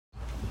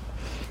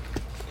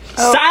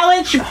Oh.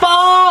 Silence your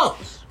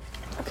phones!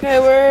 Okay,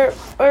 we're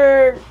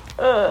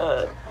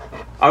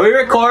Are we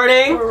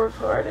recording? We're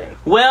recording.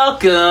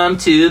 Welcome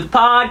to the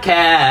podcast.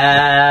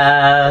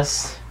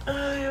 I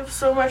have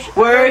so much.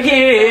 We're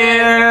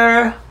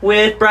here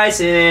with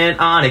Bryson,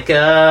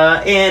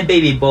 Anika, and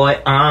baby boy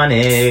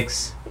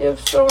Onyx. You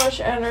have so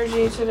much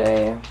energy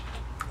today.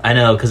 I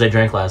know, because I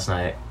drank last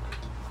night.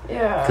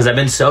 Yeah. Because I've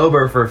been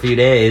sober for a few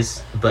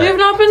days. But You have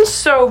not been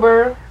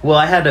sober. well,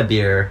 I had a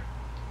beer.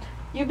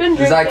 You've been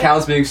drinking. Does that count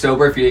as being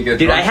sober if you didn't get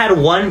Dude, drunk? I had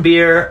one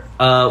beer.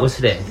 What's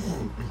today?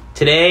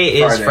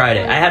 Today is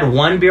Friday. I had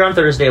one beer on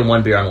Thursday and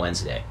one beer on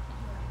Wednesday.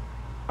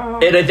 Oh.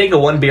 And I think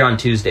one beer on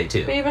Tuesday,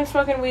 too. But you've been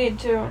smoking weed,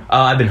 too. Oh,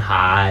 I've been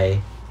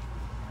high.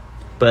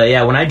 But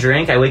yeah, when I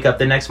drink, I wake up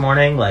the next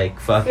morning like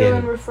fucking...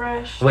 Feeling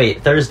refreshed.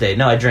 Wait, Thursday.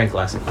 No, I drank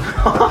last night.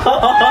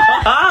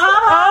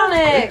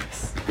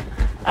 Onyx!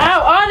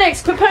 Ow,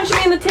 Onyx! Quit punching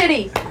me in the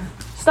titty!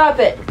 Stop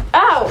it.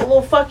 Ow! A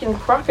little fucking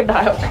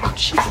crocodile.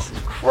 Jesus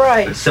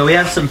Christ. So we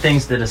have some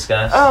things to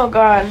discuss. Oh,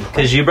 God.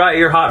 Because you brought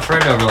your hot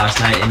friend over last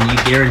night and you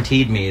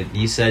guaranteed me.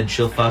 You said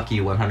she'll fuck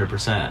you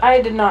 100%. I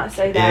did not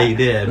say that. Yeah, you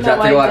did. Is that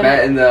the one I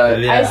met in the...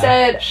 Yeah. I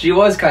said... She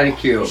was kind of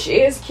cute.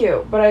 She is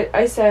cute, but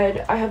I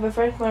said, I have a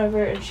friend come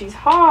over and she's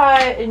hot,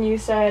 and you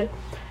said,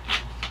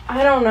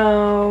 I don't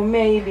know,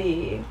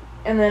 maybe.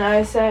 And then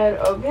I said,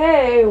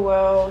 okay,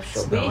 well,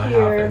 she'll be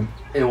here.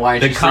 And why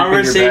The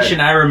conversation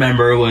I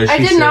remember was I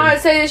did not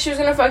say that she was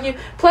going to fuck you.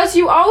 Plus,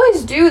 you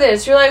always do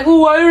this. You're like,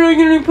 well, why don't I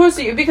get any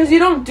pussy? Because you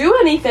don't do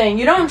anything.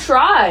 You don't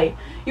try.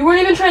 You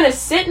weren't even trying to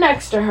sit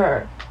next to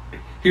her.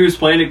 He was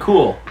playing it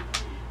cool.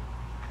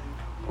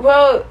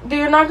 Well,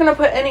 you're not going to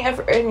put any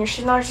effort in you.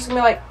 She's not just going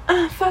to be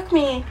like, fuck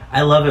me.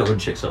 I love it when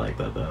chicks are like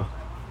that, though.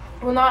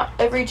 Well, not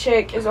every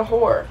chick is a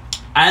whore.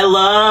 I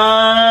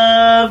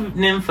love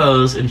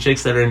nymphos and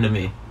chicks that are into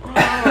me. Oh,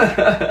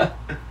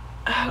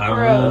 I don't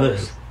know what it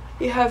is.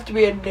 You have to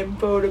be a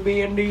nympho to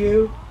be into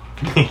you.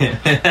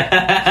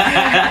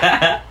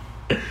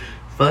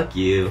 Fuck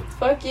you.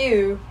 Fuck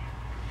you.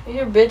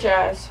 You're bitch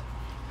ass.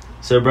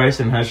 So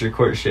Bryson, how's your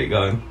court shit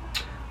going?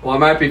 Well, I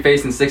might be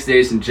facing 6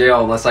 days in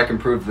jail unless I can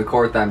prove to the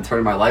court that I'm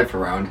turning my life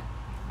around.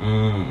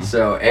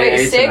 So, Wait,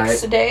 AA 6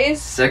 tonight,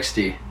 days?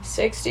 60.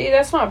 60?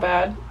 That's not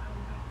bad.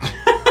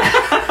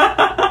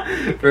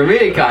 For me,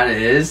 it kind of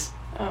is.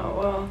 Oh,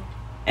 well.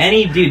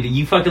 Dude,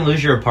 you fucking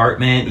lose your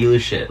apartment, you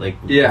lose shit. Like,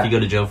 Yeah. if you go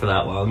to jail for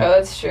that long. Oh,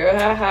 that's true.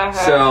 Ha ha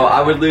ha. So,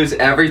 I would lose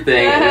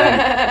everything. And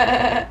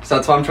then, so,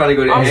 that's why I'm trying to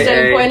go to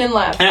Austin, AA. point and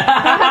left.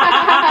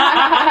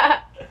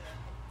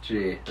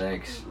 Gee,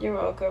 thanks. You're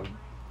welcome.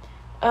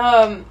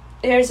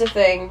 Here's the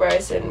thing,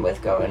 Bryson,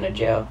 with going to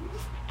jail.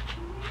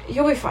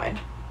 You'll be fine.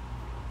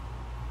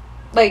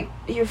 Like,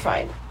 you're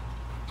fine.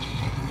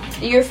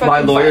 You're fucking My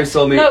lawyer fine.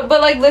 told me... No,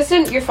 but, like,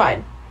 listen, you're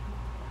fine.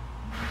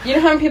 You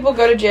know how many people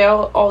go to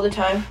jail all the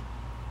time?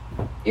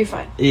 You're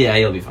fine. Yeah,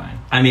 you'll be fine.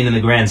 I mean, in the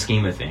grand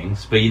scheme of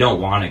things, but you don't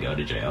want to go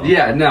to jail.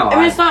 Yeah, no. I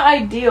mean, it's not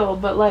ideal,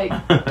 but, like,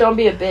 don't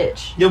be a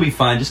bitch. You'll be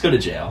fine. Just go to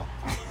jail.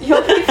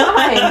 You'll be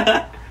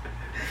fine.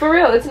 For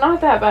real, it's not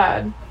that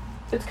bad.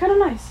 It's kind of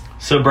nice.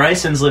 So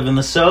Bryson's living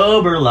the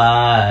sober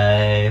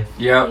life.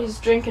 Yep. He's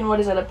drinking, what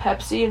is that, a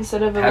Pepsi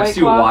instead of a White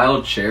Pepsi Claw?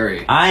 Wild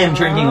Cherry. I am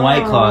drinking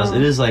White Claws. Oh.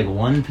 It is like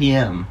 1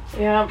 p.m.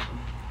 Yeah.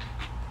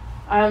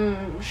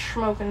 I'm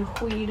smoking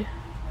weed.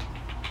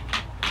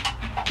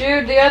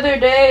 Dude, the other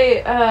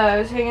day, I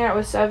was hanging out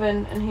with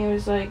Seven, and he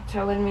was, like,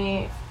 telling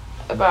me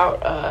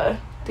about,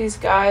 these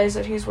guys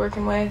that he's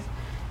working with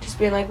just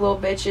being, like, little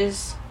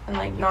bitches and,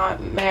 like,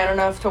 not man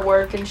enough to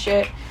work and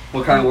shit.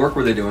 What kind of work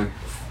were they doing?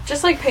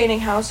 Just, like, painting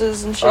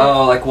houses and shit.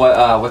 Oh, like what?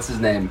 What's his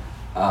name?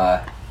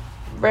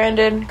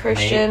 Brandon,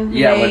 Christian,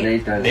 Yeah, Nate. what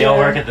Nate does. They all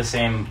work at the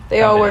same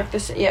They all company. work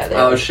this. Yeah. They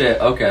Oh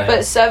shit. Okay.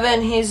 But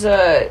Seven, he's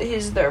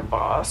their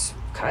boss,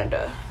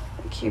 kinda.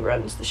 Like, he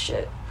runs the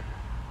shit.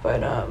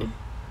 But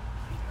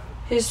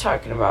he's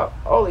talking about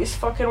all these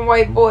fucking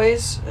white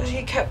boys.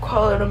 He kept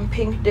calling them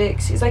pink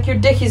dicks. He's like, your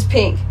dick is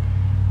pink.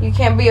 You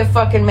can't be a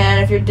fucking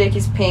man if your dick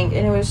is pink.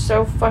 And it was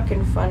so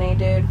fucking funny,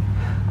 dude.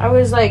 I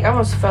was like, I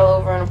almost fell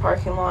over in a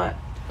parking lot.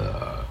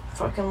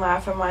 Fucking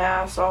laughing my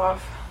ass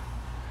off.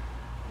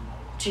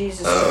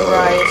 Jesus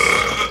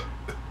Christ.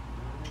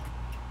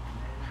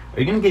 Are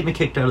you gonna get me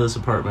kicked out of this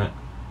apartment?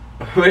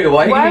 Wait,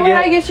 Why would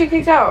I get you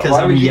kicked out? Because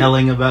Why I'm would you-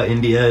 yelling about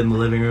India in the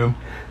living room.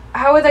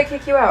 How would that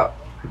kick you out?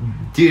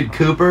 Dude,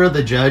 Cooper,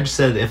 the judge,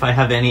 said if I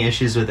have any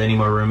issues with any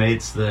more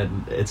roommates,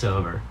 then it's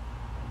over.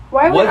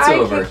 Why would What's I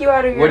over? kick you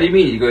out of your... What do you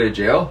mean? You go to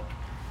jail?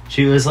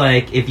 She was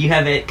like, if you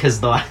have it,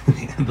 because the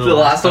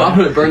last time I'm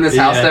gonna burn this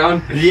house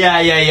down? Yeah.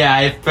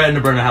 I threatened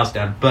to burn a house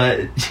down.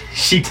 But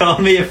she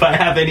told me if I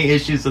have any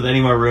issues with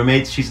any more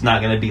roommates, she's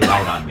not going to be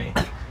light on me,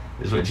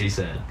 is what she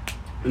said.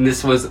 And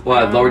this was,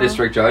 what, lower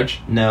district judge?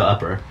 No,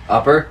 upper.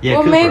 Upper? Yeah,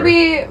 well, Cooper.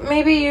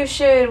 maybe you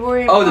should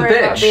worry Oh, the more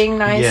about bitch. being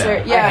nicer.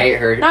 Yeah. Yeah. I hate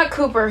her. Not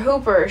Cooper,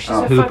 Hooper. She's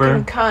a Hooper?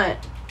 fucking cunt.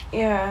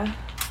 Yeah.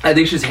 I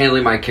think she's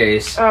handling my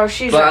case. Oh,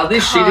 she's But a at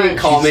least cunt. she didn't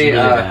call She's me,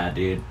 really bad,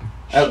 dude.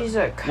 She's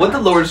a cunt. What the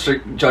lower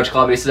district judge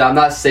called me, he said, I'm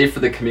not safe for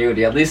the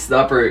community. At least the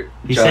upper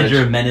He judge. said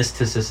you're a menace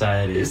to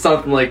society.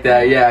 Something like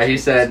that, yeah. He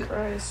said,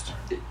 Christ.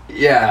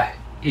 yeah.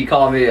 He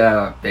called me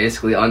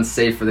basically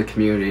unsafe for the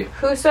community.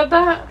 Who said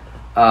that?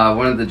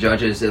 One of the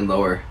judges in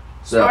lower.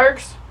 So,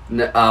 Sparks?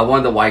 one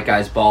of the white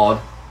guys, bald.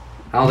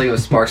 I don't think it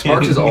was Sparks.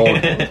 Sparks is old.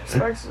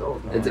 Sparks is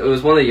old. It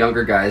was one of the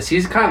younger guys.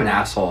 He's kind of an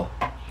asshole.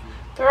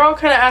 They're all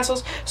kind of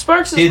assholes.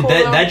 Sparks is Dude, cool,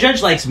 that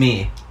judge likes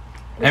me.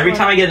 Every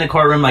time I get in the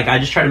courtroom, like, I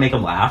just try to make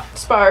him laugh.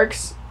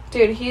 Sparks.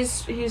 Dude,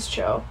 he's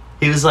chill.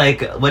 He was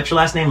like, what's your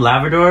last name,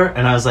 Labrador?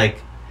 And I was like,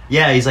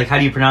 yeah. He's like, how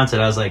do you pronounce it?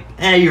 I was like,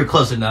 you're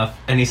close enough.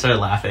 And he started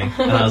laughing.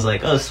 And I was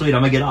like, oh, sweet,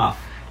 I'm gonna get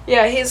off.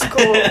 Yeah, he's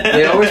cool.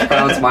 They always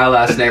pronounce my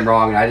last name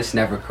wrong, and I just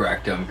never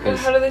correct them.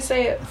 How do they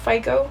say it?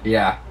 FICO?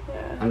 Yeah.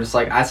 Yeah. I'm just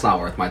like, that's not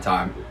worth my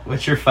time.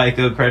 What's your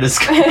FICO credit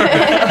score?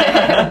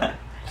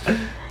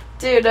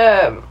 Dude,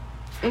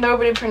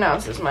 nobody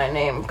pronounces my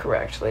name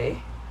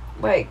correctly.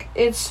 Like,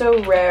 it's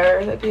so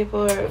rare that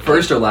people are...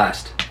 First or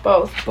last?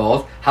 Both.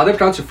 Both? How do they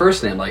pronounce your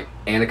first name? Like,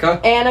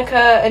 Anika?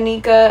 Anika,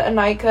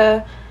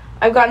 Anika.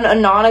 I've got an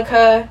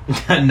Anonica.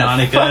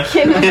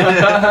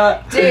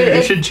 Anonica. Dude,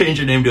 you should change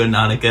your name to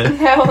Anonica.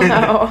 Hell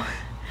no.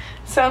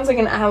 Sounds like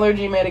an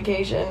allergy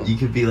medication. You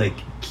could be like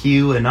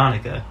Q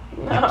Anonica.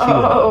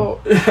 No.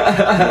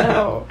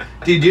 No.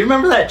 Dude, do you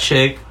remember that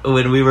chick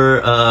when we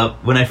were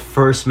when I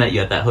first met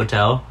you at that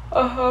hotel?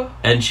 Uh-huh.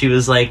 And she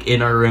was like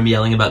in our room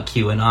yelling about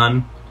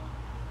QAnon.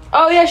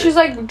 Oh yeah, she's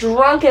like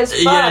drunk as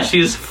fuck. Yeah, she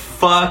was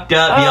fucked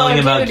up yelling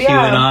about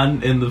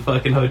QAnon in the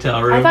fucking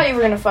hotel room. I thought you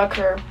were gonna fuck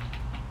her.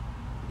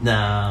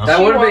 No.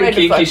 That would have been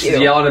kinky. She's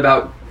yelling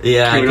about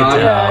yeah, QAnon. I could tell.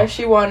 Yeah,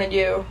 she wanted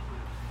you.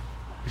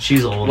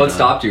 She's old. What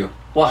stopped you?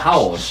 Well, how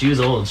old? She was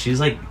old. She was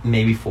like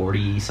maybe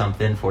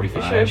 40-something,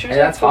 45. Sure, she was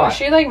Hey, that's hot.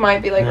 She like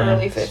might be like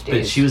early 50s.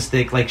 But she was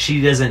thick. Like,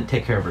 she doesn't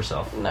take care of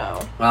herself.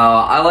 No.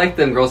 I like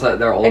them girls that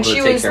they're older And she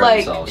that take was care like,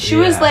 of themselves. she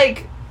was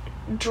like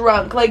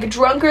drunk, like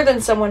drunker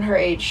than someone her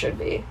age should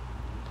be.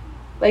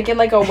 Like in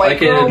like a white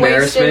Like an girl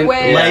wasted embarrassment?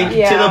 way. Like,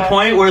 yeah. to the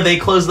point where they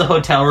close the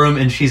hotel room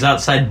and she's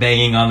outside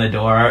banging on the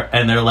door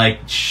and they're like,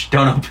 shh,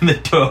 don't open the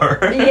door.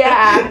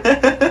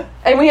 Yeah.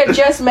 And we had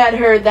just met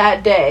her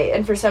that day,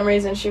 and for some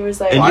reason she was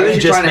like, And Why you was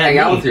had she just trying to met hang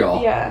out me. with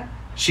y'all? yeah.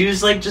 She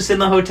was like just in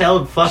the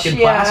hotel fucking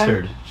Yeah.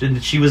 plastered.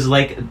 She was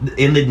like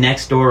in the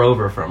next door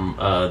over from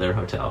their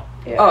hotel.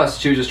 Yeah. Oh, so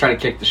she was just trying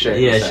to kick the shit.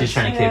 Yeah, in a she's sense.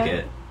 trying to kick Yeah.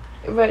 it.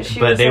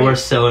 But They like, were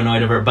so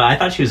annoyed of her. But I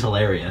thought she was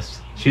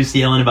hilarious. She was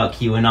yelling about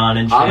QAnon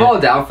and shit. I'm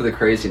all down for the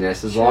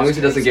craziness as long was as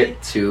it doesn't crazy.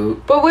 get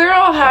too. But we were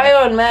all high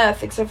on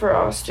meth except for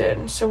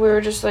Austin, so we were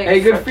just like,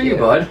 Hey, good fuck for you,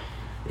 bud.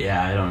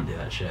 Yeah, I don't do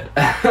that shit.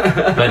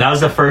 But that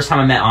was the first time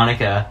I met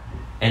Anika,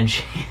 and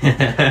she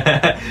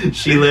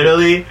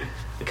literally,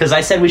 because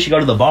I said we should go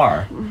to the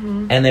bar,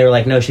 and they were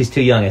like, no, she's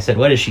too young. I said,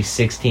 what is she,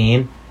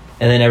 16?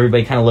 And then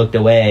everybody kind of looked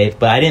away,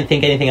 but I didn't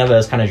think anything of it. I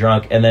was kind of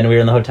drunk, and then we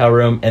were in the hotel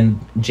room, and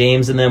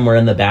James and them were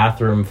in the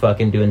bathroom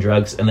fucking doing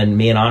drugs, and then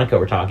me and Anika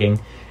were talking,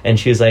 and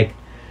she was like,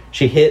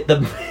 she hit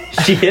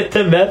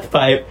the meth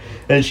pipe,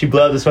 and she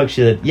blew out the smoke.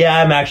 She said,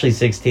 yeah, I'm actually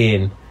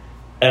 16.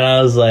 And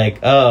I was like,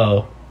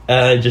 oh.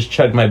 And I just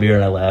chugged my beer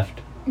and I left.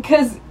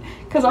 Because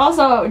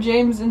also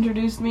James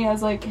introduced me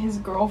as like his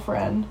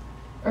girlfriend,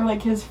 or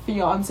like his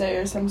fiance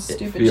or some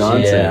stupid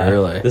Fiance? shit. Yeah,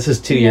 really? This is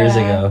 2 years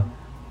ago.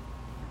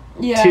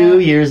 Yeah. 2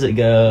 years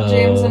ago.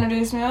 James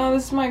introduced me, oh,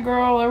 this is my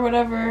girl or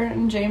whatever,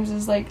 and James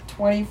is like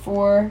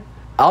 24.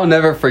 I'll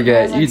never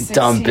forget, I you was, like,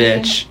 dumb 16.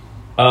 bitch.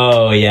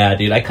 Oh, yeah,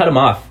 dude. I cut him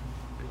off.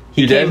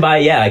 He You came did? by.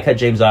 Yeah, I cut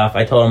James off.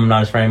 I told him I'm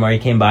not his friend anymore. He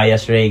came by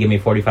yesterday. He gave me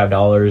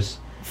 $45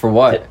 For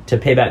what? to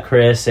pay back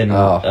Chris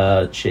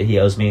and shit he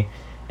owes me.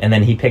 And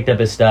then he picked up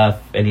his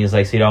stuff and he was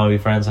like, so you don't want to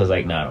be friends? I was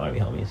like, no, I don't want to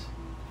be homies.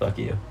 Fuck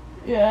you.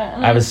 Yeah.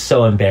 I was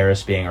so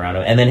embarrassed being around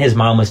him. And then his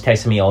mom was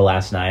texting me all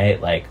last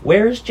night, like,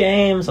 where's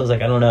James? I was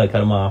like, I don't know. I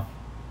cut him off.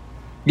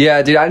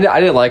 Yeah, dude, I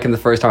didn't like him the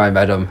first time I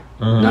met him.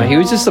 Mhm. No, he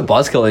was just a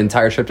buzzkill the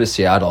entire trip to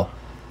Seattle.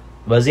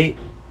 Was he?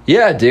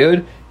 Yeah,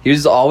 dude. He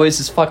was always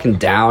just fucking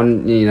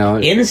down, you know.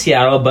 In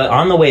Seattle, but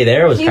on the way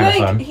there was kind of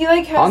fun. He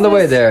like has On the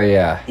way this- there,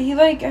 yeah. He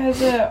like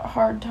has a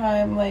hard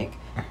time like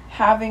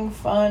having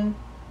fun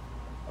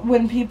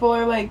when people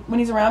are like, when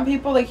he's around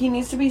people, like he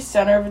needs to be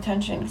center of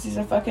attention because he's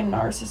a fucking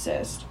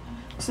narcissist.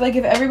 So like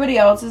if everybody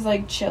else is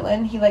like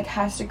chilling, he like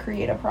has to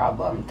create a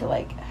problem to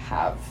like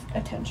have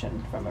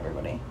attention from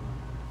everybody.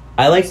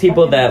 I like It's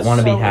people fucking that want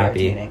to be so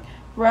happy. irritating.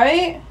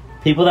 Right?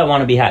 People that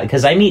want to be happy.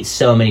 Because I meet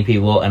so many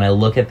people and I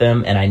look at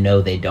them and I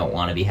know they don't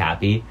want to be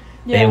happy.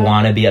 Yeah. They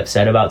want to be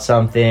upset about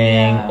something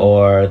Yeah.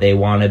 or they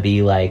want to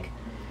be like,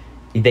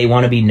 they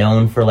want to be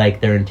known for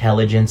like their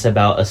intelligence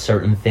about a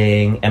certain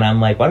thing. And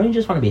I'm like, why don't you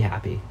just want to be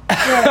happy?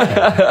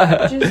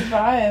 Yeah. Just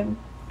vibe.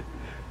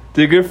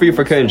 Dude, good for you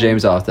for cutting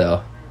James off,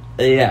 though.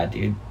 Yeah,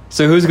 dude.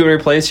 So who's going to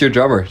replace your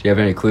drummer? Do you have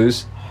any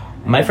clues?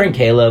 My friend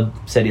Caleb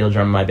said he'll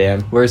drum my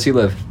band. Where does he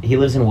live? He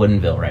lives in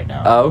Woodinville right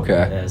now. Oh,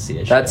 okay. That's the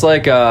issue. That's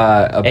like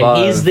above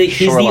and he's the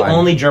Shoreline.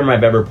 only drummer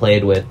I've ever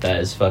played with that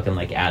is fucking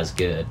like as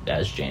good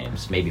as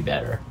James, maybe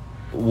better.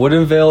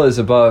 Woodinville is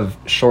above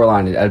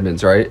Shoreline in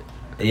Edmonds, right?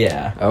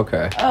 Yeah.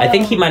 Okay. I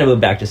think he might have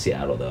moved back to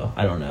Seattle, though.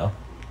 I don't know.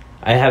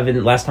 I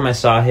haven't... Last time I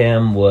saw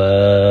him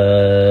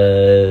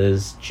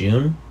was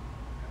June.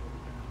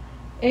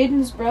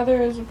 Aiden's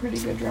brother is a pretty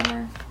good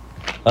drummer.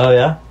 Oh,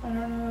 yeah? I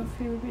don't know if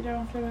he would be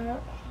down for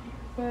that.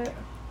 But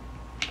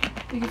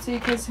you can see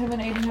because him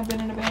and Aiden have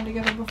been in a band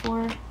together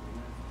before.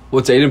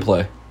 What's Aiden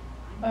play?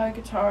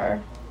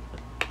 Guitar.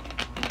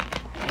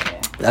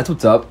 Yeah. That's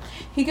what's up.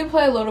 He can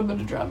play a little bit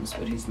of drums,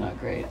 but he's not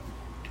great.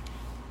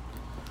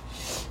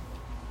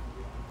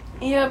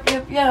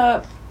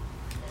 Yep.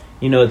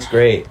 You know, it's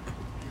great.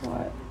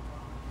 What?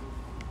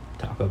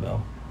 Taco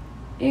Bell.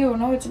 Ew,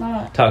 no, it's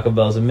not. Taco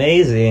Bell's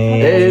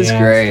amazing. It is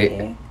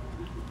great.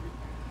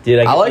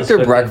 Dude, I like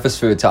their breakfast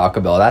food, Taco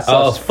Bell.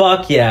 That's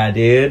fuck yeah,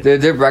 dude.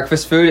 Their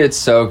breakfast food, it's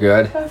so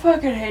good. I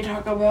fucking hate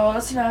Taco Bell.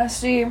 It's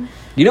nasty.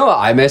 You know what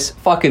I miss?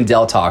 Fucking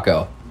Del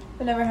Taco.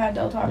 I never had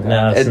Del Taco.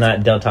 No, it's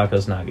not. Del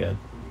Taco's not good.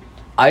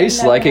 I used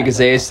to like it because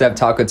they used to have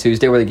Taco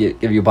Tuesday where they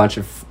give you a bunch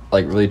of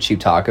like really cheap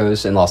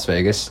tacos in Las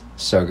Vegas.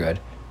 So good.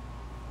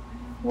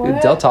 What?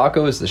 Dude, Del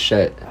Taco is the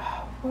shit.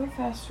 What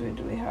fast food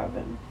do we have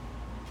in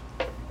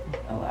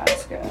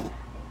Alaska?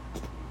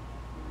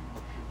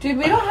 Dude,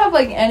 we don't have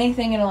like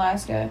anything in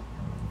Alaska.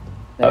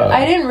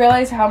 I didn't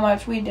realize how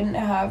much we didn't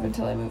have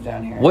until I moved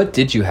down here. What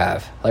did you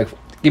have? Like,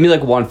 give me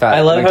like one fat.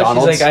 I love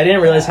McDonald's. how she's like, I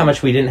didn't realize how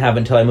much we didn't have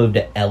until I moved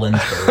to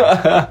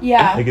Ellensburg.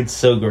 Yeah. Like, it's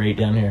so great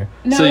down here.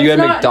 No, so you had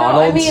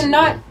McDonald's? No, I mean,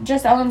 not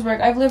just Ellensburg.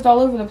 I've lived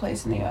all over the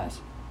place in the U.S.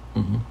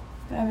 Mm-hmm.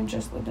 I haven't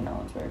just lived in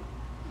Ellensburg.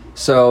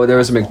 So there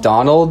was a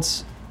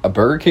McDonald's, a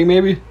Burger King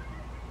maybe?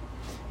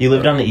 You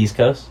lived on the East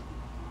Coast?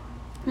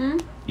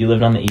 You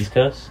lived on the East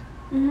Coast?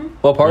 Mm-hmm.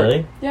 What part?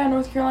 Really? Yeah,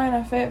 North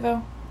Carolina,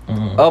 Fayetteville.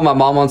 Mm. Oh, my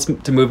mom wants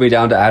to move me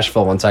down to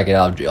Asheville once I get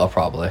out of jail,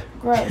 probably.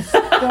 Gross.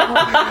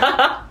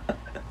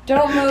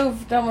 Don't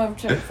move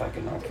to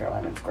fucking North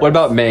Carolina. It's gross. What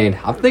about Maine?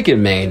 I'm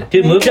thinking Maine.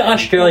 Dude, move to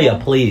Australia,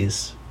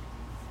 please.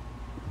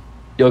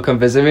 You'll come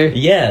visit me?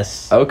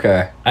 Yes.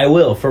 Okay. I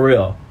will, for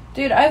real.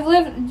 Dude, I've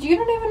lived... You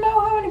don't even know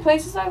how many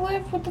places I've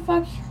lived? What the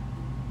fuck?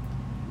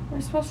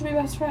 We're supposed to be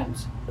best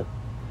friends.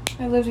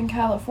 I lived in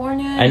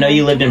California. I know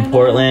you lived in Montana.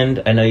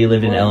 Portland. I know you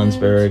lived in Portland.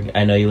 Ellensburg.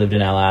 I know you lived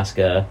in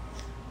Alaska.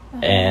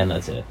 And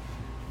that's it.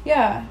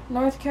 Yeah.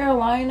 North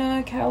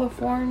Carolina,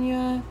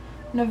 California,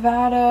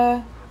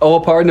 Nevada. Oh,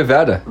 what part of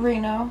Nevada?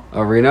 Reno.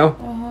 Oh, Reno?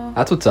 Uh-huh.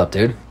 That's what's up,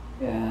 dude.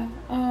 Yeah.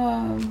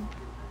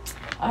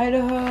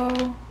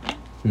 Idaho.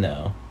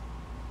 No.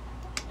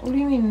 What do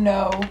you mean,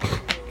 no?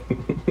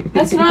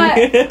 That's not...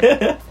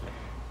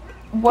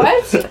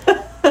 What?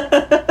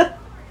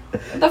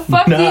 The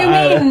fuck do you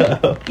mean?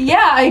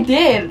 Yeah, I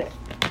did.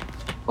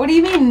 What do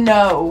you mean,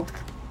 no?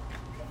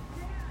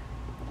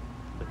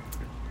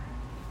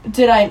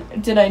 Did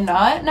I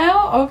not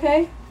now?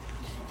 Okay.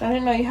 I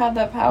didn't know you had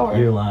that power.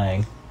 You're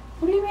lying.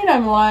 What do you mean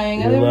I'm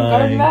lying? I You're live in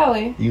Garden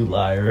Valley. You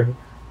liar.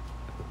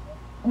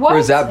 What?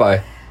 Where's that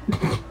by?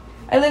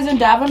 I lived in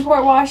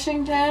Davenport,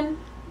 Washington.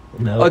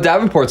 No. Oh,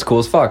 Davenport's cool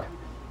as fuck.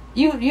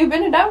 You've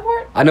been to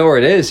Davenport? I know where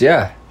it is,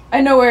 yeah. I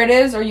know where it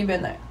is, or you've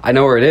been there? I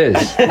know where it is.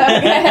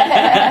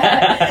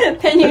 Okay.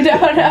 Then you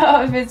don't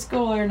know if it's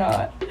cool or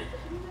not.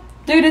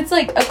 Dude, it's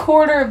like a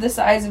quarter of the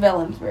size of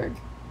Ellensburg.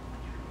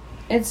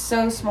 It's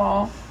so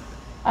small.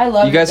 I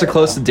love it. You guys are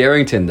close to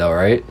Darrington, though,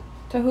 right?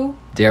 To who?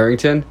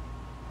 Darrington?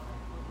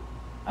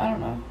 I don't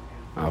know.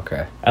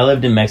 Okay. I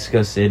lived in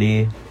Mexico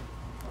City.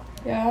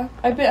 Yeah?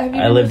 Have you been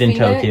I lived to in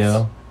Phoenix?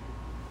 Tokyo.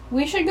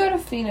 We should go to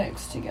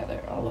Phoenix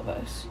together, all of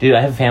us. Dude,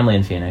 I have family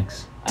in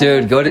Phoenix.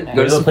 Dude, go to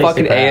Phoenix. some place to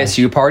fucking crash.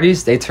 ASU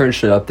parties. They turn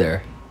shit up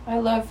there. I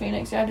love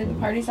Phoenix. Yeah, dude, the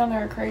parties down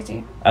there are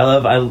crazy.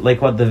 I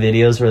like what the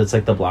videos where it's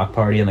like the block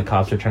party and the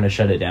cops are trying to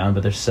shut it down,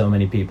 but there's so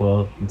many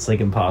people. It's like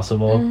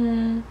impossible.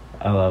 Mm-hmm.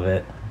 I love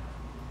it.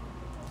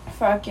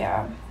 Fuck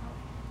yeah.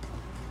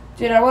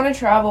 Dude, I want to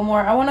travel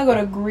more. I want to go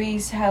to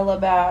Greece hella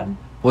bad.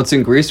 What's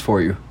in Greece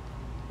for you?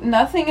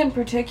 Nothing in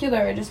particular.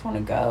 I just want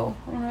to go.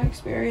 I want to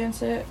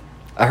experience it.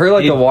 I heard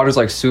like Dude, the water's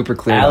like super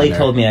clear. Allie down there.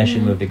 told me I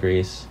should move to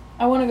Greece.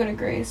 I want to go to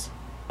Greece.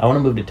 I want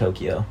to move to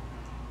Tokyo.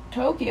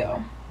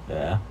 Tokyo.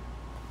 Yeah.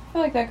 I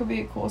feel like that could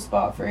be a cool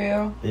spot for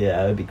you.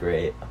 Yeah, it would be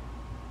great.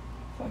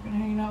 Fucking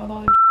hanging out with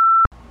all the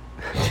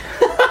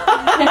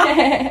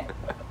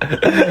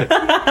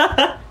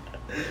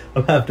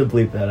I'll have to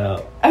bleep that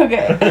out.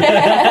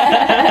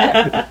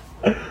 Okay.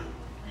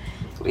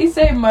 We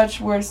say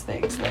much worse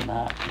things than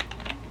that.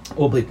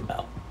 We'll bleep them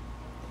out.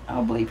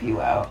 I'll bleep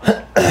you out.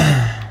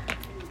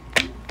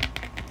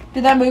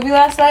 Did that movie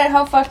last night?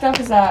 How fucked up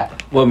is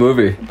that? What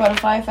movie?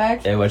 Butterfly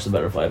Effect? Yeah, watch the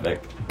Butterfly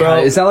Effect.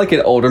 Is that like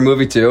an older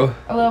movie too?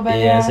 A little bit,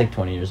 Yeah, it's like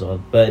 20 years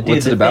old. But dude,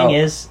 What's it the about? thing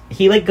is,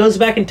 he like goes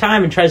back in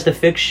time and tries to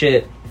fix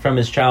shit from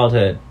his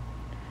childhood.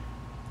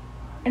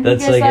 And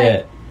That's he gets, like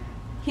it.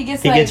 He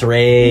gets He like, gets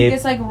raped. He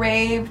gets like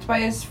raped by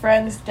his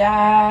friend's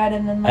dad,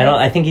 and then like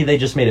I think they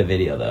just made a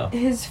video though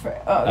his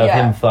of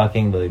yeah. him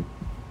fucking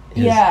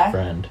his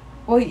friend.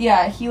 Well,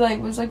 yeah, he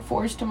like was like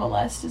forced to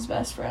molest his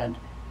best friend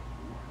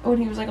when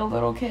he was like a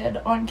little kid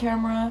on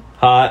camera,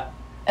 Hot.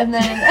 and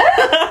then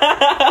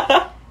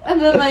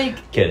and then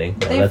like Kidding.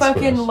 No, they that's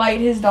fucking gross.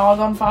 light his dog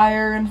on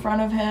fire in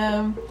front of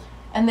him,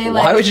 And they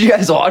like. Why would you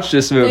guys watch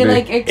this movie? They,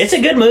 like, It's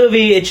a good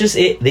movie. It's just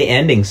the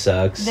ending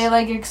sucks. They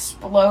like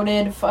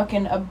exploded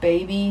fucking a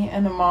baby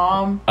and the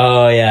mom.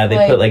 Oh yeah, they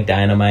like, put like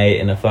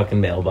dynamite in a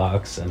fucking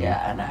mailbox and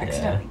and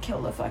accidentally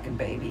killed the fucking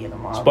baby and the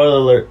mom. Spoiler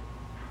alert.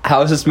 How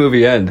does this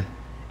movie end?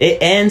 It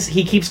ends.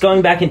 He keeps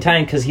going back in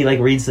time because he like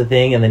reads the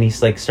thing and then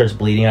he's like starts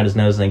bleeding out his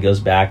nose and then goes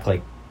back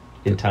like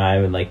in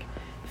time and like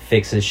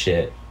fixes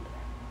shit.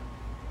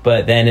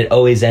 But then it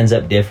always ends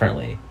up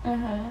differently.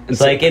 It's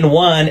like in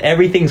one,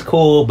 everything's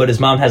cool, but his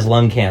mom has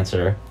lung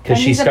cancer because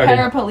she started. He's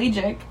a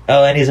paraplegic.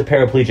 Oh, and he's a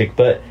paraplegic.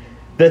 But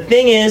the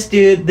thing is,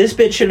 dude, this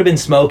bitch should have been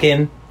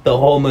smoking the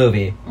whole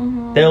movie.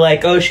 Mm-hmm. They're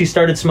like, oh, she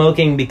started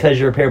smoking because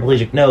you're a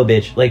paraplegic. No,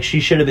 bitch. Like, she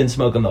should have been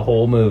smoking the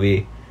whole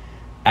movie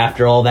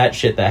after all that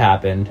shit that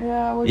happened.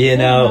 Yeah, you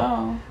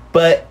know.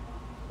 But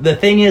the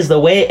thing is, the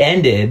way it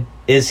ended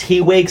is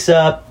he wakes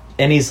up.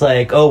 And he's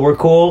like, oh, we're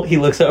cool. He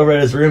looks over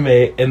at his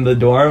roommate in the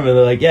dorm, and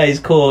they're like, yeah, he's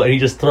cool. And he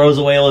just throws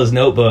away all his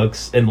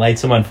notebooks and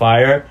lights them on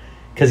fire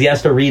because he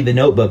has to read the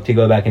notebook to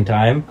go back in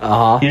time.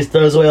 He just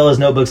throws away all his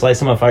notebooks, lights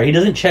them on fire. He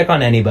doesn't check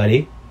on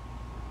anybody.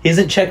 He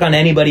doesn't check on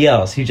anybody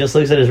else. He just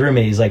looks at his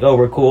roommate. He's like, oh,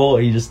 we're cool.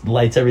 And he just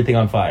lights everything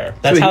on fire.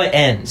 That's how it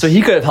ends. So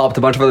he could have helped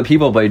a bunch of other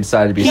people, but he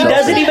decided to be He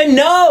doesn't even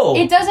know.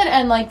 It doesn't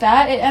end like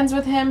that. It ends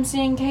with him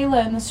seeing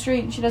Kayla in the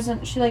street.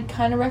 She like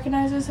kind of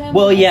recognizes him.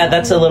 Well, yeah,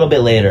 that's a little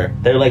bit later.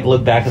 They're like,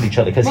 look back at each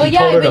other because he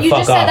told her to fuck off. But you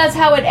just said that's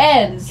how it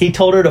ends. He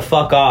told her to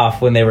fuck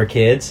off when they were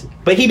kids.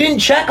 But he didn't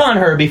check on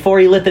her before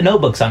he lit the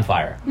notebooks on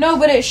fire. No,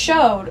 but it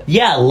showed.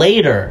 Yeah,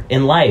 later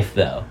in life,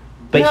 though.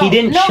 But he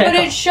didn't check. No, but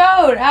it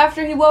showed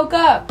after he woke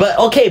up. But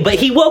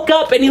he woke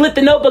up and he lit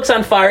the notebooks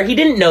on fire. He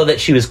didn't know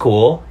that she was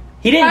cool.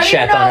 He didn't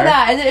check on her.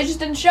 How do you know that? It just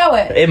didn't show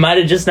it. It might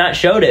have just not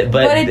showed it,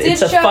 but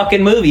it's a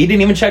fucking movie. He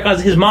didn't even check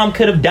on his mom.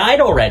 Could have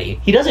died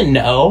already. He doesn't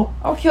know.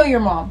 I'll kill your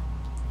mom.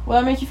 Will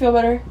that make you feel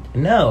better?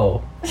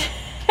 No,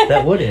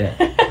 that wouldn't.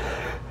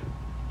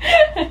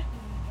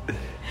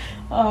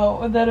 Oh,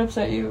 would that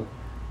upset you?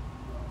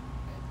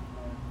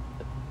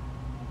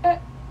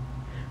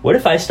 What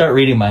if I start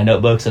reading my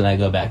notebooks and I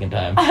go back in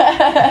time?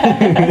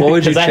 What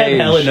would you change? I have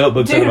hella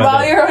notebooks. Dude,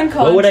 while you're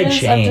unconscious, what would I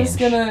change? I'm just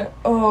gonna...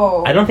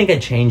 Oh. I don't think I'd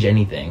change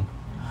anything.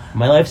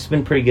 My life's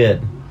been pretty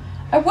good.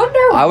 I wonder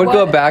I would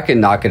go back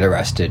and not get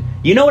arrested.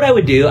 You know what I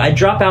would do? I'd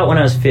drop out when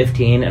I was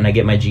 15 and I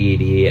get my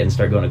GED and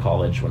start going to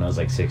college when I was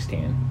like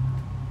 16.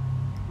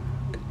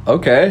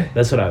 Okay.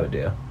 That's what I would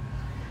do.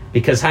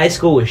 Because high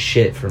school was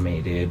shit for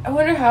me, dude. I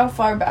wonder how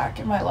far back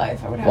in my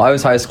life I would have. Why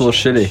was high school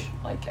shitty?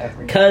 Like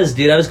everything. Because,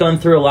 dude, I was going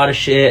through a lot of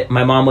shit.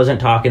 My mom wasn't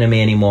talking to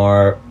me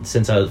anymore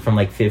since I was from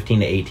like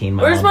 15 to 18.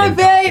 Where's my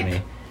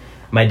vape?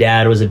 My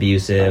dad was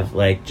abusive.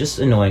 Like, just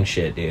annoying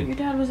shit, dude. Your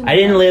dad wasn't. I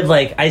didn't live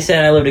like... I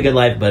said I lived a good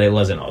life, but it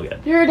wasn't all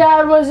good. Your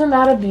dad wasn't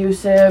that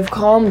abusive.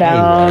 Calm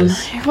down.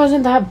 He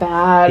wasn't that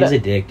bad. He was a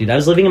dick, dude. I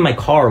was living in my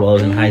car while I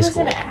was in high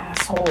school. He was an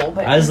asshole.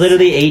 But I was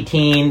literally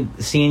 18,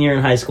 senior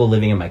in high school,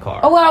 living in my car.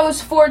 Oh, well, I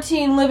was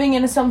 14, living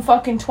in some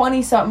fucking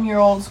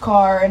 20-something-year-old's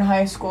car in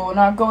high school,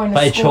 not going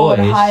to school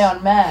and high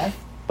on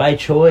meth. By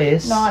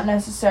choice. Not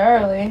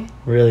necessarily.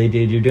 Really,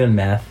 dude, you're doing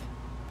meth.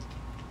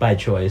 By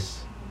choice.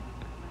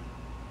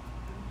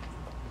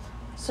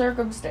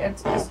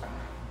 Circumstances.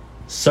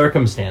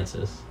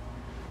 Circumstances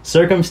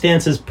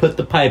put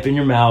the pipe in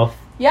your mouth.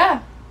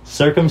 Yeah.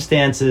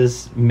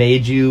 Circumstances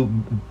made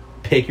you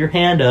pick your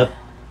hand up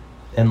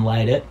and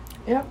light it.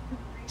 Yep.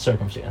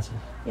 Circumstances.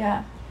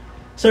 Yeah.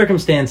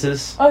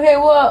 Circumstances. Okay,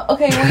 well,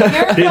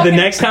 you're... Dude, the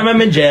next time I'm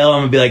in jail,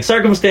 I'm gonna be like,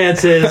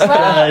 circumstances.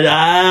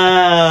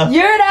 Well,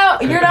 you're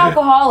an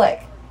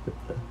alcoholic.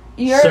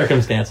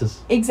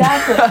 Circumstances.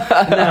 Exactly.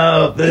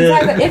 No.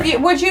 Exactly.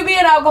 Would you be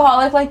an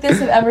alcoholic like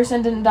this if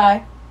Emerson didn't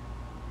die?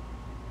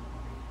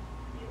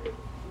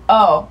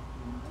 Oh,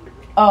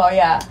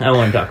 yeah. I don't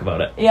want to talk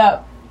about it.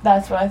 Yep,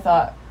 that's what I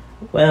thought.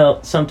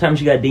 Well,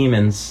 sometimes you got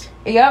demons.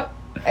 Yep,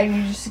 and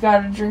you just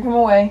gotta drink them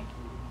away.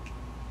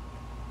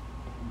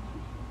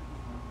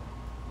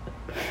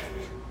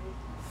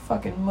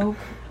 Fucking mook.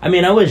 I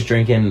mean, I was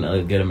drinking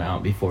a good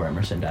amount before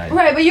Emerson died.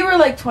 Right, but you were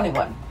like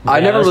 21.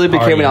 I never really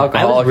became an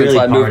alcoholic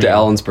until I moved to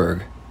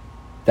Ellensburg.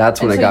 That's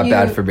when it got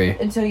bad for me.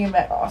 Until you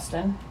met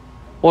Austin.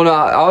 Well, no,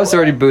 I was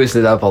already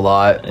boosted up a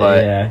lot,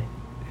 but yeah.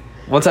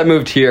 Once I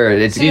moved here,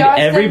 it's... Dude,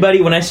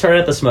 everybody, when I started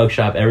at the smoke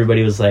shop,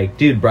 everybody was like,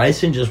 dude,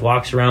 Bryson just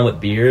walks around with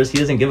beers. He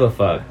doesn't give a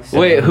fuck. So,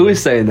 wait, who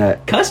is saying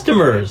that?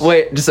 Customers.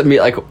 Wait, just me,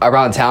 like,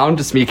 around town?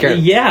 Just me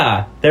caring?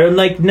 Yeah. They're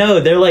like, no.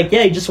 They're like,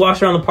 yeah, he just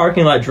walks around the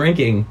parking lot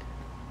drinking.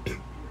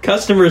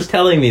 Customers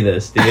telling me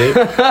this, dude.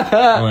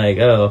 I'm like,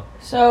 oh.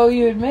 So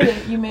you admit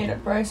it, you made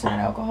it Bryson an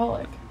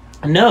alcoholic.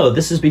 No,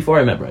 this is before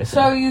I met Bryson.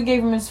 So you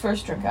gave him his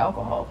first drink of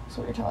alcohol, that's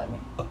what you're telling me.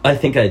 I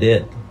think I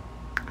did.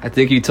 I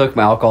think you took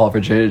my alcohol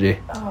virginity.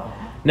 Oh.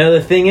 No,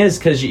 the thing is,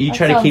 because you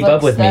try to keep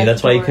up with me,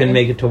 that's why you couldn't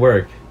make it to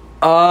work.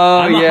 Oh,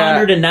 I'm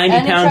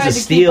 190 pounds of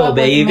steel,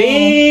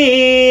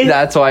 baby.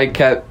 That's why I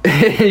kept...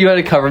 you had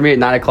to cover me at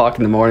 9 o'clock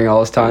in the morning all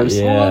those times.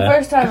 Yeah. Well, the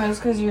first time it was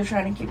because you were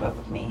trying to keep up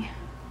with me.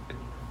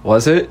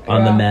 Was it?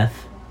 On the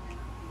meth.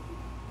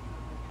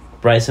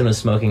 Bryson was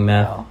smoking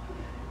meth. No.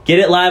 Get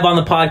it live on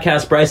the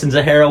podcast. Bryson's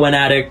a heroin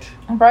addict.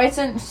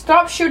 Bryson,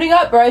 stop shooting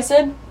up,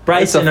 Bryson.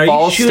 Bryson, are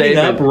you shooting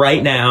up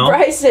right now?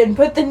 Bryson,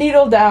 put the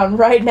needle down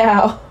right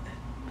now.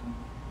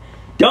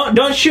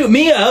 Don't shoot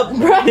me up.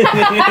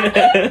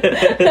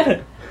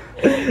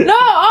 No,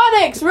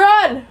 Onyx,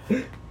 run!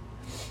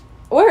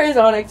 Where is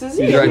Onyx? Is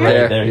he He's right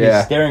here? there. He's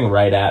Yeah. staring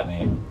right at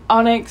me.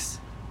 Onyx.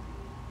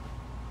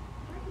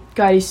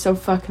 God, he's so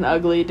fucking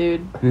ugly,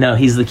 dude. No,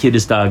 he's the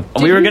cutest dog.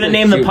 Dude, We were he's gonna a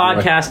name the cute boy.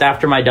 podcast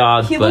after my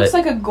dog, He but looks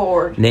like a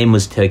gourd. name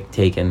was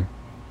taken.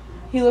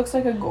 He looks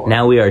like a gourd.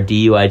 Now we are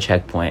DUI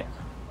checkpoint.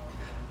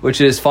 Which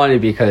is funny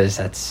because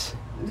that's...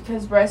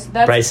 Because Bryson,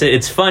 Bryson,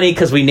 it's funny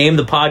because we named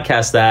the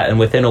podcast that, and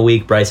within a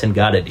week, Bryson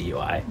got a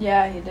DUI.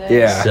 Yeah, he did.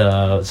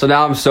 Yeah. So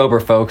now I'm sober,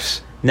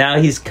 folks. Now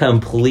he's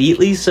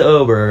completely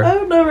sober.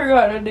 I've never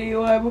gotten a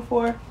DUI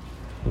before.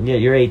 Yeah,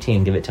 you're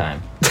 18. Give it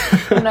time.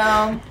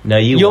 No, No,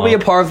 You'll be a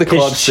won't. part of the 'Cause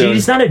club soon.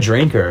 she's not a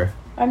drinker.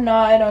 I'm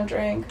not. I don't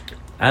drink.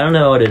 I don't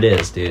know what it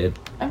is, dude.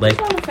 I'm Like,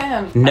 just not a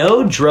fan.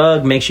 no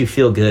drug makes you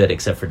feel good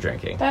except for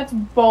drinking. That's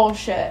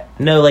bullshit.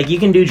 No, like you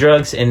can do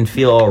drugs and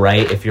feel all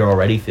right if you're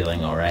already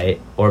feeling all right,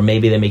 or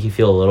maybe they make you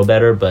feel a little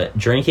better. But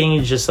drinking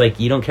is just like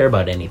you don't care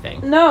about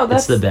anything. No,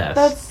 that's the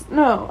best.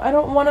 No, I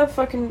don't want to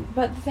fucking.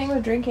 But the thing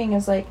with drinking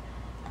is like,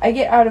 I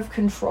get out of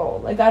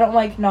control. Like I don't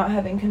like not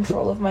having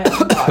control of my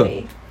own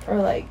body or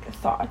like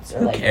thoughts or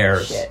Who like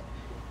cares? shit.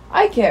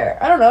 I care.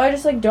 I don't know. I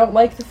just like don't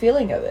like the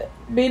feeling of it.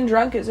 Being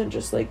drunk isn't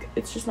just like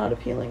it's just not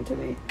appealing to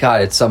me.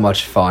 God, it's so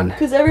much fun.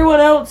 Because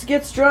everyone else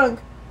gets drunk,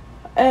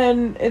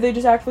 and they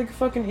just act like a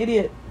fucking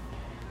idiot.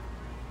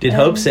 Did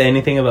Hope say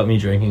anything about me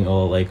drinking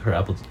all like her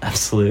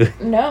absolute?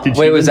 No. Did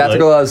Wait, she was that the like-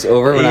 girl that was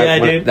over when Yeah,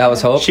 when dude. that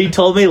was Hope? She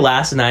told me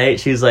last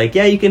night. She was like,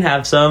 "Yeah, you can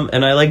have some,"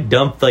 and I like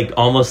dumped like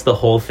almost the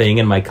whole thing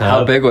in my cup.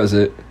 How big was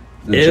it?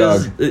 The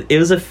jug? It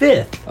was a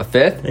fifth. A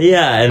fifth?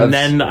 Yeah, and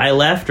That's- then I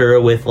left her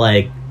with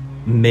like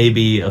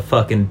maybe a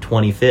fucking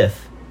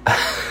 25th.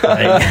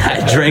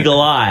 I drank a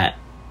lot.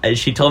 And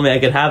she told me I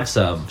could have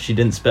some. She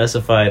didn't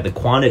specify the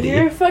quantity.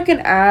 You're a fucking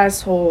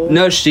asshole.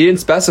 No, she didn't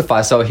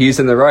specify, so he's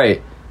in the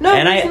right. No,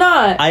 and he's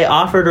not. I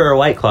offered her a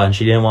White Claw and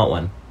she didn't want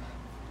one.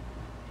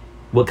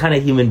 What kind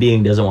of human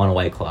being doesn't want a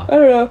White Claw? I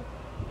don't know.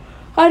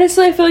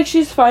 Honestly, I feel like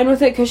she's fine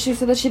with it because she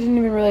said that she didn't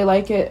even really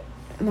like it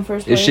in the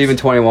first place. Is she even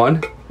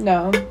 21?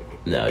 No,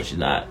 No, she's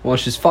not. Well,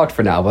 she's fucked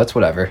for now, but it's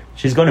whatever.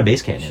 She's going to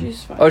Base Canyon.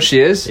 she's fine. Oh, she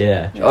is?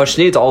 Yeah. Oh,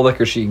 she needs all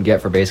liquor she can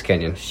get for Base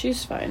Canyon.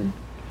 She's fine.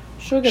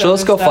 She'll get She'll other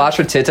just go stuff. flash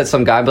her tits at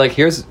some guy and be like,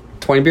 here's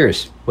 20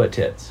 beers. What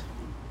tits?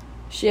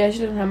 She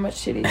doesn't have much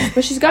titties,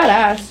 but she's got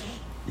ass.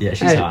 Yeah,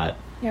 she's Hey. hot.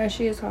 Yeah,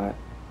 she is hot.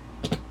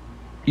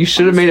 You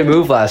should have made a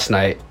move last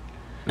night.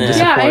 Yeah. Yeah, I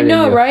Disappointed in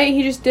know, you. right?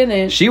 He just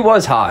didn't. She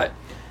was hot.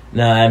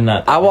 No, I'm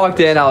not. I walked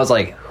in, I was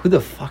like, who the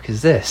fuck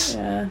is this?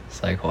 Yeah,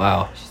 It's like,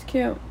 wow. she's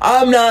cute.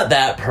 I'm not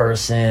that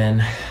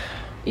person.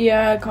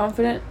 Yeah,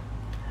 confident.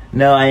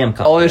 No, I am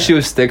confident. Only if she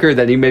was thicker,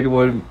 then you maybe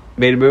would have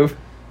made a move.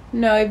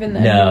 No, even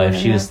then. No, he if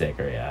wouldn't she was have.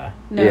 thicker, yeah.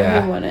 No,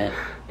 Yeah. he wouldn't.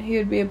 He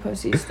would be a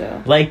pussy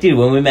still. Like, dude,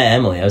 when we met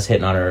Emily, I was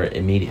hitting on her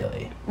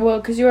immediately. Well,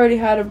 because you already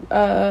had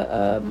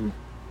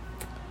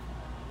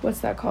what's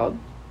that called?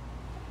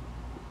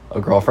 A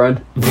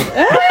girlfriend?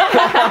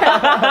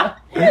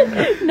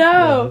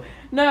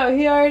 No,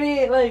 he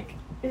already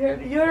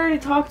you already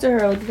talked to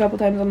her like a couple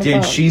times on the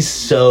phone. Dude, she's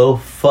so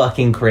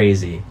fucking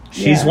crazy.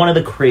 She's Yeah. one of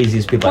the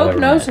craziest people I've Hope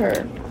ever knows met.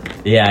 her.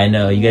 Yeah, I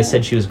know. You guys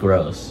said she was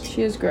gross.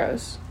 She is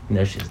gross.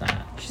 No, she's not.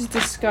 She's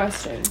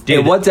disgusting. Dude,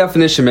 Dude, what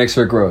definition makes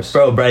her gross?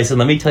 Bro, Bryson,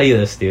 let me tell you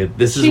this, dude.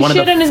 This is She one of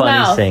the shit in his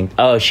funniest mouth. things.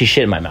 Oh, she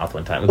shit in my mouth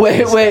one time. It was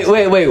Wait,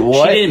 disgusting.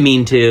 what? She didn't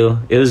mean to.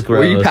 It was gross.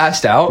 Were you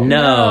passed out?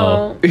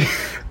 No.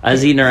 I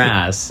was eating her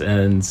ass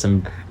and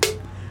some...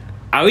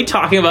 Are we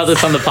talking about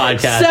this on the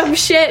podcast? Some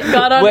shit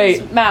got on Wait.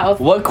 his mouth.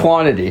 What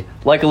quantity?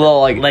 Like a little,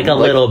 Like a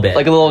little bit.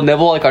 Like a little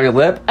nibble, like on your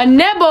lip? A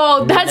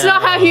nibble. That's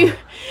not No. how you.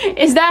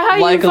 Is that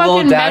how Like you a little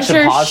fucking dash of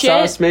measure hot shit?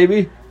 sauce,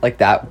 maybe? Like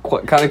that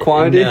kind of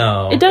quantity?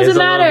 No. It doesn't was a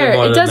little bit matter.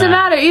 more It than doesn't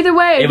that. matter. Either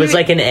way. It was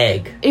like an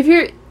egg. if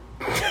you're.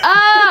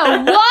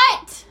 Oh,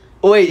 what?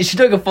 Wait, she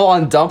took a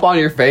full-on dump on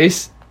your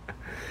face?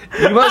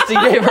 You must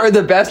have gave her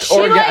the best She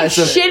like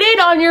orgasm. shitted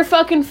on your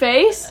fucking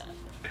face,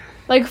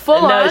 like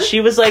full No, on. she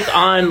was like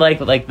on like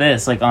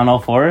this, like on all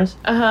fours.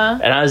 Uh huh.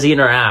 And I was eating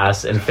her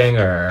ass and finger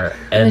her.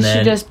 And And then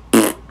she just.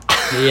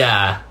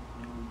 yeah.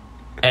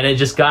 And it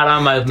just got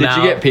on my Did mouth.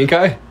 you get pink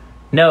eye?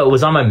 No, it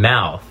was on my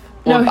mouth.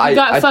 No, Well, he I-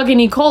 got I- fucking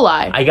E.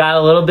 coli. I got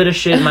a little bit of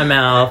shit in my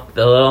mouth,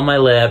 a little on my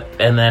lip,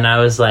 and then I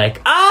was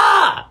like,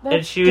 ah! That's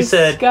and she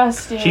said,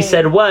 disgusting. she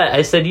said, what?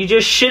 I said, you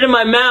just shit in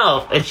my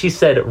mouth. And she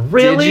said,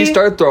 really? Did you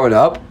start throwing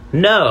up?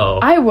 No.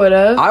 I would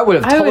have. I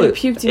would've totally-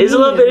 puked. It's a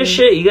little bit of immediately.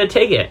 shit. You gotta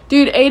take it.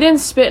 Dude, Aiden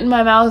spit in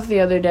my mouth the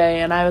other day,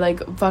 and I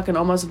like fucking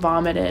almost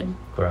vomited.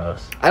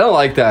 Gross. I don't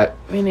like that.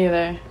 Me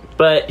neither.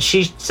 But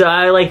so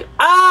I like,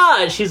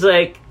 ah! She's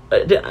like,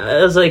 I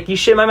was like, you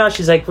shit in my mouth?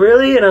 She's like,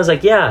 really? And I was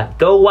like, yeah,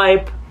 go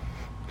wipe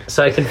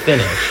so I can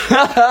finish.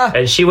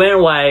 And she went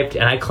and wiped,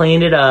 and I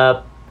cleaned it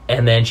up,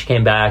 and then she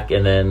came back,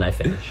 and then I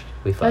finished.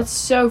 We fucked. That's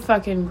so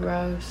fucking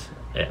gross.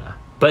 Yeah.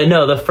 But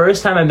no, the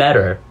first time I met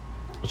her,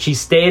 she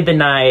stayed the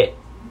night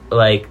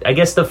like, I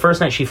guess the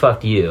first night she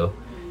fucked you,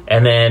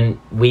 and then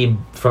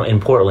in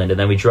Portland, and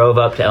then we drove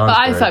up to Ellensburg. But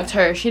I fucked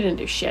her. She didn't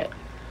do shit.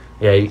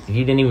 Yeah, you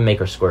didn't even make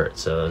her squirt,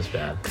 so that was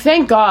bad.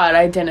 Thank God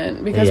I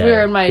didn't, because we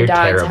were in my dad's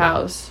terrible.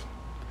 house.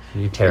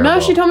 You're terrible. No,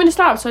 she told me to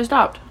stop, so I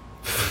stopped.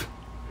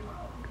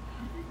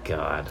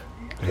 God,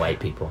 white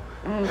people.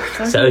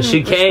 So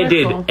she came,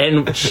 dude,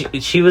 and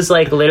she was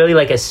like, literally,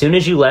 like, as soon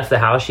as you left the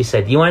house, she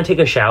said, "You want to take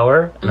a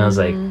shower?" And I was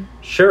like,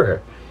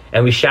 "Sure."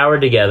 And we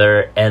showered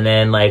together, and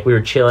then, like, we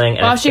were chilling.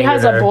 And she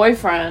has a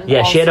boyfriend. Yeah,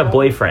 also. she had a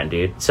boyfriend,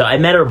 dude. So I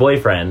met her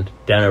boyfriend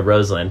down at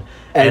Roseland.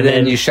 And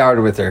then you showered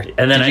with her.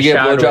 And then Did you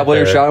get a blowjob while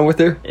you were showering with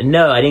her?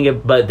 No, I didn't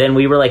get. But then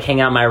we were like hanging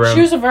out in my room.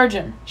 She was a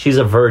virgin. She's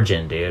a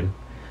virgin, dude.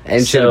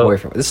 And she had a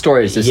boyfriend. This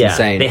story is just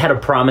insane. They had a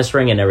promise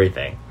ring and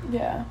everything.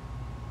 Yeah.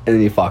 And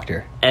then you fucked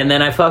her. And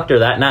then I fucked her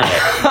that night.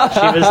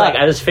 She was like,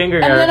 I was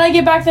fingering her. And then I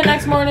get back the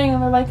next morning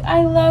and they're like,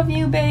 "I love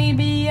you,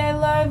 baby. I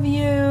love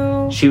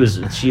you." She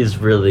is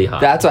really hot.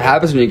 That's what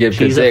happens when you get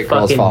good dick.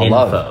 Girls fall in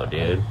love,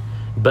 dude.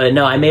 But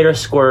no, I made her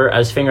squirt.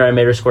 I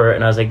made her squirt,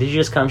 and I was like, "Did you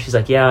just come?" She's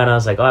like, "Yeah." And I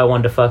was like, "Oh, I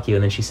wanted to fuck you."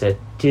 And then she said,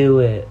 "Do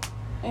it."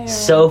 Ew.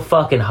 So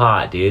fucking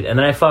hot, dude. And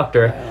then I fucked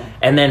her,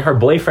 and then her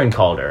boyfriend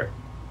called her.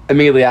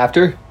 Immediately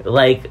after?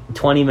 Like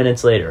 20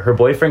 minutes later, her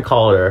boyfriend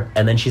called her,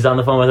 and then she's on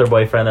the phone with her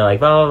boyfriend. They're like,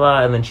 blah, blah,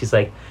 blah. And then she's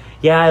like,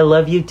 "Yeah, I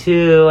love you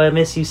too. I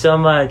miss you so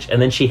much."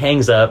 And then she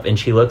hangs up, and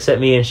she looks at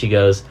me, and she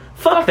goes,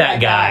 Fuck that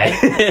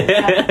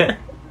guy.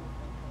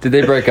 Did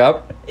they break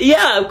up?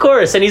 Yeah, of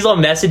course. And he's all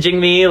messaging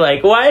me,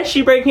 like, "Why is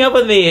she breaking up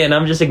with me?" And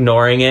I'm just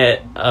ignoring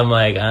it. I'm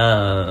like,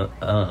 I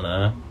don't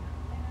know.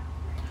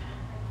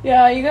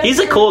 Yeah, you guys. He's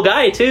a cool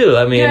guy, too.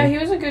 I mean... Yeah, he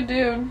was a good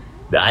dude.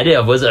 The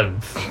idea was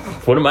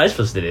what am I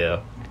supposed to do?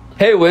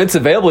 Hey, when it's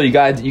available, you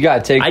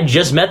gotta take... I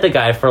just met the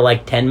guy for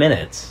like 10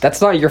 minutes. That's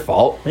not your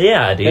fault.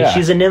 Yeah, dude. Yeah.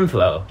 She's a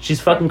nympho.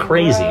 She's fucking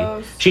crazy.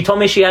 Gross. She told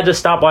me she had to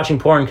stop watching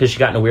porn because she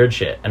got into weird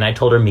shit. And I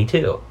told her, me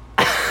too.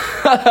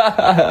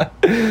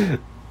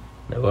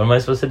 What am I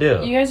supposed to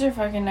do? You guys are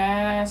fucking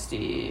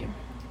nasty.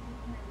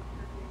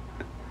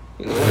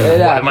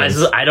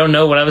 I don't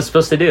know what I was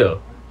supposed to do.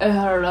 I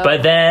don't know.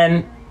 But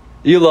then...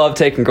 You love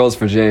taking girls'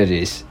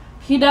 virginities.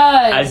 He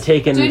does. I've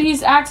taken... Dude,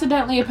 he's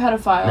accidentally a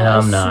pedophile. No,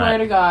 I'm not. I swear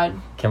to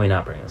God. Can we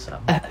not bring this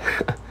up?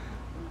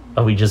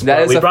 We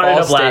brought it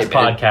up last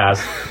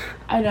podcast.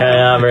 I know. Can we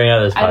not bring it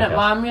up this podcast? I know. Well,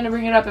 I'm going to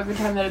bring it up every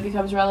time that it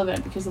becomes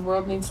relevant because the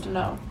world needs to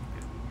know.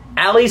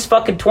 Allie's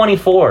fucking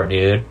 24,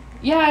 dude.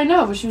 Yeah, I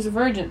know, but she was a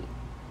virgin.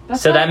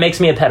 So that makes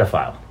me a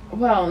pedophile.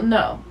 Well,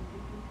 no.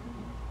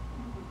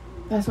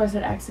 That's why I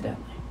said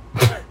accidentally.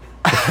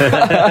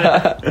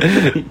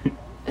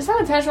 It's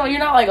not intentional. You're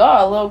not like,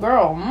 "Oh, a little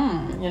girl,"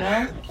 you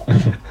know?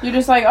 You're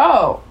just like,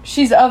 "Oh,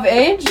 she's of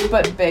age,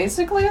 but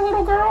basically a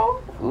little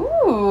girl?"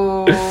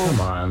 Ooh.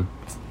 Come on.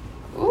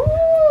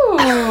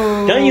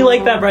 Ooh. Don't you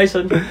like that,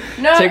 Bryson?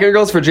 No. Taking a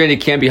girl's virginity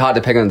can be hot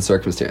depending on the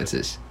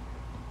circumstances.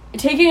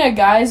 Taking a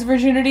guy's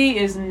virginity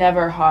is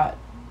never hot.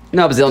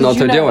 No, but they don't know what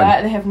they're doing.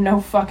 That? They have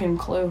no fucking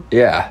clue.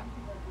 Yeah.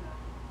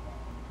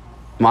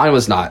 Mine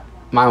was not.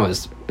 Mine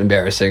was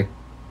embarrassing.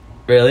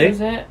 Really? Was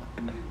it?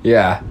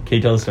 Yeah. Can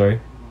you tell the story?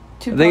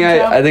 I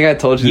think I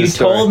told you the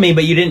story. You told me,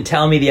 but you didn't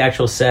tell me the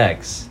actual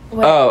sex.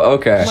 Wait, oh,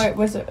 okay. Wait,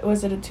 was it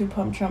a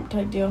 2-pump Trump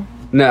type deal?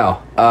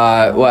 No.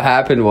 What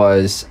happened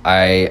was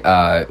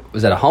I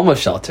was at a homeless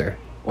shelter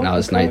when I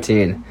was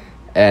 19,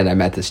 and I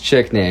met this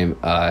chick named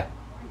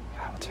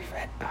what's her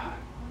name?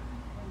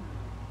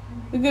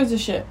 Who gives a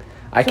shit?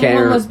 I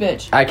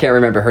can't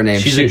remember her name.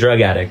 She's a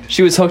drug addict.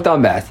 She was hooked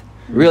on meth.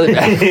 Really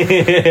bad.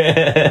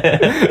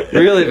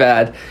 Really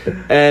bad.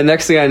 And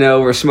next thing I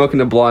know, we're smoking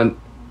a blunt,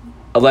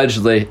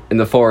 allegedly, in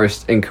the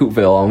forest in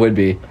Coopville on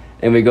Whidbey.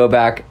 And we go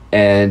back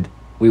and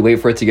we wait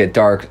for it to get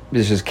dark.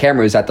 There's just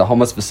cameras at the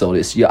homeless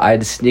facility. So I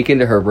had to sneak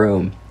into her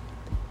room.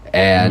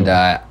 And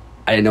I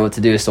didn't know what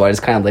to do. So I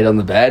just kind of laid on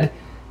the bed.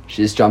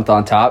 She just jumped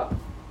on top.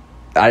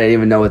 I didn't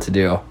even know what to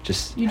do.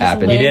 Just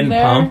happened. You didn't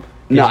pump?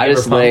 No, I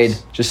just laid.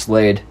 Just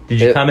laid.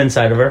 Did you come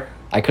inside of her?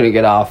 I couldn't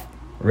get off.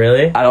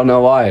 Really? I don't know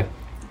why.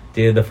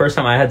 Dude, the first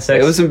time I had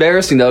sex... It was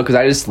embarrassing, though, because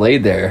I just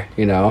laid there,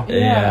 you know?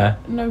 Yeah.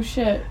 No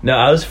shit. No,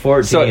 I was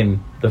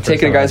 14. So,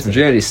 taking a guy's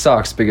virginity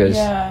sucks because...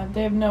 Yeah,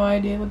 they have no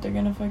idea what they're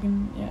gonna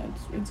fucking... Yeah,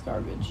 it's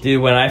garbage.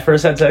 Dude, when I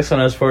first had sex when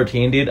I was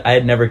 14, dude, I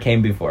had never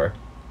came before.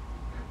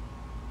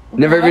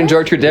 Never even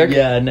jerked your dick?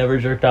 Yeah, I never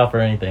jerked off or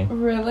anything.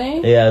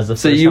 Really? Yeah, it was the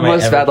first So you time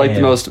must have had, like,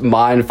 the most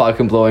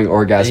mind-fucking-blowing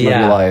orgasm of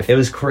your life. It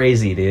was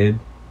crazy, dude.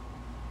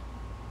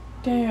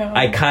 Damn.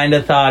 I kind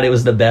of thought it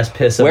was the best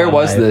piss of my life.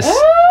 Where was this?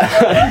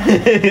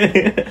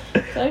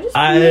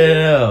 I don't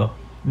know.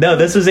 No,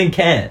 this was in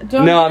Kent.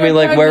 No, I mean,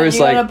 like, where was,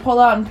 like... You gotta pull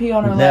out and pee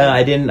on her leg. No,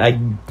 I didn't. I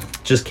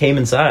just came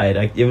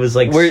inside. It was,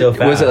 like, so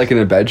fast. Was it, like, in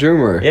a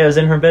bedroom, or...? Yeah, it was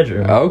in her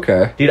bedroom. Oh,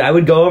 okay. Dude, I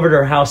would go over to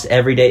her house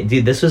every day.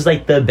 Dude, this was,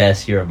 like, the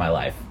best year of my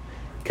life.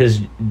 Because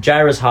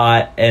Jaira's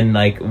hot, and,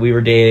 like, we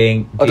were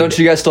dating. Oh, don't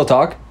you guys still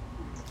talk?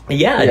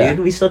 Yeah,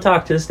 dude, we still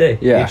talk to this day.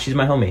 Yeah. Dude, she's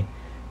my homie.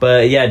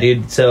 But, yeah,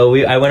 dude, so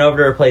I went over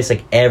to her place,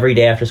 like, every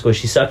day after school.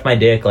 She sucked my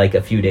dick, like,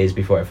 a few days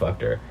before I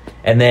fucked her.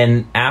 And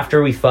then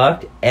after we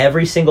fucked,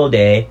 every single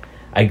day,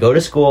 I'd go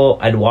to school,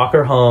 I'd walk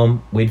her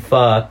home, we'd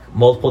fuck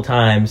multiple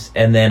times,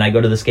 and then I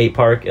go to the skate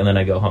park, and then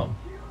I go home.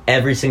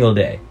 Every single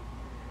day.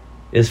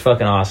 It's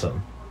fucking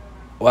awesome.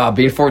 Wow,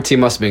 being 14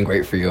 must have been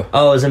great for you.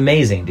 Oh, it was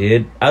amazing,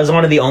 dude. I was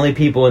one of the only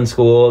people in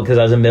school, because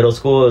I was in middle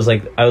school, it was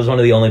like, I was one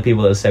of the only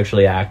people that was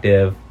sexually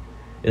active.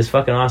 It was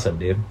fucking awesome,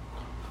 dude.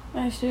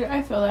 Nice, dude.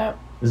 I feel that.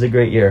 It was a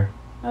great year.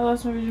 I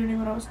lost my virginity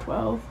when I was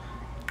 12.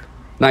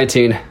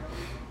 19.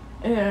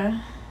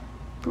 Yeah.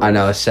 I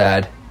know, it's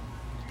sad.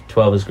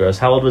 12 is gross.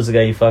 How old was the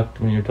guy you fucked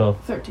when you were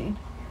 12? 13.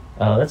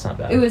 Oh, that's not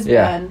bad. It was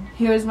Yeah. Ben.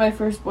 He was my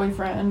first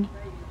boyfriend.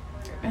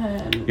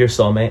 And Your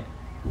soulmate?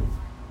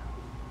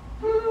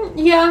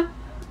 yeah,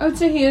 I would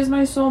say he is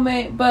my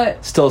soulmate,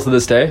 but Still to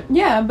this day?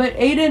 yeah, but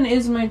Aiden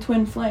is my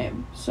twin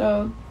flame,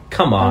 so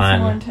Come that's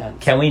more on.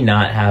 intense. Can we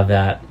not have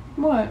that?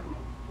 What?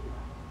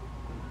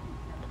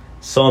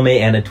 Soulmate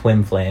and a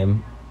twin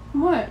flame.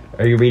 What?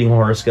 Are you reading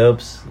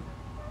horoscopes?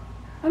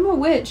 I'm a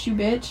witch, you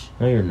bitch.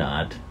 No, you're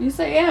not. Yes,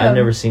 I am. I've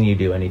never seen you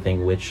do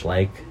anything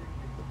witch-like.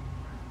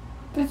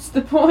 That's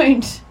the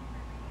point.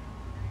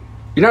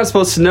 You're not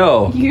supposed to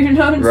know. You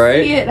don't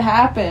Right? see it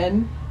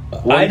happen.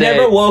 One day-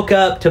 never woke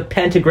up to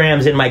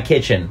pentagrams in my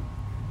kitchen.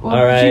 Well,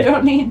 All right. you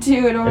don't need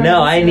to in order No,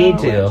 to I see need I'm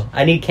a to. witch.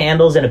 I need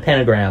candles and a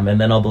pentagram, and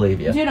then I'll believe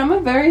you. Dude, I'm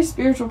a very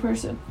spiritual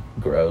person.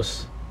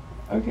 Gross.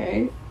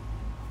 Okay?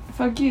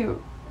 Fuck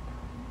you.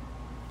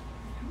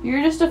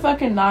 You're just a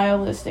fucking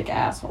nihilistic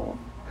asshole.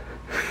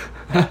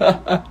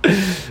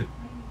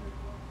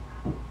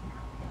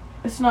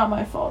 It's not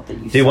my fault that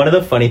you Dude, one of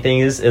the funny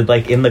things is,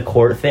 like, in the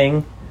court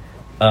thing,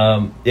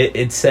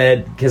 it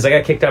said, because I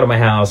got kicked out of my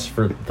house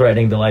for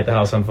threatening to light the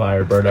house on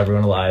fire, burn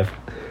everyone alive.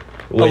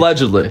 Which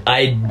Allegedly.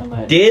 I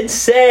did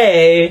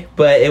say,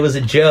 but it was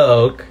a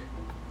joke.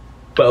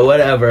 But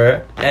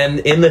whatever. And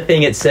in the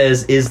thing it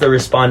says, is the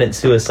respondent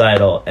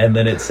suicidal? And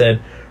then it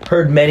said,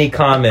 heard many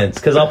comments.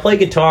 Because I'll play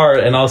guitar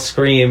and I'll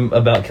scream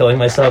about killing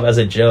myself as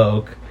a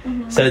joke.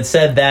 Mm-hmm. So it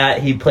said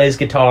that he plays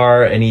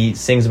guitar and he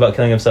sings about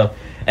killing himself.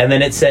 And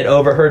then it said,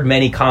 overheard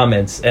many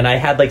comments. And I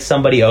had, like,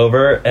 somebody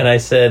over, and I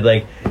said,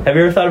 like, have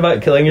you ever thought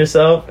about killing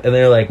yourself? And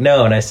they're like,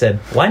 no. And I said,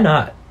 why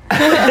not?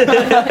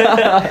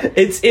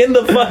 It's in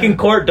the fucking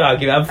court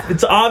document.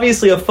 It's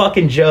obviously a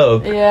fucking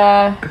joke.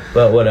 Yeah.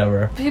 But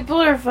whatever. People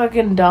are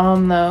fucking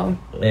dumb, though.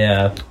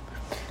 Yeah.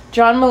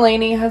 John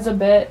Mulaney has a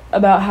bit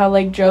about how,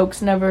 like,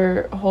 jokes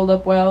never hold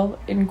up well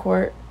in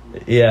court.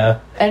 Yeah.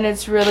 And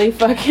it's really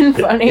fucking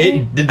funny.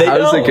 Did they How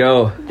does know? it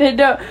go? They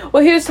don't.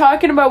 Well, he was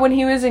talking about when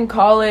he was in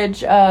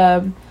college.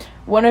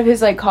 One of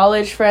his, like,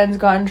 college friends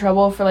got in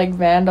trouble for, like,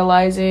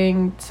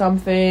 vandalizing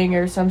something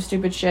or some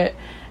stupid shit,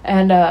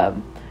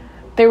 and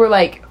they were,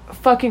 like,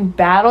 fucking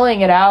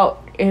battling it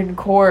out in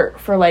court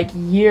for, like,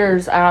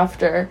 years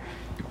after.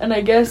 And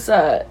I guess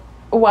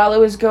while it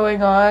was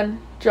going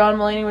on, John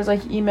Mulaney was,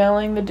 like,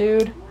 emailing the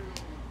dude,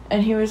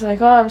 and he was like,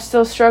 oh, I'm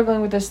still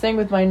struggling with this thing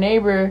with my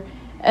neighbor.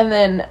 And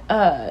then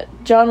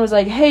John was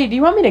like, hey, do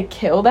you want me to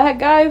kill that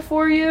guy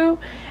for you?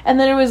 And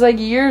then it was, like,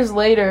 years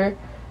later,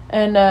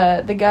 and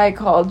the guy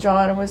called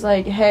John and was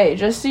like, hey,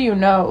 just so you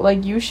know,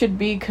 like, you should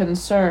be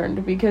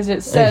concerned, because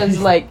it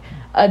says, like,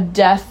 a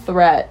death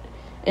threat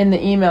in the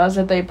emails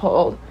that they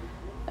pulled.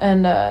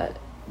 And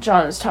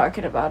John was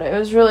talking about it. It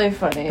was really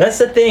funny. That's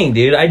the thing,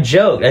 dude. I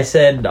joked. I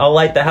said, I'll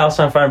light the house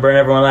on fire and burn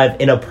everyone alive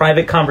in a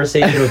private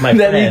conversation with my friend.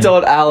 Then he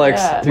told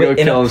Alex Yeah. to go in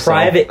kill a himself.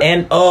 private,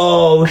 and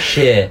oh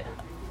shit.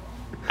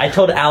 I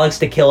told Alex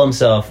to kill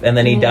himself, and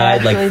then he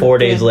died like actually 4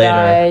 days did later.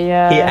 die,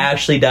 yeah. He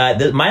actually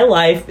died. My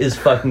life is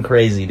fucking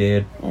crazy,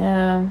 dude.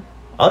 Yeah.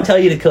 I'll tell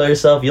you to kill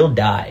yourself, you'll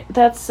die.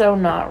 That's so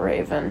not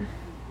Raven.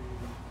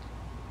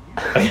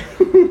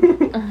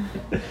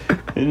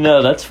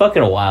 No, that's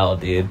fucking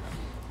wild, dude.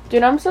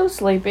 Dude, I'm so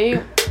sleepy.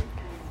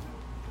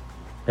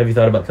 Have you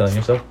thought about killing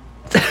yourself?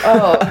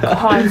 Oh,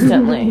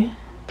 constantly.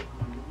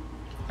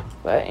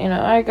 But, you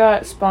know, I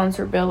got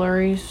sponsor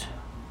billeries.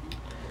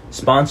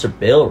 Sponsor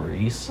Bill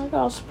Reese. I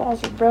got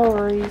sponsor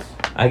billeries.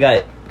 I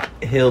got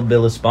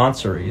Hillbilly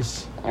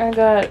Sponsories. I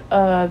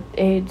got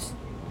AIDS.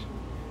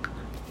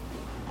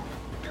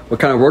 What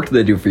kind of work do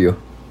they do for you?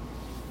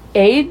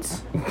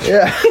 AIDS?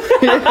 Yeah.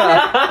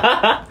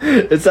 Yeah.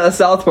 It's that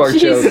South Park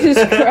joke.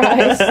 Jesus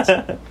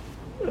Christ.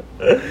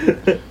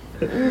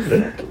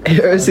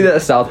 You ever see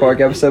that South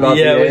Park episode about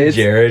Yeah, the with AIDS?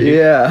 Jared.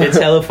 Yeah. It's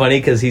hella funny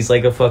because he's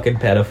like a fucking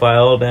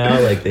pedophile now.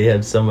 Like, they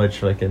have so much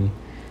fucking...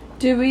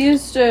 Dude, we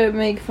used to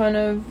make fun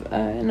of,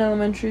 in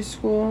elementary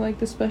school, like,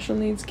 the special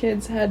needs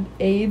kids had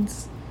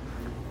AIDS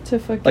to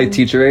fucking... Like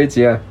teacher aides,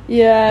 yeah.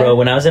 Yeah. Bro,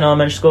 when I was in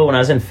elementary school, when I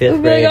was in 5th We'd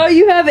be grade... like, oh,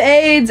 you have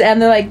AIDS!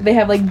 And they're like, they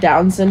have, like,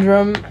 Down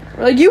syndrome.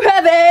 We're like, you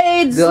have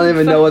AIDS! They don't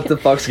even know what the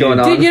fuck's going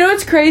on. Dude, you know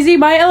what's crazy?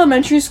 My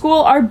elementary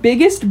school, our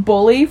biggest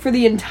bully for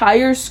the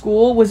entire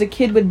school was a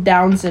kid with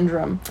Down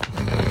syndrome.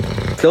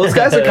 Those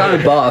guys are kind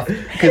of buff.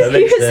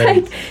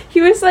 He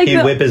was like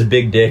he'd whip his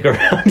big dick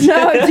around.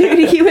 No,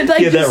 dude, he would like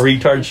he had that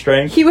retard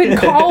strength. He would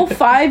call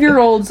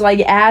 5-year-olds like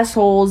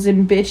assholes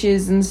and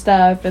bitches and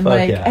stuff, and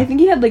I think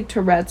he had like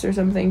Tourette's or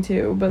something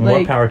too. But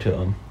more power to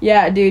him.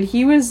 Yeah, dude,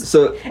 he was.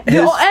 So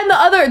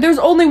there's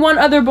only one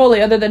other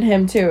bully other than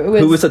him too.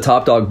 Who was the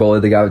top dog bully?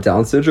 The guy with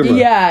Down syndrome?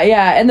 Yeah,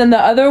 and then the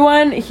other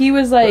one, he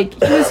was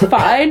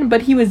fine,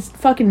 but he was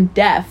fucking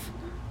deaf.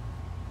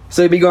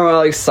 So he'd be going around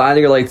like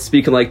signing or like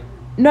speaking like.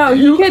 No,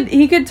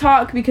 he could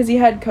talk because he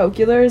had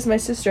cochlears. My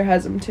sister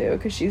has them too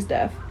because she's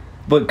deaf.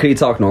 But could he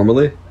talk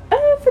normally?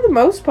 For the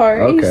most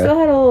part, okay. He still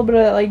had a little bit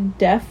of like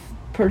deaf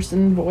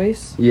person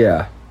voice.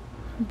 Yeah.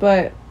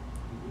 But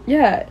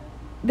yeah,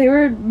 they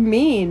were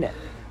mean.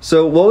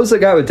 So what was the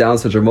guy with Down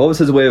syndrome? What was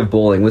his way of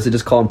bullying? Was it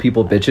just calling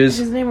people bitches?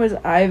 His name was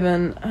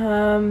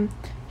Ivan.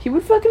 He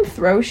would fucking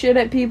throw shit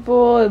at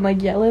people and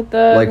like yell at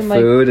them, like and,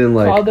 food and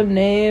like call them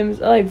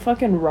names, like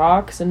fucking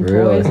rocks and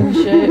really? toys and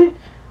shit.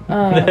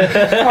 Call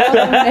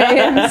them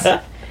names,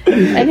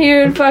 and he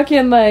would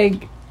fucking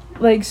like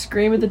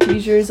scream at the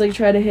teachers, like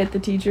try to hit the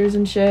teachers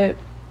and shit.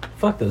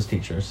 Fuck those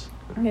teachers.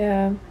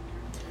 Yeah.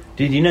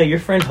 Dude, you know your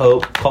friend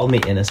Hope called me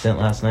innocent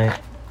last night.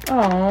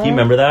 Oh. Do you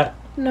remember that?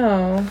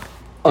 No.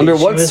 Under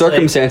Dude, what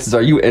circumstances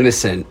are you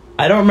innocent?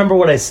 I don't remember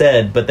what I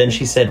said, but then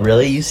she said,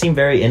 "Really? You seem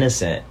very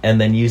innocent."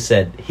 And then you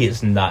said, "He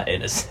is not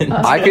innocent."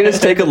 I can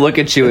just take a look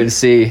at you and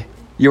see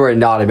you are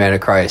not a man of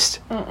Christ.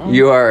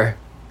 You are.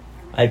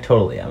 I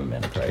totally am a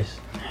man of Christ.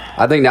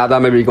 I think now that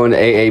I'm going to be going to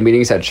AA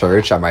meetings at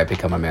church, I might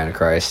become a man of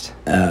Christ.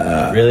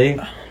 Really?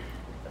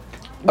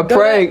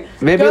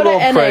 Maybe a little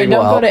NA, praying will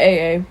don't help. go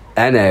to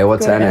AA. NA,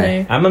 what's Go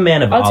to NA? I'm a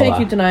man of I'll Allah. take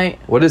you tonight.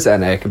 What is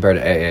NA compared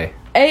to AA?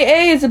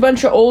 AA is a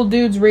bunch of old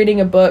dudes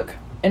reading a book,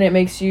 and it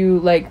makes you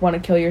like want to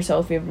kill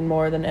yourself even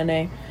more than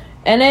NA.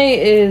 NA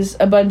is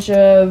a bunch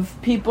of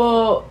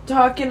people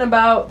talking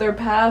about their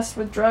past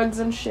with drugs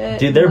and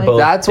shit. Dude, they're and, both.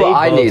 That's what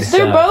I need.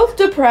 They're both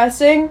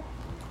depressing.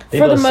 They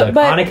both suck.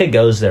 But Anika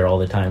goes there all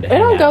the time to hang I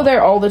don't out. go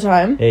there all the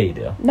time. Yeah, you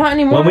do. Not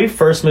anymore. When we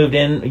first moved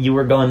in, you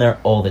were going there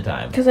all the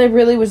time. Because I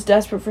really was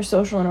desperate for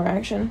social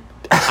interaction.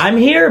 I'm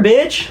here,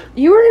 bitch.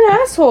 You were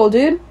an asshole,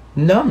 dude.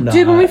 No, I'm not.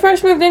 Dude, when we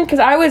first moved in, because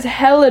I was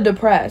hella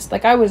depressed.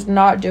 Like, I was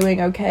not doing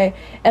okay.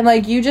 And,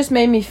 like, you just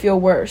made me feel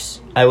worse.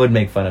 I would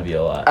make fun of you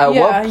a lot. At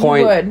what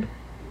point you would.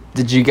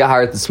 did you get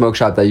hired at the smoke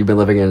shop that you've been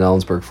living in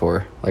Ellensburg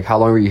for? Like, how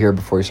long were you here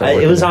before you started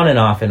working It was there? on and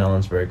off in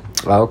Ellensburg.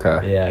 Oh,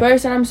 okay. Yeah.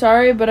 Bryson, I'm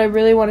sorry, but I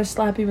really want to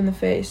slap you in the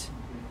face.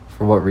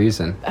 For what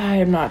reason? I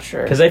am not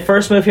sure. Because I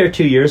first moved here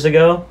 2 years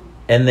ago,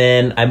 and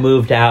then I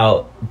moved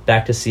out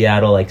back to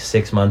Seattle like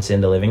 6 months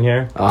into living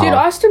here. Uh-huh. Dude,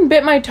 Austin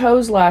bit my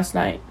toes last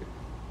night.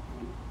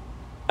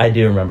 I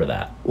do remember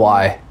that.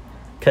 Why?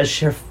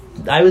 Because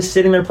I was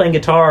sitting there playing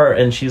guitar,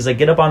 and she was like,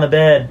 "Get up on the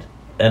bed."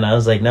 And I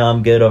was like, "No,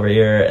 I'm good over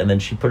here." And then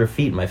she put her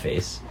feet in my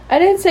face. I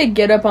didn't say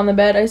get up on the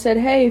bed. I said,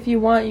 hey, if you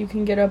want, you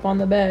can get up on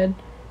the bed.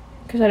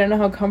 Because I didn't know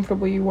how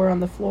comfortable you were on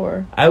the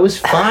floor. I was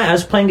fine. I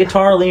was playing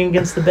guitar leaning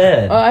against the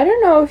bed. I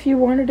don't know if you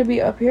wanted to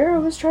be up here. I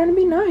was trying to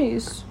be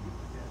nice.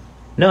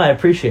 No, I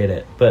appreciate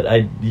it,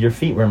 but your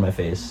feet were in my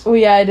face. Oh,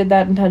 yeah, I did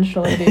that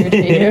intentionally to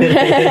irritate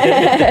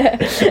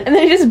you. And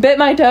then you just bit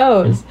my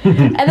toes.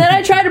 And then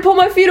I tried to pull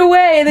my feet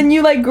away, and then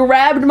you, like,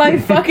 grabbed my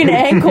fucking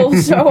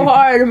ankles so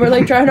hard and were,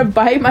 like, trying to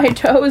bite my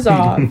toes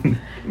off.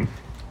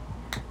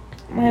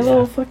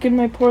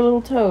 My poor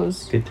little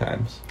toes. Good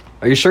times.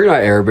 Are you sure you're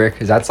not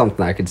Arabic? Is that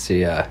something I could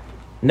see?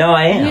 No,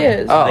 I am. He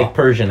is. Oh. Like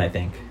Persian, I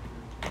think.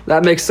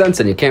 That makes sense,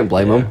 and you can't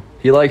blame Yeah. him.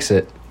 He likes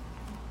it.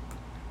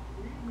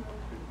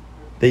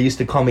 They used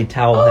to call me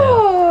Towel Head.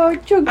 Oh,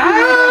 chunky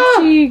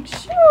little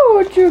cheeks.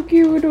 Oh,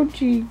 chunky little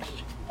cheeks.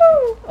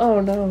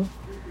 Oh, no.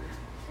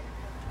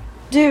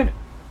 Dude,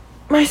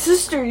 my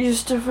sister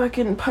used to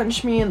fucking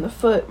punch me in the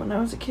foot when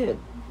I was a kid.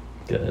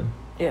 Good.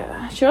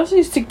 Yeah. She also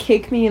used to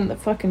kick me in the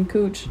fucking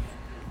cooch.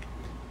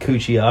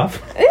 Coochie off.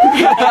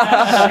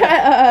 Shut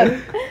up.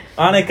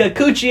 Anika,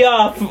 coochie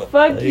off.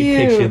 Fuck He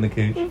kicks you in you.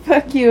 the cooch.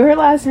 Fuck you. Her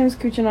last name's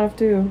Kuchinov,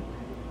 too.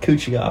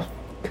 Coochie off.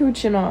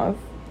 Kuchinov.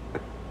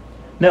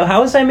 No,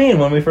 how was I mean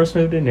when we first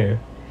moved in here?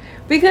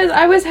 Because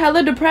I was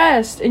hella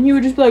depressed, and you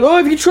would just be like, oh,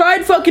 have you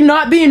tried fucking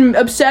not being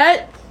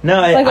upset? No,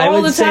 Like, I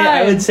all would the say I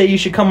time. would say you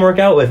should come work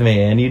out with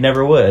me, and you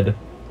never would.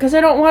 Because I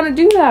don't want to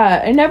do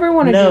that. I never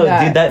want to No, do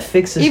that. dude, that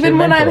fixes Even your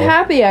when I'm mental.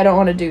 happy, I don't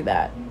want to do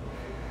that.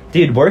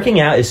 Dude, working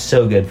out is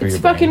so good for It's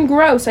your fucking brain.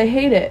 gross. I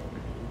hate it.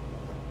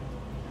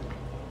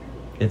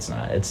 It's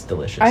not. It's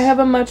delicious. I have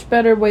a much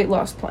better weight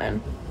loss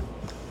plan.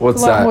 What's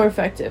It's a lot that? more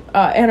effective.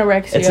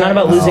 Anorexia. It's not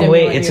about and losing weight.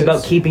 stimulant It's use.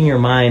 about keeping your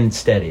mind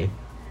steady.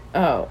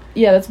 Oh,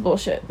 yeah, that's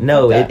bullshit.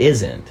 No, Fuck it that.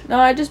 isn't. No,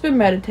 I've just been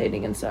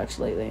meditating and such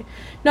lately.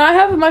 No, I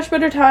have a much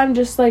better time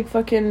just like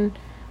fucking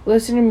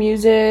listening to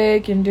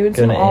music and doing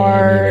Going some to AA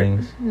art.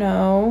 meetings.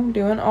 No,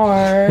 doing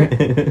art.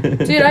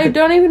 Dude, I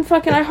don't even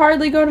I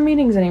hardly go to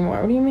meetings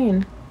anymore. What do you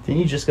mean? Didn't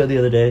you just go the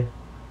other day?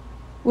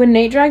 When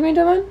Nate dragged me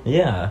to one?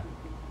 Yeah.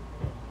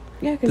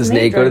 Yeah, 'cause Does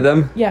Nate go to dragged-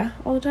 them? Yeah,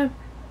 all the time.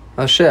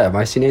 Oh shit, I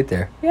might see Nate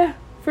there. Yeah.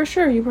 For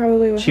sure, you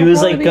probably would. She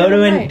was like, go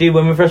to an... Dude,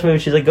 when we first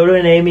moved, she's like, go to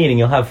an AA meeting,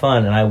 you'll have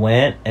fun. And I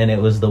went, and it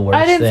was the worst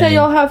thing. I didn't say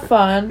you'll have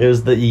fun. It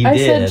was I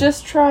said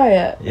just try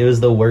it. It was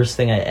the worst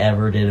thing I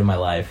ever did in my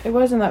life. It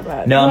wasn't that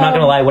bad. No, I'm not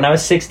going to lie. When I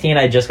was 16,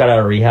 I just got out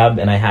of rehab,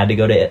 and I had to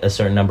go to a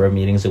certain number of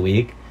meetings a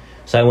week.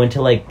 So I went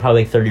to, like,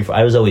 probably 34...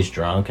 I was always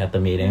drunk at the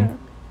meeting. Yeah.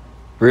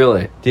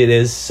 Really? Dude, it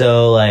is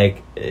so,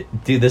 like...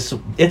 Dude, this...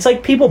 It's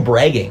like people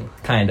bragging,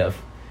 kind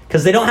of.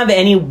 Because they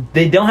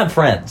don't have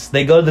friends.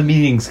 They go to the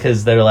meetings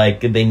because they're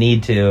like, they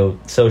need to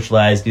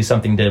socialize, do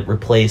something to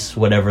replace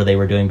whatever they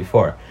were doing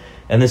before.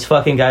 And this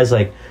fucking guy's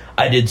like,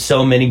 I did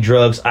so many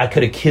drugs, I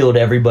could have killed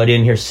everybody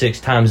in here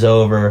 6 times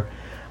over.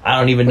 I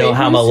don't even know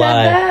how I'm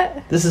alive.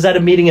 That? This is at a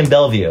meeting in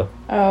Bellevue.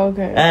 Oh,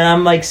 okay. And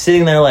I'm like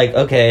sitting there like,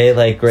 okay,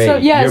 like great. So,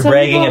 yeah, you're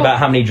bragging about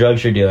how many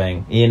drugs you're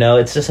doing. You know,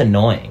 it's just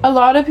annoying. A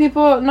lot of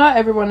people, not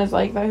everyone is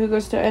like that who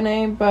goes to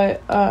NA,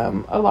 but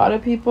a lot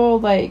of people,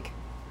 like,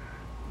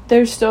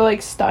 they're still,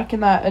 like, stuck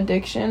in that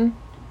addiction,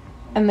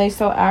 and they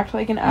still act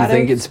like an addict. You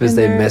think it's because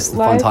they missed the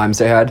fun times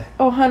they had?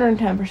 Oh,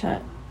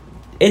 110%.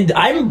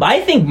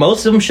 I think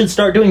most of them should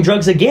start doing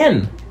drugs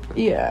again.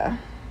 Yeah.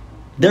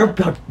 They're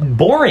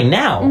boring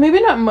now. Maybe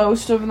not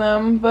most of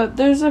them, but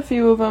there's a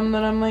few of them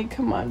that I'm like,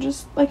 come on,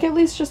 just, like, at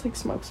least just, like,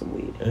 smoke some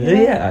weed. You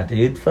know? Yeah,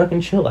 dude,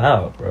 fucking chill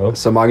out, bro.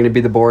 So am I going to be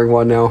the boring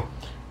one now?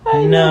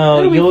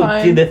 No,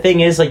 dude, the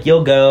thing is, like,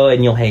 you'll go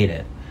and you'll hate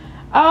it.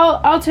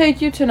 I'll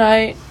take you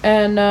tonight,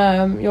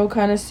 and you'll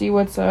kind of see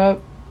what's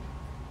up.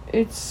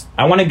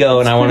 I want to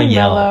go and I want to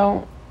yell.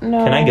 Mellow.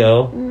 No. Can I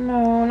go?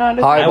 No, not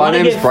at Hi, my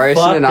name's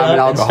Bryson, and I'm an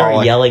alcoholic. And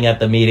start yelling at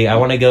the meeting. I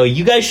want to go.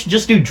 You guys should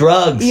just do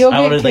drugs. You'll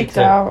get kicked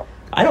out.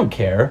 I don't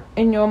care.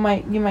 And you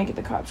might get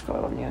the cops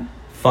called on you.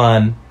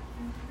 Fun.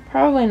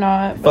 Probably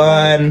not.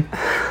 Fun.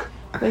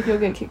 Like you'll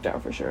get kicked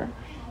out for sure.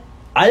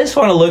 I just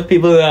want to look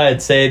people in the eye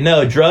and say,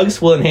 no,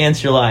 drugs will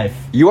enhance your life.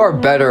 You are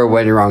better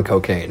when you're on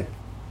cocaine.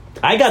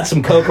 I got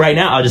some coke right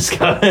now. I'll just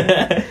go.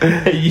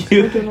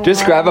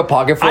 Just grab a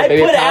pocket full of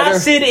baby powder. I put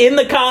acid in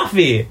the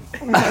coffee.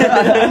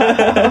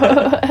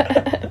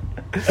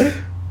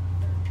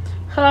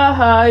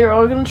 Haha, you're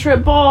all gonna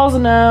trip balls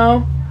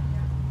now.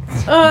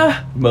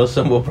 Most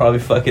of them will probably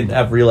fucking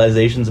have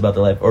realizations about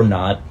their life. Or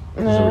not.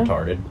 Because they're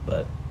retarded.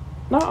 But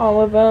not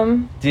all of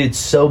them. Dude, it's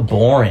so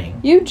boring.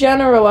 You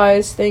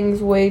generalize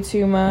things way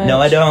too much. No,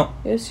 I don't.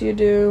 Yes, you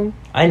do.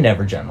 I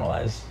never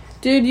generalize.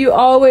 Dude, you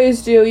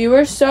always do. You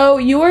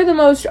are the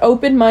most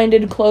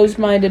open-minded,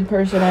 closed-minded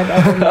person I've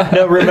ever met.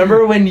 No,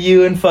 remember when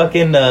you and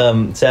fucking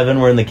Seven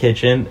were in the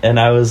kitchen, and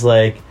I was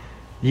like,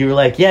 you were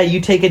like, yeah,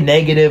 you take a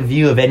negative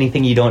view of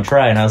anything you don't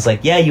try. And I was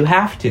like, yeah, you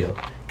have to.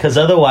 Because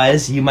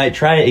otherwise, you might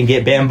try it and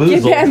get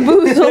bamboozled. Yeah.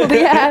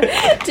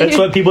 Dude, that's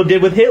what people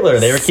did with Hitler.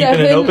 They were keeping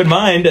an open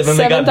mind, and then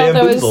they got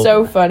bamboozled. That was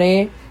so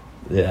funny.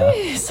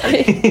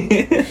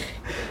 Yeah.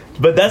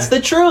 But that's the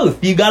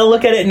truth. You got to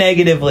look at it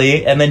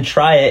negatively and then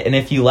try it. And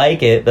if you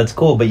like it, that's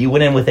cool. But you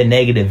went in with a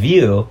negative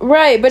view.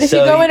 Right. But if you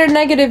go in a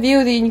negative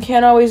view, then you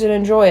can't always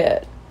enjoy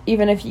it.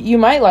 Even if you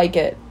might like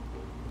it.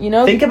 You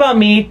know? Think about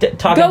me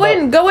talking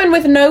about... Go in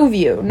with no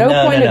view. No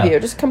point of view.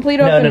 Just complete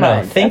open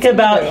mind. Think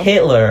about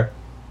Hitler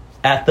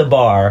at the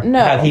bar.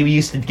 No. How he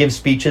used to give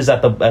speeches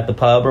at the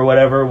pub or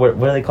whatever. What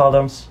do they call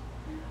them?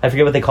 I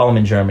forget what they call them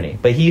in Germany.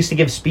 But he used to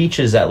give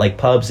speeches at, like,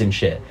 pubs and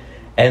shit.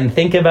 And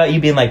think about you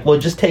being like, well,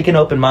 just take an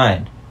open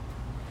mind.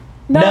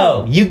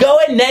 No, you go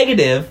in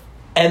negative,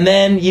 and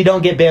then you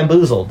don't get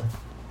bamboozled.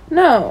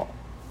 No.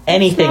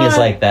 Anything is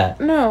like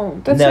that.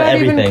 No, that's not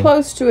everything. Even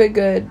close to a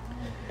good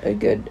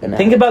analogy.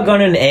 Think about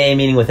going to an AA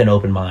meeting with an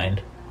open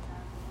mind.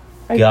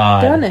 I've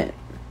done it.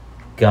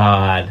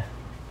 God.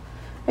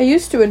 I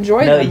used to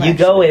enjoy them, No, you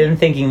go in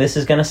thinking this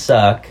is going to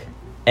suck,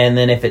 and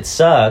then if it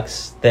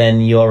sucks, then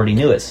you already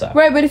knew it sucked.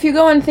 Right, but if you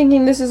go in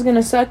thinking this is going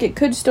to suck, it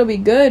could still be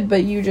good,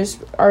 but you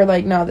just are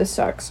like, no, this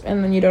sucks,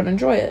 and then you don't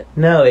enjoy it.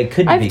 No, it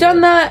could be I've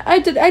done that. I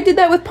did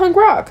that with punk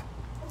rock.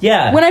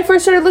 Yeah. When I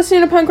first started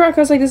listening to punk rock,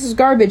 I was like, this is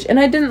garbage, and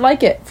I didn't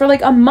like it for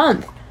like a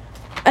month.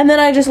 And then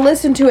I just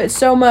listened to it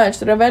so much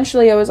that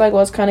eventually I was like,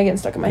 well, it's kind of getting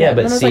stuck in my head.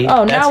 But and I was see, like,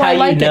 oh, now I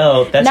like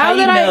it. That's how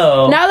you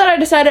know. Now that I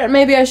decided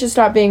maybe I should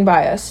stop being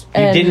biased.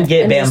 You didn't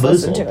get bamboozled.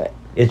 Just listen to it.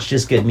 It's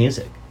just good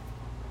music.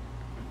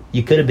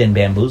 You could have been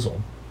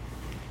bamboozled.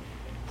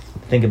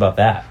 Think about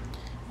that.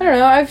 I don't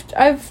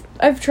know.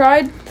 I've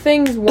tried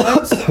things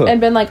once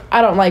and been like,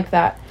 I don't like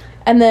that.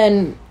 And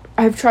then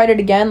I've tried it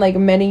again like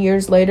many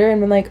years later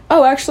and been like,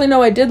 oh, actually,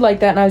 no, I did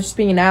like that, and I was just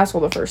being an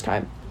asshole the first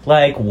time.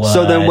 Like what?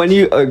 So then when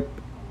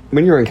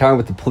you're encountered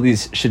with the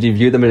police, should you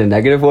view them in a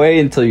negative way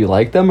until you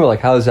like them, or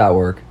like how does that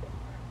work?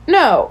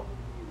 No.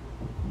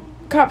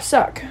 Cops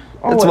suck.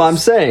 Always. That's what I'm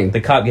saying.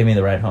 The cop gave me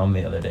the ride home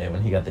the other day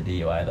when he got the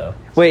DUI, though.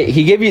 Wait,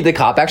 the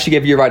cop actually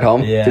gave you a ride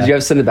home? Yeah. Did you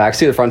have to sit in the back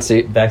seat or the front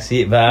seat? Back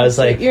seat, but I was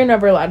like... You're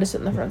never allowed to sit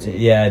in the front seat.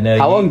 Yeah, no.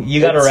 How long? You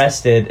got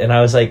arrested, and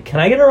I was like, can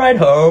I get a ride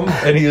home?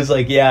 And he was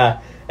like,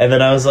 yeah. And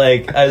then I was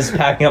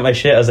packing up my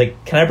shit. I was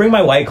like, can I bring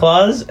my White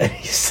Claws? And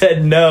he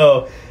said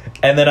no.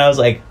 And then I was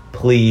like,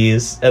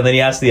 please. And then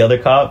he asked the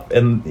other cop,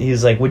 and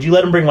he's like, would you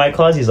let him bring White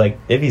Claws? He's like,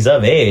 if he's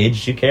of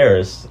age, who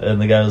cares?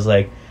 And the guy was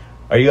like,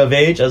 are you of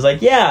age? I was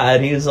like, yeah.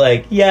 And he was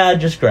like, yeah,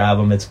 just grab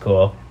them. It's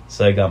cool.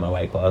 So I got my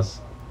White Claws.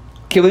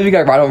 Can't believe you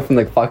got right home from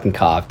the fucking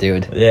cop,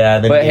 dude.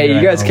 Yeah. But hey,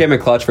 you guys came in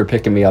clutch for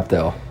picking me up,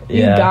 though.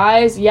 You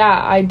guys?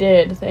 Yeah, I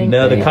did. Thank you.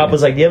 No, the cop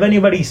was like, do you have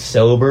anybody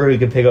sober who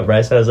could pick up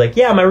Bryce? I was like,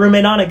 yeah, my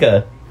roommate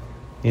Anika.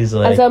 He's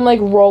like... As I'm, like,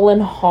 rolling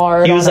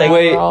hard. He was like,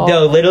 wait,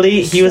 no,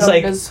 literally, he was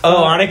like,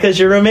 oh, Anika's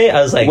your roommate? I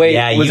was like, wait,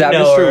 yeah, was you that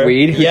know Mr. her.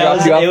 Weed?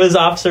 Yeah, it was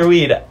Officer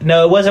Weed.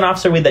 No, it wasn't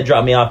Officer Weed that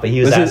dropped me off, but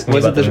he was asking me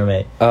about the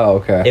roommate. Oh,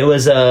 okay. It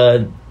was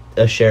a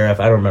sheriff.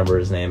 I don't remember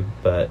his name,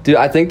 but... Dude,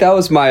 I think that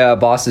was my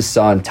boss's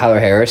son, Tyler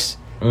Harris.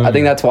 I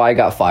think that's why I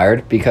got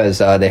fired, because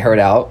they heard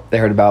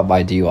about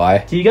my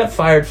DUI. You got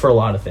fired for a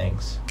lot of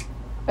things.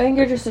 I think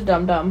you're just a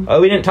dum-dum. Oh,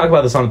 we didn't talk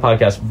about this on the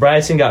podcast.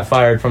 Bryson got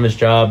fired from his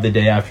job the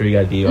day after he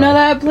got DUI. No,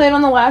 that played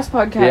on the last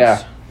podcast.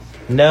 Yeah.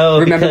 No,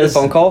 remember the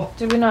phone call?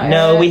 Did we not?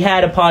 No, we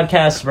had a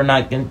podcast. We're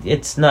not gonna...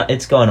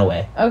 It's going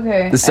away.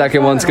 Okay. The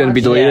second one's going to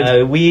be deleted?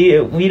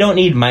 Yeah, we don't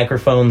need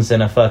microphones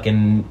and a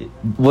fucking...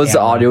 Was the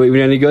audio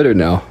even any good or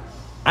no?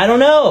 I don't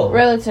know.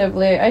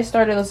 Relatively. I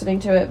started listening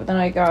to it, but then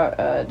I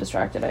got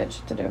distracted. I had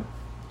shit to do.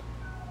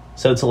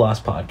 So it's a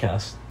lost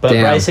podcast. But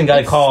Damn. Bryson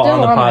got a call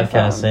on the my podcast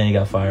phone. saying he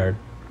got fired.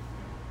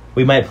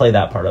 We might play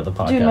that part of the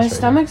podcast. Dude, my right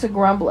stomach's a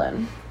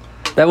grumbling.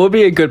 That would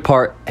be a good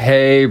part.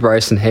 Hey,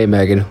 Bryson. Hey,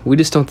 Megan. We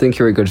just don't think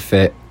you're a good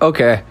fit.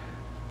 Okay.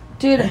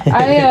 Dude,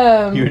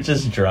 I You were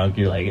just drunk.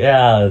 You're like,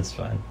 yeah, that's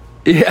fine.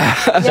 Yeah.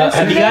 So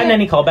have you gotten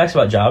any callbacks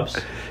about jobs?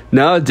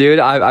 No, dude.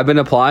 I've been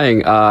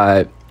applying.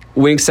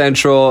 Wing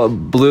Central,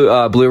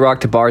 Blue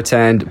Rock to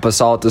bartend,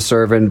 Basalt to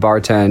serve and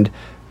bartend.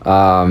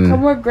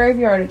 come work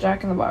graveyard at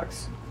Jack in the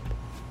Box.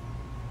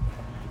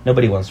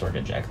 Nobody wants to work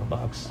at Jack in the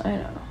Box. I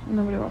know.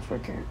 Nobody wants to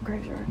work at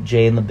graveyard.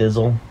 Jay and the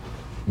Bizzle.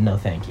 No,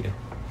 thank you.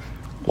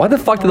 Why the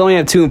fuck do they only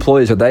have 2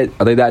 employees? Are they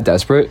that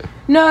desperate?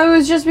 No, it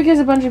was just because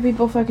a bunch of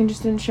people fucking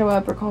just didn't show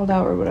up or called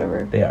out or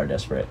whatever. They are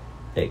desperate.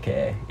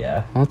 AKA,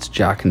 yeah. Well, it's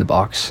Jack in the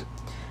Box.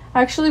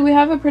 Actually, we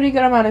have a pretty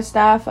good amount of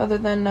staff other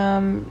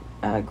than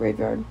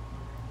graveyard.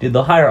 Dude,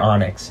 they'll hire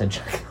Onyx at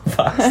Jack in the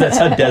Box. That's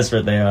how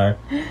desperate they are.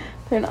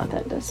 They're not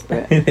that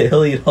desperate.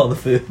 He'll eat all the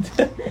food.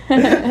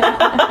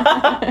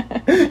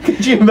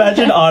 Could you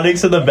imagine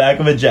Onyx in the back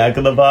of a Jack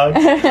in the Box?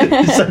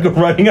 Just like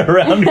running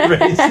around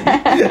crazy.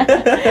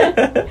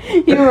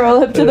 You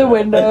roll up to the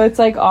window, it's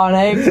like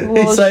Onyx, with a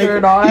little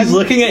shirt on. He's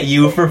looking at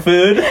you for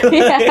food.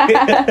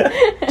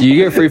 Yeah. Do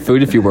you get free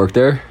food if you work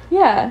there?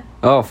 Yeah.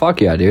 Oh,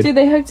 fuck yeah, dude. Dude,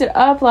 they hooked it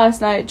up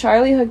last night.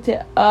 Charlie hooked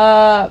it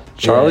up.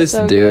 Charlie's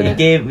So the dude.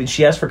 good.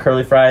 She asked for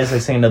curly fries.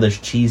 Like saying, no, there's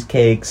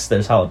cheesecakes,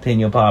 there's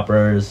jalapeno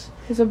poppers.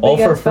 There's a All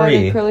big for ass bag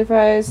free. of curly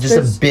fries. Just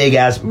There's a big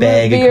ass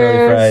bag of root curly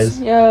beers.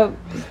 fries. Yep.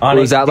 Onyx,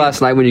 Was that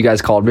last night when you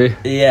guys called me?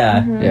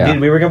 Yeah. Yeah.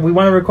 Dude, we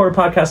want to record a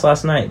podcast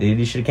last night, dude.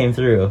 You should have came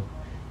through.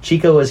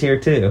 Chico was here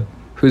too.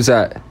 Who's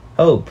that?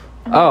 Hope.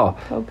 Oh,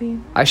 Kobe.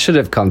 I should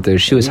have come through.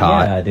 She was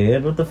hot. Yeah,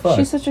 dude. What the fuck?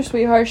 She's such a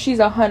sweetheart. She's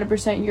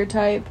 100% your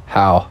type.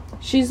 How?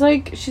 She's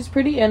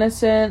pretty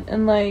innocent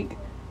and like,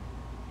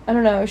 I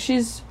don't know.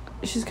 She's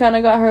kind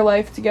of got her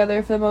life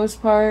together for the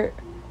most part,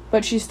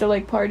 but she still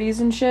like parties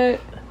and shit.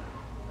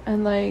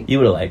 And like, You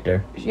would have liked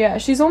her. yeah,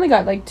 she's only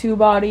got like 2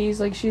 bodies.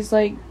 Like she's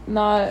like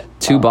not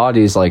 2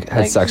 bodies, like,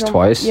 had sex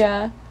twice?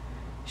 Yeah.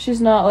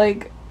 She's not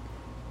like,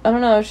 I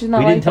don't know. She's not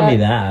We like didn't tell me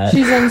that.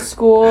 She's in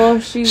school.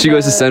 She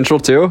goes to Central,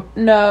 too?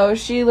 No,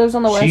 she lives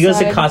on the west side. She goes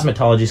to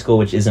cosmetology school,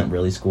 which isn't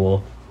really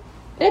school.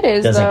 It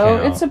is, Doesn't though.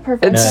 count. It's a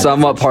perfect... It's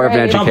somewhat part of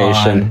an trade. Come on.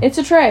 education. It's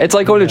a trade. It's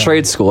like going to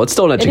trade school. It's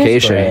still an It is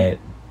education. Great.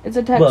 It's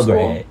a tech Well, school.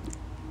 great.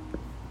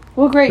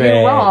 Well, great. Great.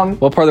 You're wrong.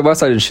 What part of the west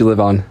side did she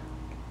live on?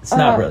 It's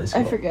not really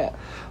school. I forget.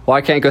 Well,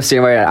 I can't go see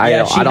anybody. I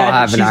don't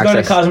have an She's going to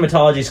access.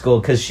 cosmetology school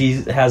because she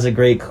has a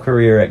great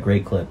career at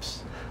Great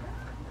Clips.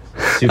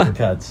 Super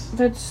cuts.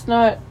 That's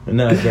not...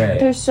 No, it's great.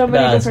 There's so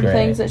many No, it's different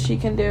great. things that she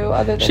can do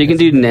other than... She can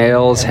just- do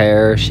nails,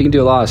 hair. She can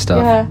do a lot of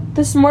stuff. Yeah.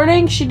 This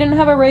morning, she didn't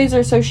have a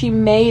razor, so she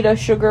made a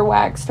sugar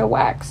wax to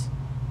wax.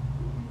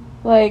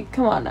 Like,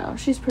 come on now.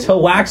 She's pretty... To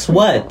wax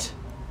what?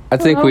 I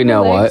think don't we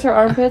know her legs, what. Her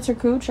armpits, her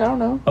cooch, I don't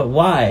know.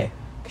 Why?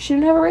 'Cause she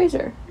didn't have a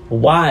razor.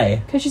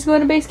 Why? Because she's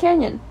going to Base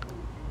Canyon.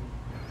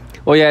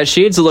 Well, yeah,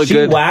 she needs to look She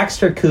good.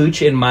 waxed her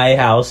cooch in my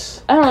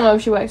house. I don't know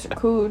if she waxed her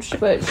cooch,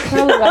 but she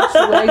probably waxed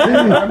her legs or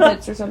her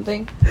armpits or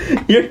something.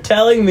 You're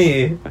telling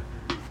me.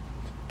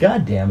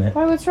 God damn it.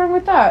 Why, what's wrong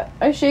with that?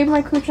 I shave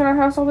my cooch in our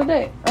house all the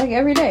day. Like,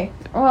 every day.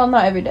 Well,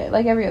 not every day.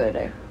 Like, every other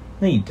day.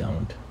 No, you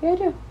don't. Yeah, I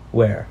do.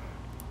 Where?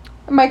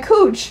 My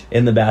cooch!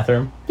 In the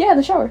bathroom? Yeah,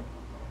 the shower.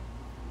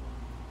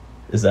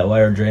 Is that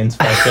why our drain's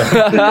fucked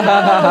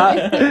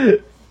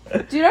up?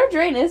 Dude, our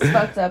drain is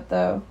fucked up,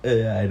 though.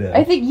 Yeah, I know.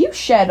 I think you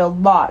shed a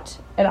lot.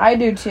 And I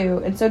do,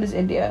 too. And so does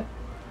India.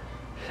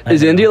 I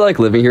Is know. India, like,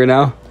 living here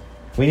now?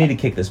 We need to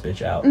kick this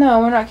bitch out. No,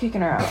 we're not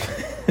kicking her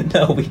out.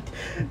 No, we...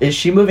 Is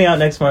she moving out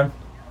next month?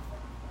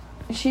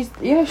 She's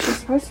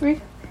supposed to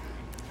be.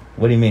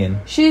 What do you mean?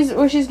 She's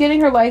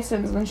getting her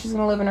license, and then she's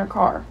gonna live in her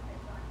car.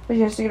 But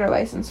she has to get her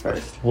license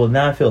first. Well,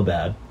 now I feel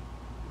bad.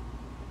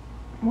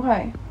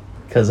 Why?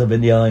 Because I've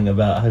been yelling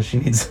about how she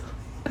needs...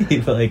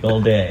 Like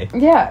all day.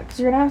 Yeah, because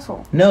you're an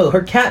asshole. No,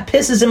 her cat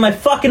pisses in my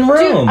fucking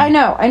room. Dude, I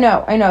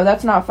know.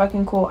 That's not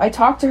fucking cool. I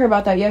talked to her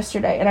about that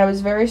yesterday, and I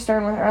was very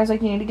stern with her. I was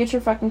like, you need to get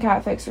your fucking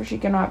cat fixed or she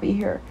cannot be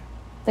here.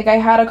 Like, I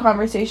had a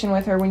conversation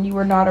with her when you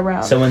were not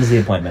around. So when's the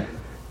appointment?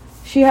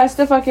 She has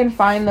to fucking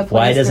find the place.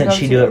 Why doesn't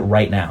she do it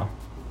right now?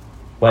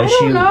 Why is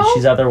she? Know.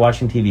 She's out there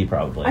watching TV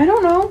probably. I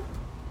don't know.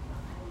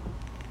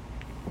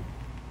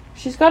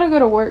 She's got to go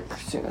to work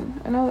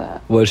soon. I know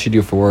that. What does she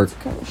do for work?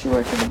 She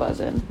works at the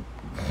Buzz-In.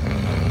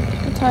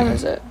 What time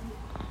is it?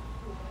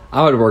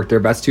 I would work there,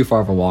 but that's too far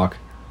of a walk.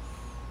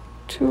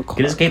 2 o'clock.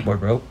 Get a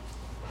skateboard, bro.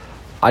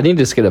 I need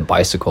to just get a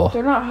bicycle.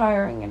 They're not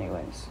hiring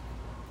anyways.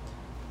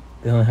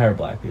 They only hire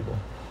black people.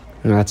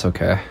 That's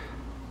okay.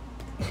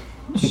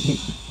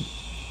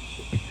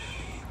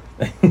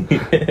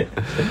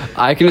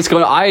 I can just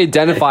go. I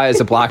identify as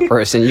a black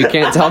person. You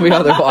can't tell me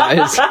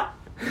otherwise.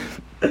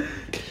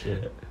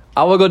 Shit.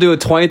 I will go do a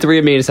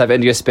 23andMe and have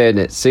India spit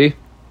in it. See?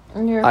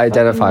 I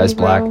identify as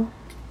black.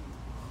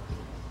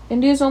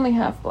 India's only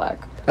half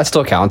black. That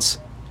still counts.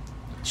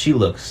 She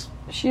looks.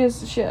 She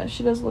is. Yeah,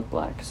 she does look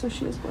black, so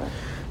she is black.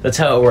 That's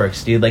how it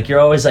works, dude. Like, you're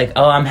always like,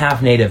 oh, I'm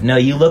half native. No,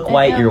 you look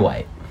white, you're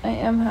white. I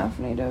am half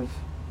native.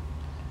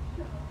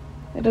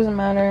 It doesn't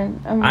matter.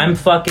 I'm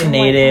fucking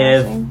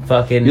native.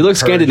 Fucking. You look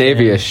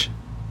Scandinavian-ish.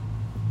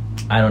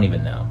 I don't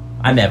even know.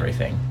 I'm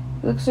everything.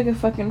 It looks like a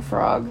fucking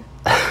frog.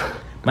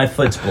 My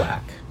foot's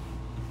black.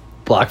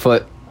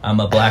 Blackfoot. I'm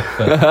a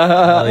Blackfoot.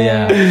 Oh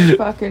yeah.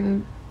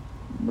 Fucking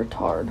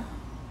retard.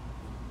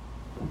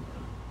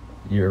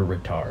 You're a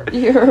retard.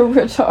 You're a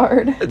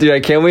retard. Dude, I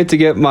can't wait to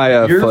get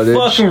my You're footage.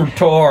 You're fucking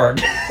retard.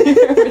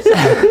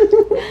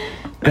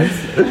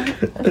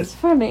 That's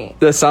funny.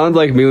 That sounded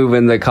like me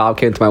when the cop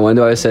came to my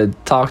window. I said,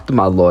 talk to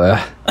my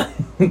lawyer.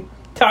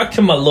 Talk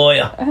to my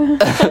lawyer.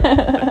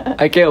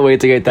 I can't wait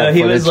to get that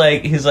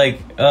footage. He's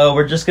like, oh,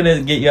 we're just going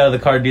to get you out of the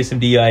car and do some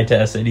DUI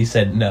tests. And he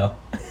said, no.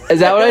 Is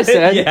that what I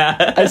said?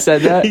 Yeah. I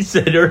said that? He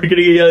said, we're going to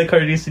get you out of the car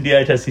and do some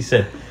DUI tests. He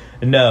said,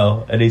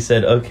 no. And he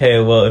said,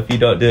 okay, well, if you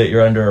don't do it,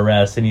 you're under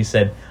arrest. And he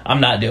said,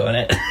 I'm not doing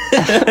it.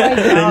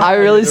 I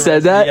really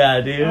said that?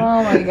 Yeah, dude.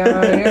 Oh my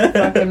god, you're a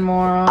fucking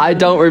moron. I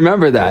don't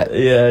remember that.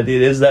 Yeah,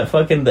 dude. Is that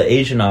fucking the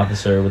Asian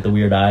officer with the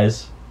weird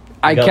eyes?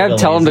 I kept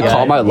telling him to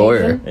call my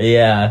lawyer.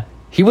 Yeah.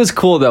 He was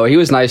cool, though. He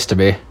was nice to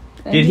me.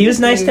 Dude, he was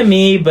nice to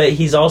me, but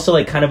he's also,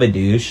 like, kind of a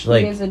douche.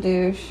 Like, he is a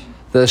douche.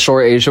 The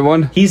short Asian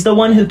one? He's the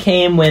one who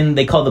came when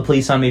they called the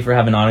police on me for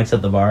having Onyx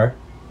at the bar.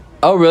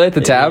 Oh, really? At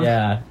the tab?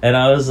 Yeah. And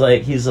I was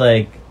like, he's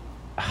like,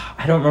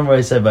 I don't remember what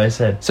I said, but I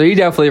said. So he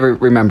definitely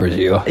remembers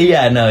you.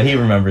 Yeah, no, he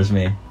remembers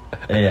me.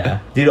 Yeah.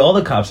 Dude, all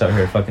the cops out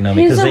here fucking know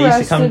me. He's they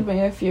used to arrested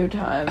me a few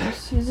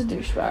times. He's a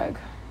douchebag.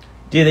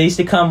 Dude, they used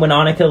to come when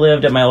Anika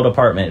lived at my old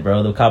apartment,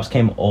 bro. The cops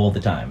came all the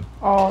time.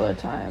 All the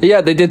time. Yeah,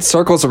 they did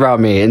circles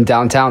around me in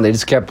downtown. They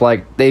just kept,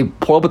 like, they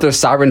pulled up with their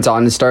sirens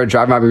on and started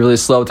driving by me really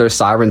slow with their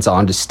sirens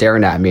on, just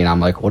staring at me. And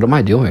I'm like, what am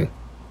I doing?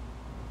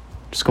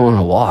 Just going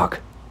on a walk.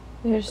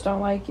 They just don't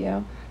like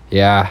you.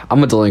 Yeah,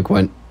 I'm a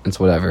delinquent. It's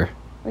whatever.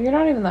 Well, you're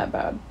not even that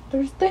bad.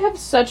 They have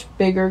such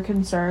bigger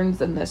concerns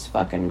than this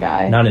fucking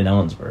guy. Not in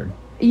Ellensburg.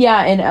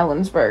 Yeah, in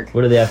Ellensburg.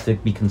 What do they have to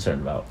be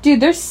concerned about? Dude,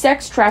 there's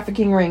sex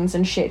trafficking rings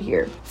and shit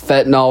here.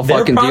 Fentanyl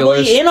fucking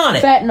dealers. They're probably in on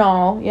it.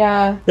 Fentanyl,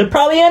 yeah. They're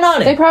probably in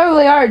on it. They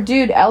probably are.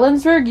 Dude,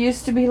 Ellensburg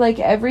used to be like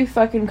every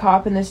fucking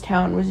cop in this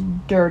town was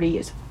dirty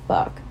as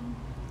fuck.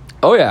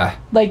 Oh, yeah.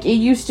 Like, it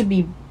used to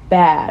be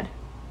bad.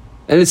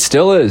 And it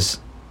still is.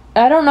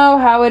 I don't know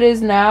how it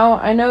is now.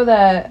 I know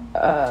that,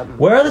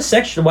 Where are the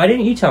sex... Why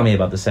didn't you tell me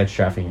about the sex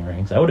trafficking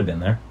rings? I would have been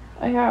there.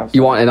 I have.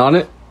 You want in on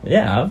it?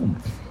 Yeah.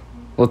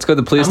 Let's go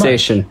to the police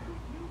station.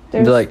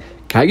 And be like,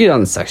 can I get on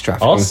the sex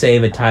trafficking? I'll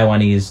save a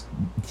Taiwanese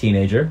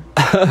teenager.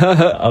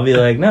 I'll be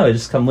like, no,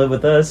 just come live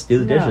with us, do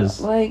the dishes.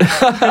 Like...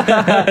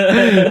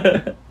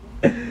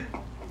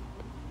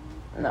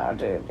 No,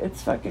 dude.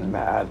 It's fucking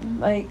bad.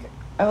 Like,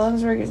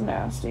 Ellensburg is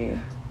nasty.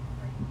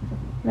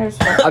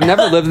 I've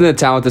never lived in a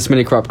town with this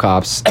many corrupt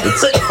cops.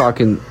 It's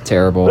fucking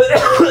terrible.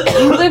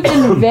 You lived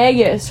in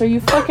Vegas. Are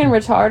you fucking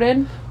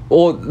retarded?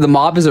 Well, the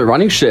mob isn't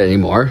running shit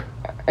anymore.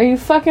 Are you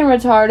fucking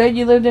retarded?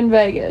 You lived in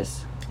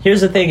Vegas.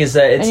 Here's the thing is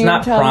that it's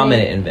not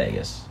prominent in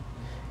Vegas.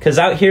 Because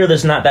out here,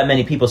 there's not that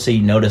many people, so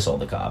you notice all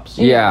the cops.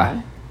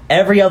 Yeah.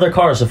 Every other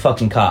car is a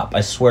fucking cop,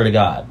 I swear to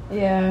God.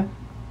 Yeah.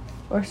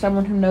 Or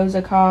someone who knows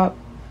a cop.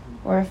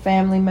 Or a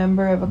family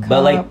member of a cop.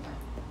 But, like,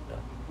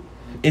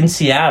 in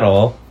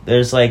Seattle...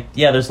 There's like,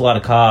 yeah, there's a lot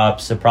of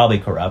cops. They're probably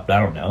corrupt.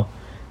 I don't know.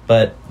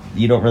 But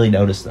you don't really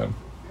notice them.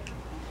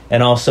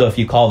 And also, if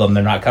you call them,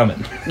 they're not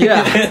coming.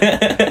 Yeah.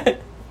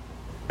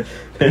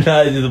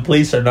 The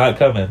police are not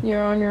coming.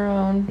 You're on your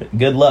own.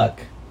 Good luck.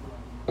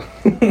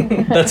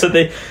 That's what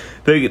they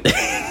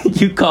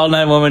you call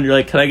 911, you're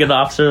like, can I get an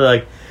officer? They're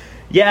like,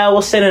 yeah,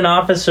 we'll send an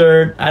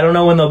officer. I don't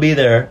know when they'll be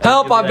there.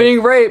 Help, I'm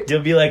being raped.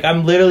 You'll be like,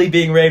 I'm literally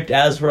being raped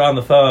as we're on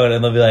the phone.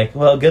 And they'll be like,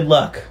 well, good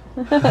luck.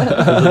 That's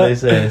what they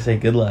say. They say,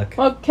 good luck.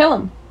 Well, kill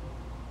him.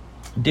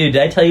 Dude,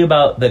 did I tell you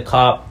about the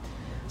cop?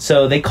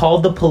 So they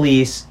called the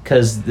police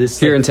because this...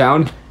 Here in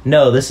town?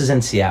 No, this is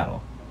in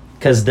Seattle.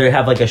 because they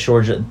have like a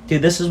shortage.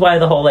 Dude, this is why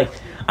the whole like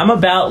I'm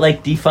about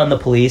like defund the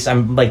police.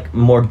 I'm like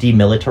more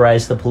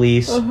demilitarize the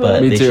police,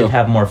 but they should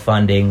have more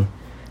funding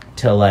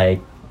to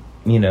like,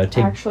 you know, to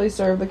actually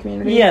serve the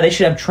community. Yeah, they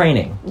should have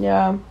training.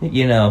 Yeah,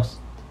 you know,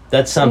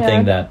 that's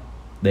something that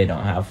they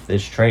don't have.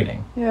 Is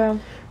training. Yeah.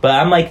 But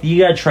I'm like,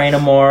 you gotta train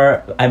them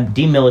more. I'm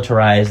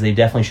demilitarized. They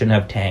definitely shouldn't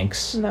have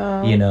tanks.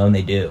 No. You know, and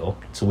they do.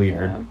 It's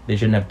weird. Yeah. They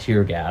shouldn't have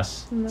tear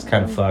gas. No. It's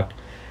kind of fucked.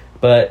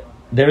 But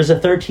there's a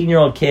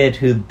 13-year-old kid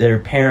who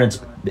their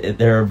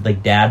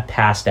like dad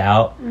passed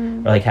out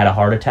or like had a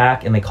heart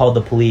attack, and they called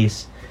the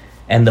police.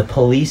 And the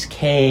police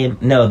came.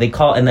 No,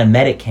 and the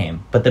medic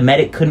came. But the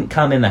medic couldn't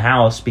come in the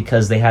house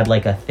because they had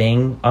like a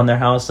thing on their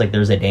house. Like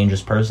there's a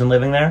dangerous person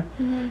living there.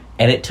 Mm-hmm.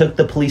 And it took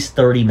the police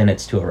 30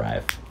 minutes to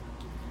arrive.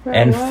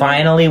 And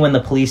finally, when the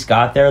police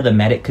got there, the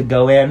medic could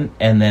go in,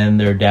 and then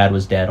their dad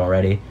was dead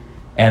already.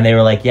 And they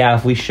were like, yeah,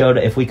 if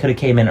we could have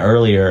came in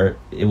earlier,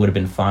 it would have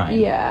been fine.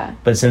 Yeah.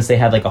 But since they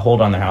had like a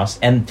hold on their house,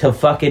 and to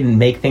fucking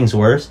make things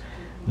worse,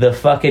 the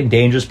fucking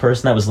dangerous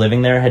person that was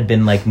living there had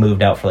been like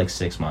moved out for like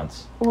 6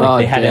 months.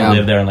 Like, they hadn't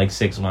lived there in like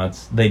 6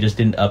 months. They just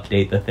didn't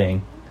update the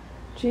thing.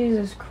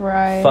 Jesus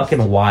Christ.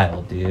 Fucking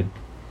wild, dude.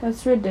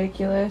 That's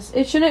ridiculous.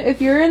 It shouldn't,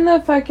 if you're in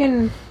the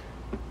fucking,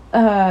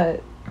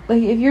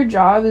 like, if your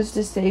job is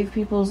to save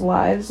people's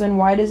lives, then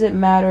why does it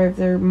matter if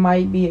there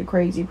might be a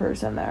crazy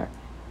person there?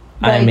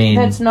 Like, I mean,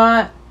 that's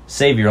not...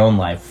 Save your own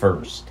life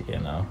first, you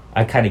know?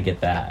 I kind of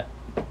get that.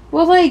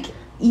 Well, like,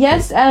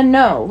 yes and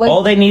no. Like,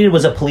 all they needed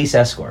was a police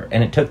escort,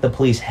 and it took the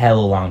police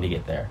hella long to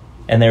get there.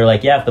 And they were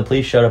like, yeah, if the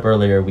police showed up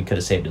earlier, we could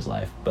have saved his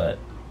life, but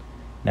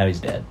now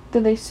he's dead.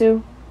 Did they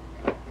sue?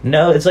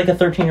 No, it's like a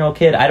 13-year-old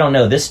kid. I don't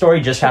know. This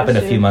story just happened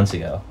a few months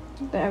ago.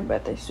 I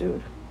bet they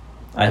sued.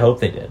 I hope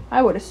they did.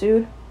 I would have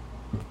sued.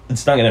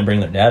 It's not going to bring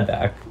their dad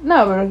back.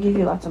 No, but it'll give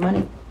you lots of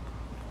money.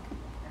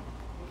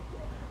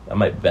 That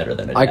might be better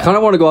than a dad. I kind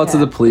of want to go out to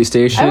the police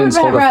station and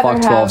hold a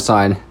fuck 12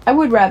 sign. I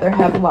would rather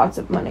have lots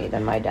of money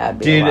than my dad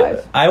be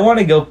alive. I want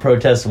to go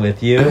protest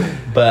with you,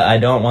 but I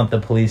don't want the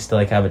police to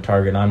like have a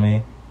target on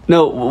me.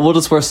 No, we'll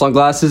just wear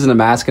sunglasses and a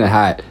mask and a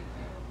hat.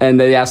 And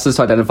they asked us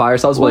to identify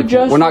ourselves. We're like,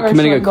 we're not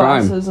committing a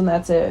crime. And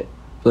that's it.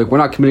 Like, we're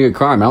not committing a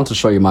crime. I don't have to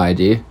show you my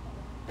ID.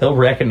 They'll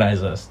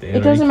recognize us, dude. It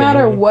doesn't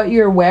matter what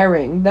you're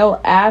wearing. They'll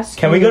ask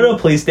Can we go to a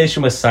police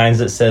station with signs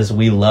that says,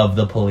 we love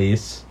the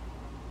police?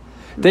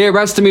 They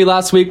arrested me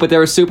last week, but they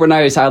were super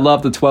nice. I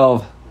love the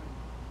 12.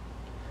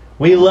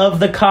 We love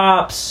the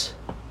cops.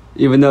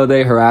 Even though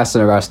they harass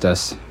and arrest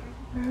us.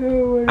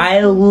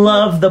 I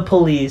love the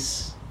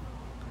police.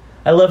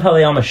 I love how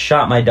they almost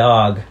shot my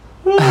dog.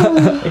 Did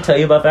I tell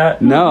you about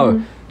that?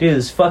 No. Dude,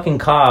 this fucking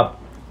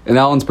cop. In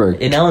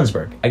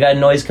Ellensburg. I got a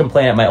noise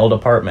complaint at my old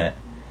apartment.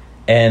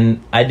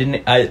 And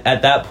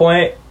at that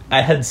point,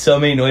 I had so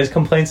many noise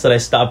complaints that I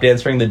stopped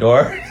answering the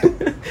door.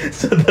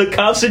 So the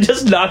cops would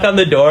just knock on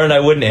the door and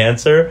I wouldn't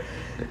answer.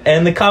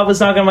 And the cop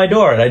was knocking on my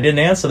door and I didn't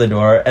answer the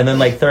door. And then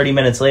like 30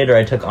 minutes later,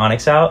 I took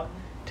Onyx out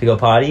to go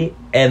potty.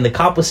 And the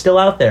cop was still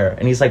out there.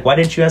 And he's like, why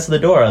didn't you answer the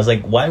door? I was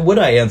like, why would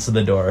I answer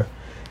the door?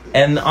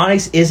 And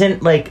Onyx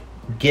isn't like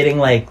getting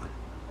like...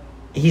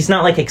 He's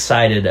not like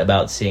excited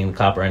about seeing the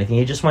cop or anything.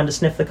 He just wanted to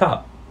sniff the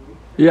cop.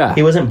 Yeah.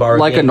 He wasn't barking.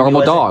 Like a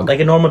normal dog.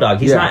 Like a normal dog.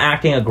 He's not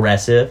acting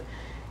aggressive.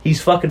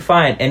 He's fucking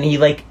fine. And he's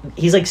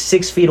like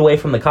 6 feet away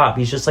from the cop.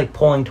 He's just like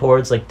pulling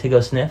towards like to go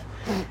sniff.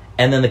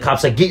 And then the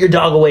cop's like, get your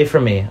dog away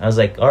from me. I was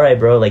like, all right,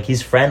 bro. Like,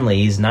 he's friendly.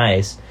 He's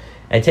nice.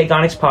 I take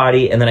Onyx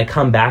potty and then I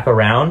come back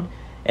around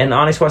and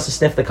Onyx wants to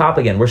sniff the cop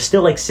again. We're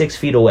still like 6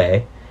 feet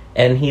away.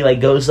 And he like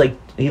goes like,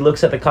 he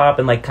looks at the cop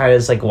and like kind of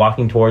is like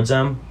walking towards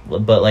him,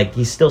 but like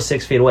he's still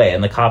 6 feet away.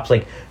 And the cop's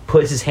like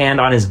puts his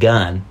hand on his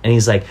gun and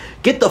he's like,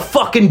 get the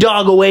fucking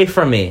dog away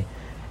from me.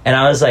 And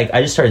I was like,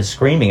 I just started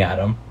screaming at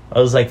him. I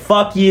was like,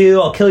 fuck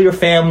you, I'll kill your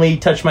family,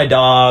 touch my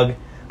dog.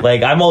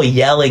 Like, I'm all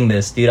yelling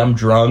this, dude. I'm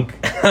drunk.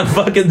 I'm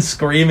fucking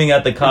screaming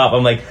at the cop.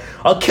 I'm like,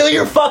 I'll kill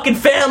your fucking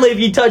family if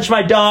you touch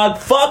my dog.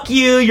 Fuck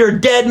you, you're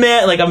dead,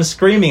 man. Like, I'm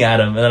screaming at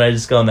him, and then I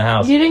just go in the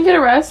house. You didn't get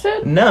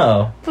arrested?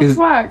 No. What the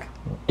fuck?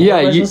 Yeah,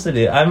 what am I supposed to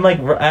do? I'm like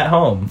at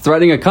home.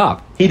 Threatening a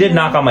cop. He did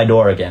knock on my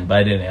door again, but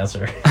I didn't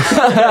answer.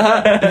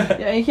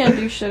 Yeah, you can't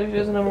do shit if he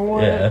doesn't have a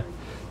warrant. Yeah.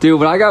 Dude,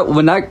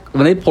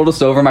 when they pulled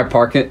us over from my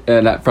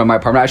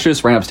apartment, I should have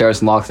just ran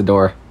upstairs and locked the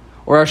door.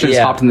 Or I should have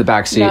just hopped in the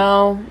back seat.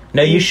 No,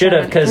 you should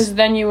have, because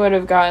then you would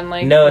have gotten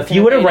like... No, if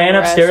you would have ran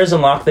upstairs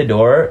and locked the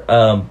door...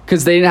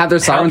 Because they didn't have their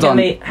sirens on.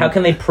 How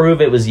can they prove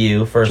it was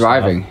you, first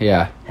driving, off?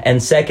 Yeah.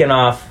 And second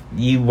off,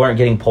 you weren't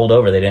getting pulled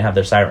over. They didn't have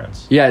their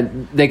sirens. Yeah,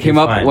 they came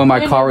up when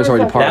my car was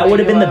already parked. That would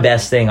have been the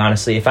best thing,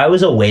 honestly. If I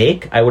was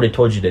awake, I would have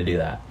told you to do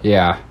that.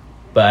 Yeah.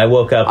 But I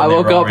woke up...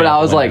 and I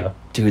was like...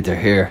 Dude, they're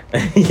here.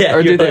 Yeah,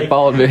 or dude, they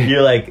followed me.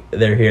 You're like,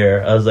 they're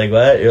here. I was like,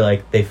 what? You're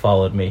like, they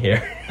followed me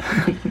here.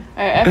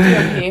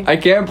 I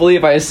can't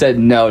believe I said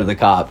no to the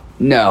cop.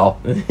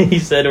 No. He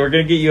said, we're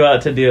going to get you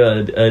out to do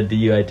a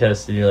DUI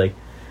test. And you're like,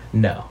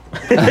 no.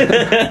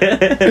 I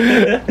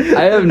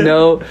have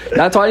no...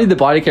 That's why I need the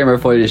body camera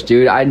footage,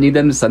 dude. I need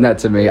them to send that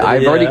to me.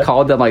 I've already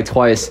called them like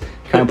twice.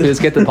 Can I please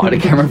get the body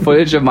camera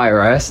footage of my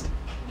arrest?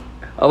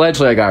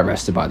 Allegedly, I got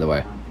arrested, by the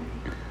way.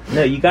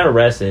 No, you got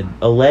arrested.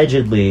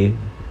 Allegedly,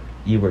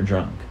 you were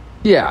drunk.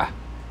 Yeah.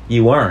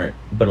 You weren't,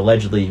 but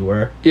allegedly you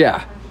were.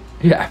 Yeah.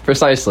 Yeah,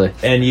 precisely.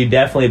 And you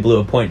definitely blew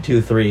a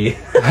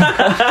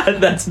 .23.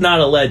 That's not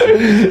alleged.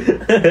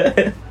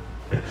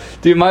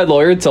 Dude, my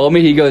lawyer told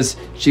me, he goes,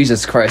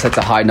 Jesus Christ, that's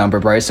a high number,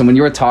 Bryson. When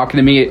you were talking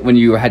to me, when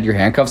you had your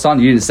handcuffs on,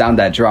 you didn't sound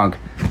that drunk.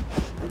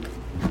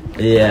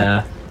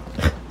 Yeah.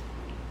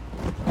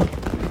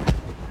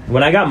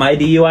 When I got my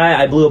DUI,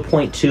 I blew a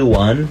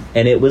 .21,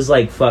 and it was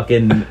like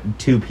fucking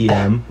 2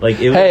 p.m. Like,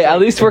 it was hey, like at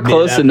least we're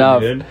close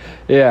enough.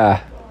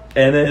 Yeah.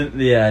 And then,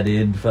 yeah,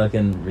 dude,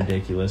 fucking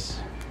ridiculous.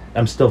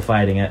 I'm still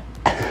fighting it.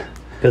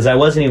 Because I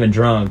wasn't even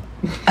drunk.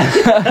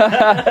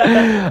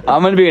 I'm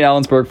going to be in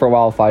Ellensburg for a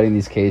while fighting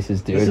these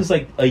cases, dude. This is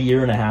like a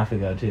year and a half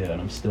ago, too, and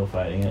I'm still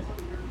fighting it.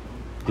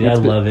 Dude, I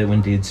love it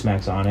when dude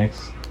smacks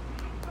Onyx.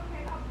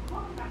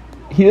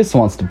 He just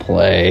wants to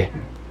play.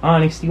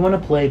 Onyx, do you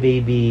want to play,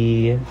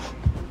 baby?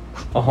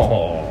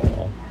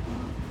 Oh.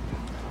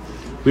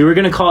 We were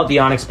going to call it the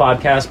Onyx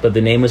Podcast, but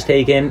the name was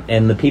taken,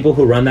 and the people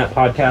who run that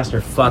podcast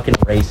are fucking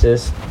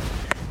racist.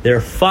 They're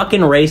a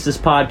fucking racist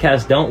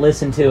podcast. Don't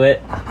listen to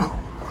it.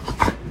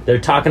 They're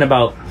talking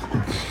about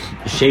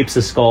shapes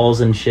of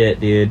skulls and shit,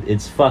 dude.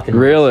 It's fucking...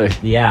 Really? Racist.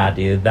 Yeah,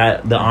 dude.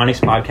 The Onyx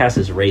Podcast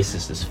is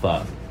racist as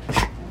fuck.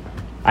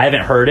 I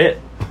haven't heard it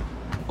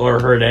or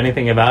heard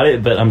anything about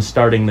it, but I'm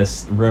starting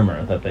this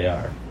rumor that they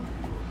are.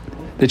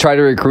 They tried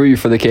to recruit you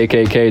for the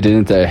KKK,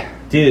 didn't they?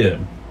 Dude,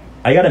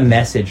 I got a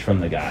message from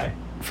the guy.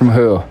 From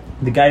who?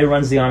 The guy who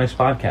runs the Onyx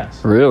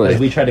Podcast. Really?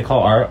 Because we tried to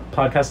call our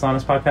podcast the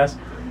Onyx Podcast.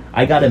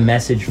 I got a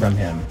message from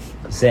him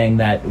saying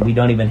that we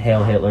don't even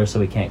hail Hitler, so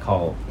we can't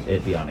call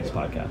it the Onyx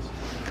Podcast.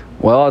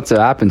 Well, it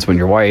happens when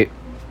you're white.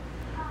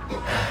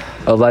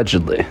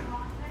 Allegedly.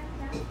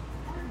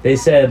 They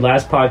said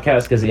last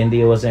podcast, because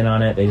India was in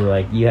on it, they were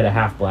like, you had a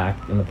half black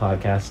in the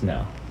podcast.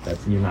 No,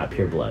 you're not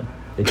pure blood.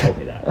 They told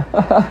me that.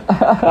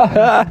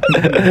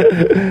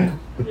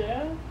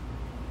 Yeah.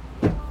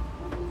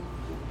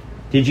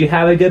 Did you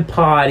have a good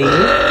potty?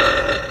 Yeah,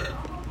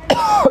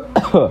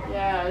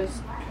 it's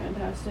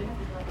fantastic.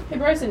 Hey,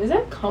 Bryson, is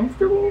that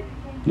comfortable?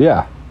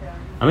 Yeah.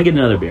 I'm going to get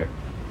another beer.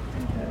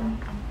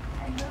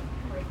 Okay.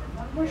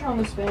 Where's on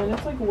this fan?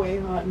 It's like way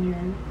hot in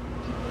here.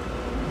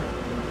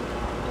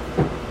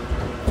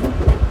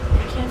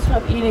 I can't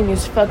stop eating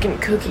these fucking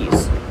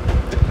cookies.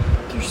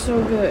 They're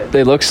so good.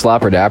 They look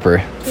slapper dapper.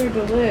 They're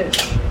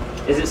delish.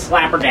 Is it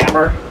Slapper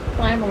Dapper?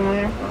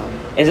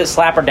 Is it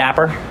Slapper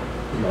Dapper?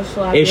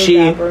 Is she...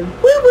 Dapper.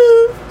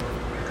 Woo-woo!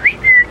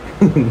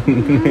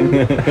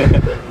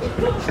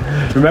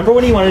 Remember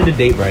when you wanted to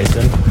date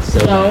Bryson? So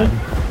No.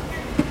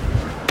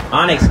 bad.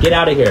 Onyx, get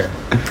out of here.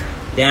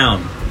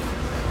 Down.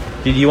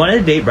 Dude, you wanted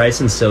to date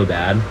Bryson so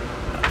bad.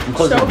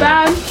 So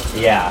bad?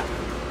 Yeah.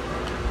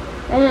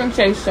 I wouldn't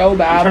say so I'm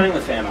bad. turning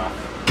the fan off.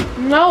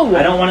 No.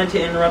 I don't want it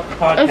to interrupt the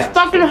podcast. It's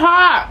fucking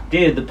hot.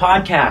 Dude, the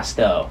podcast,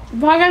 though. The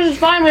podcast is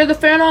fine. We had the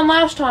fan on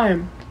last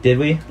time. Did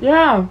we?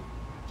 Yeah.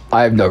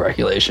 I have no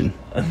regulation.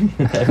 I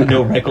have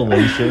no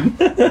recollection.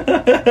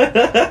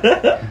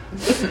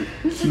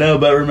 No,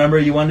 but remember,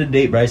 you wanted to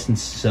date Bryson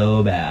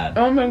so bad.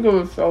 I don't think it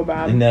was so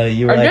bad. No,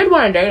 you were I like... did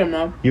want to date him,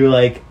 though. You were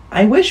like,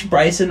 I wish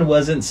Bryson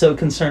wasn't so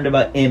concerned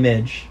about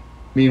image.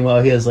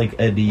 Meanwhile, he has, like,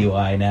 a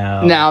DUI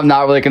now. Now I'm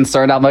not really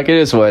concerned. I'm like, it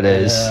is what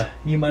it is.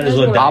 You might as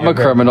well dye I'm your a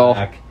hair criminal.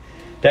 black.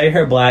 Dye your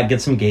hair black,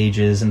 get some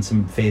gauges and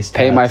some face tats.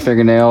 Paint my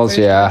fingernails,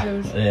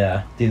 yeah.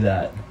 Yeah, do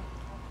that.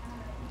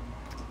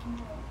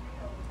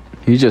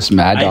 He's just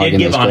mad I dogging did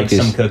give those Onyx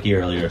cookies. some cookie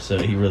earlier, so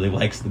he really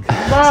likes the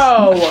cookies.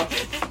 Bro.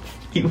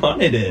 He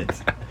wanted it.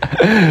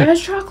 It has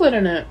chocolate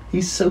in it.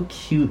 He's so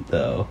cute,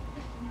 though.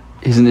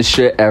 Isn't this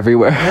shit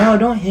everywhere? No,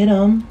 don't hit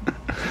him.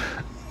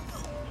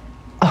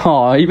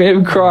 Oh, you made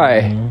him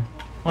cry.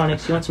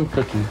 Onyx, you want some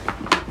cookie?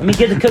 Let me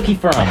get the cookie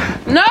from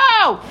him.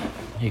 No!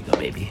 Here you go,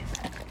 baby.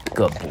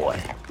 Good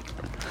boy.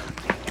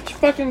 It's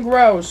fucking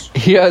gross.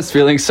 He has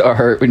feelings so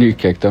hurt when you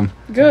kicked him.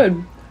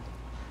 Good.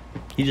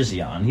 He just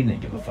yawned. He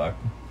didn't give a fuck.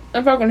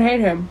 I fucking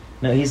hate him.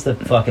 No, he's the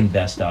fucking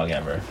best dog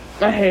ever.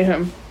 I hate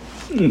him.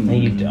 No,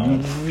 you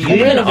don't. You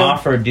really even do.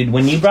 offered, dude,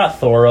 when you brought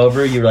Thor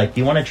over, you were like,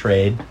 do you want to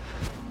trade?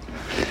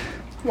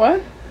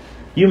 What?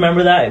 You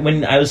remember that?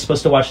 When I was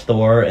supposed to watch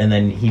Thor, and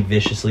then he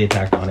viciously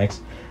attacked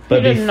Onyx?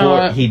 But He did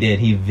not. he did.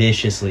 He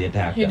viciously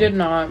attacked him. He did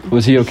not.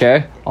 Was he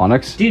okay,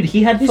 Onyx? Dude,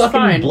 he had He's fucking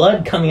fine.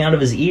 blood coming out of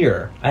his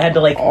ear. I had to,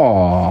 like...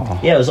 Oh.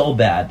 Yeah, it was all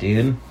bad,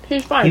 dude.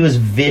 He's fine. He was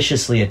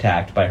viciously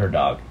attacked by her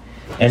dog.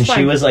 And He's she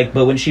fine. was like...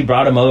 But when she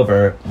brought him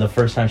over, the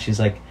first time, she's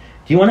like,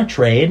 do you want to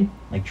trade?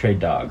 Like, trade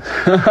dogs.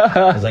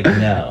 I was like,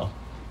 no.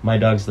 My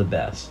dog's the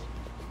best.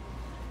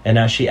 And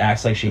now she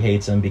acts like she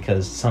hates him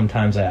because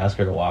sometimes I ask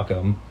her to walk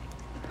him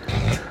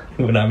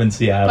when I'm in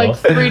Seattle. like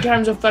 3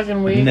 times a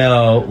fucking week.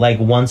 No, like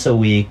once a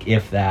week,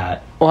 if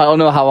that. Well, I don't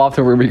know how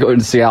often we're going to be going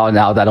to Seattle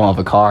now that I don't have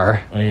a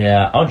car.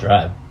 Yeah, I'll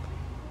drive.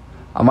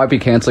 I might be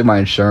canceling my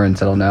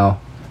insurance. I don't know.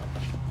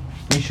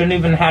 You shouldn't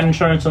even had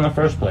insurance in the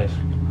first place.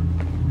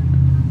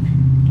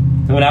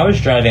 When I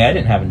was driving, I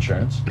didn't have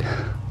insurance.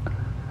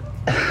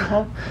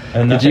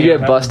 And Did you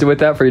get busted with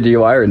that for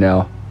your DUI or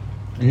no?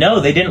 No,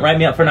 they didn't write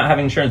me up for not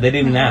having insurance. They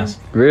didn't even ask.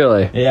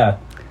 Really? Yeah.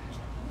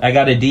 I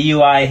got a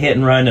DUI, hit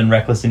and run, and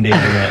reckless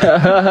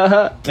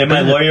endangerment. And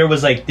my lawyer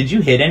was like, "Did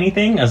you hit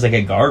anything?" I was like,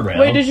 "A guardrail."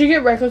 Wait, did you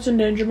get reckless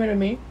endangerment of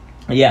me?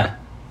 Yeah.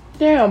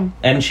 Damn.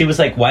 And she was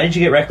like, "Why did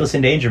you get reckless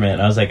endangerment?"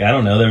 And I was like, "I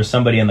don't know. There was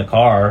somebody in the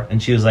car."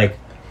 And she was like,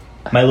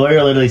 my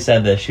lawyer literally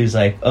said this. She was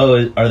like,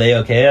 "Oh, are they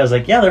okay?" I was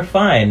like, "Yeah, they're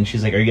fine." And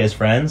she's like, "Are you guys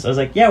friends?" I was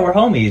like, "Yeah, we're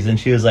homies." And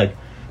she was like,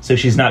 "So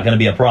she's not going to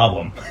be a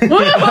problem."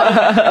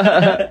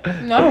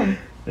 No.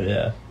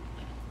 Yeah.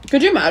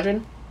 Could you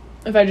imagine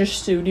if I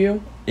just sued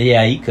you?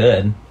 Yeah, you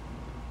could.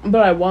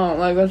 But I won't.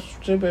 Like, that's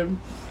stupid.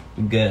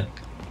 Good.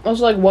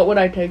 Also, like, what would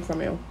I take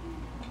from you?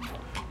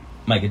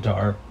 My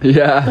guitar.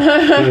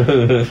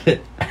 Yeah.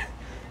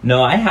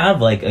 No, I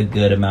have like a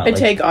good amount. I'd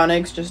take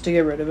Onyx just to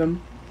get rid of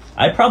him.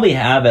 I probably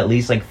have at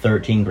least like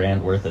 13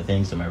 grand worth of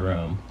things in my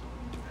room.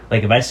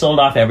 Like if I sold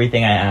off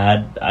everything I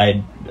had,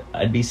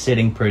 I'd be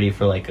sitting pretty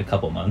for like a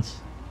couple months.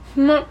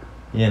 No.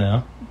 You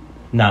know,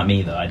 not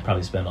me though. I'd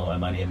probably spend all my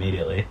money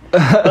immediately.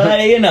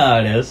 But you know how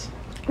it is.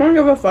 I don't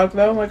give a fuck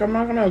though. Like, I'm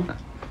not gonna.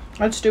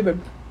 That's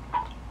stupid.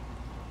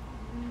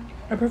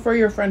 I prefer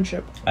your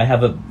friendship. I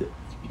have a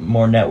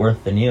more net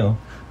worth than you.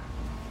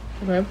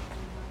 Okay.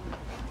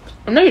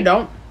 No, you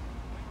don't.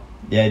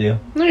 Yeah, I do.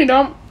 No, you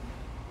don't.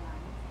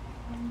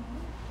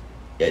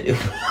 Yeah, I do.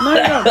 No,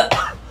 you don't.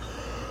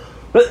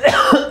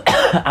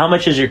 How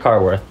much is your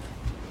car worth?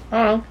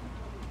 I don't know.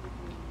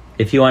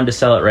 If you wanted to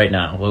sell it right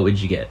now, what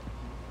would you get?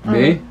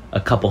 Me? A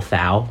couple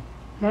thou?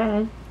 I don't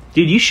know.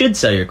 Dude, you should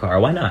sell your car.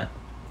 Why not?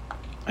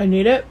 I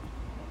need it.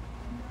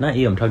 Not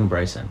you. I'm talking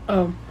Bryson.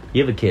 Oh.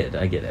 You have a kid.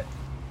 I get it.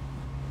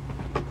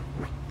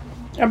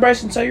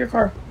 Bryson, sell your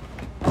car.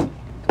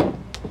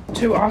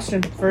 To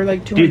Austin for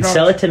like $200. Dude,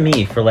 sell it to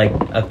me for like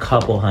a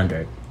couple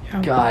hundred.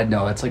 Yeah. God,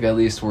 no. It's like at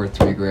least worth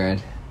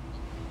 $3,000.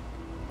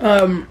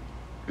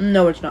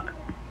 No, it's not.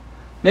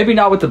 Maybe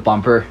not with the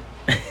bumper.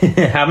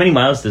 How many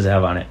miles does it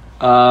have on it?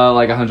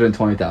 Like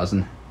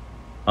 120,000.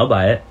 I'll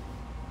buy it.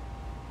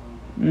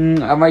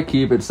 I might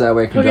keep it so that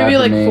way I can He'll give drive you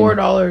the like main.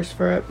 $4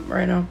 for it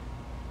right now.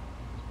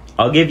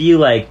 I'll give you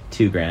like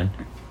 $2,000.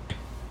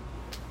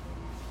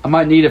 I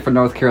might need it for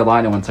North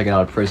Carolina once I get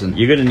out of prison.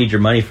 You're gonna need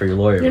your money for your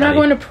lawyer. You're not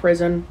going to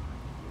prison.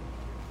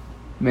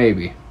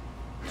 Maybe.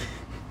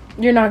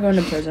 You're not going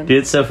to prison. Dude,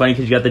 it's so funny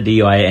because you got the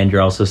DUI and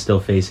you're also still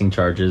facing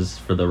charges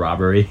for the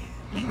robbery.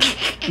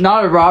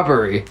 Not a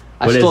robbery.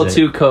 I What is stole it?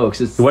 2 Cokes.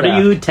 It's What theft.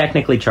 are you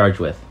technically charged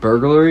with?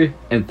 Burglary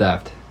and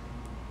theft.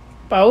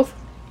 Both?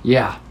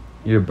 Yeah.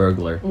 You're a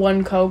burglar.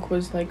 One Coke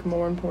was like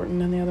more important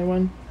than the other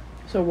one.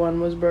 So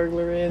one was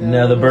burglary. And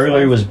No, the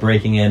burglary theft. was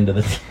breaking into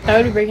the. I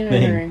would be breaking and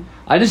thing. entering.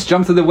 I just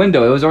jumped through the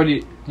window. It was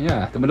already...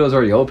 Yeah, the window was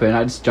already open.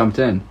 I just jumped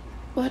in.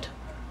 What?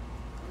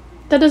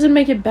 That doesn't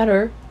make it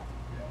better.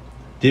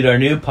 Dude, our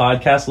new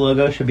podcast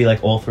logo should be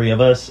like all 3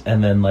 of us,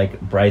 and then like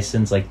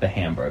Bryson's like the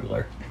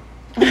Hamburglar.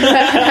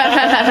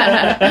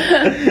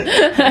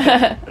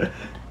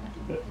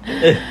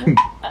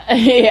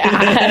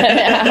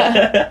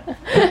 Yeah.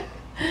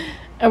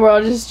 And we're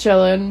all just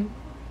chilling.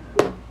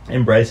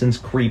 And Bryson's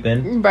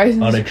creeping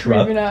Bryson's on a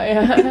truck. creeping out,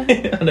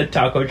 yeah. on a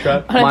taco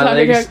truck. On a My taco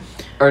legs truck.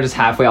 are just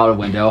halfway out a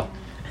window.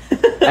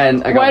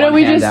 And I got Why don't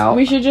one we hand just out.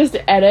 we should just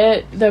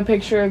edit the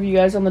picture of you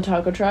guys on the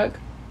taco truck?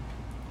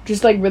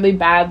 Just like really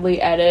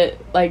badly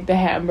edit like the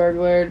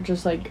Hamburglar,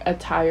 just like a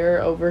tire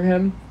over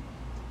him.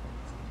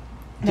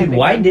 That'd Dude, be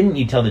why good. didn't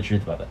you tell the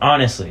truth about that?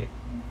 Honestly.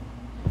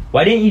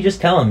 Why didn't you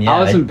just tell him? Yeah, I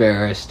was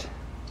embarrassed.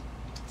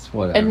 It's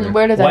whatever. And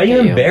where did that Why are you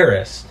get you?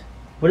 embarrassed?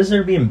 What is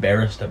there to be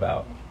embarrassed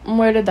about?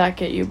 Where did that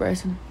get you,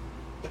 Bryson?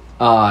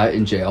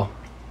 In jail.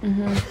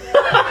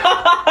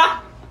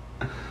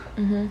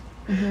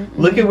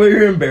 Look at where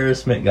your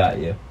embarrassment got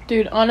you.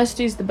 Dude,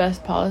 honesty's the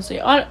best policy.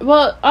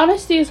 Well,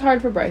 honesty is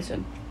hard for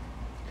Bryson.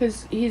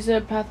 Because he's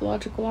a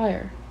pathological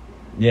liar.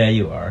 Yeah,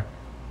 you are.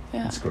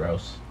 Yeah. It's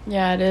gross.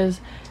 Yeah, it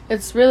is.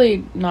 It's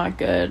really not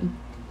good.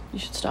 You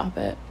should stop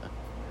it.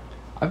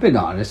 I've been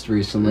honest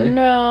recently.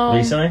 No.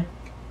 Recently?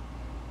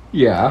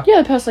 Yeah.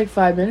 Yeah, the past like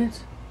 5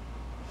 minutes.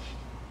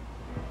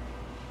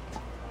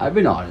 I've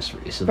been honest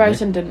recently.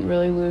 Bryson didn't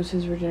really lose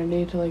his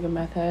virginity to like a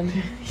meth head.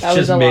 You That was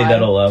just a made lie.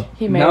 that all up.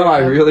 He made No, it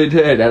I up. really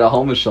did at a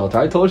homeless shelter.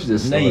 I told you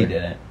this No, story. you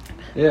didn't.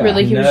 Yeah.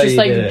 Really, he was No, just you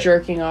like didn't.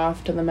 jerking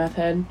off to the meth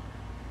head.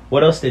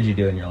 What else did you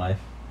do in your life?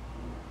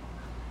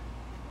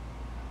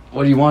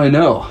 What do you want to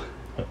know?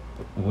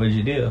 What did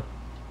you do?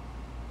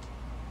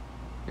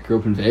 I grew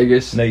up in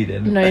Vegas. No, you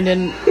didn't. No, you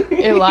didn't.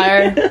 You're a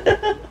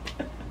liar.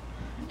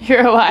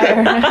 You're a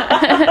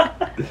liar.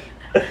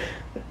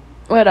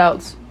 What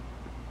else?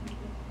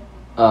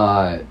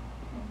 I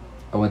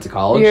went to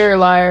college. You're a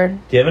liar. Do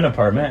you have an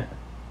apartment?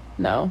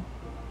 No.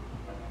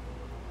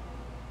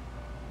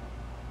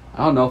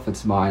 I don't know if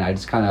it's mine. I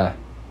just kind of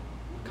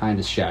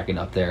just shacking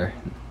up there.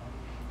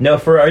 No,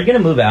 are you gonna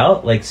move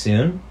out like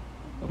soon?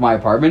 My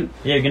apartment?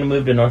 Yeah, you're gonna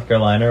move to North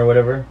Carolina or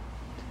whatever.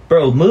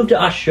 Bro, move to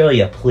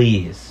Australia,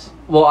 please.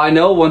 Well, I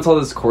know once all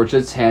this court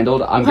shit's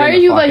handled, I'm How are getting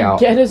the you fuck like out.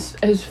 get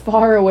as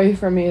far away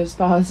from me as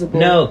possible?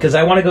 No, because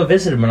I want to go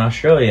visit him in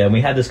Australia, and we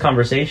had this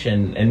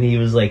conversation, and he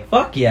was like,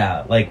 "Fuck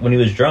yeah!" Like when he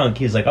was drunk,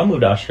 he's like, "I'll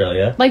move to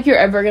Australia." Like you're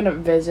ever gonna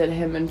visit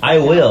him in I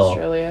will.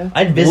 Australia?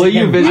 I'd visit Will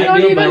you him. visit You don't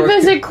me in even America?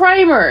 visit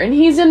Kramer, and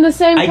he's in the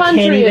same I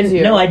country can't even. as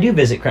you. No, I do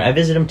visit. I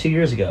visited him 2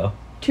 years ago,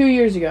 2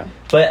 years ago.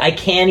 but I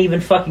can't even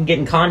fucking get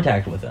in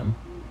contact with him.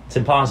 It's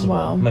impossible.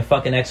 Wow. My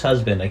fucking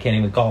ex-husband, I can't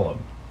even call him.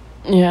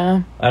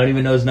 Yeah. I don't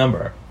even know his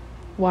number.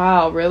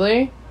 Wow.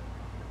 Really?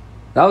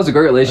 That was a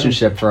great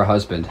relationship for a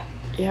husband.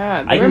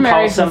 Yeah. I They were can call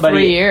married for somebody.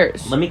 3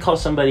 years. Let me call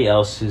somebody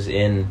else who's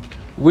in.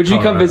 Would you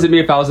come Colorado. visit me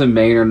if I was in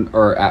Maine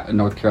or at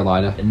North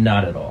Carolina?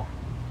 Not at all.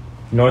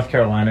 North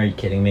Carolina? Are you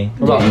kidding me?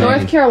 What about Dude, North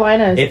Maine?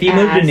 Carolina is If you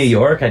moved to ass. New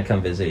York, I'd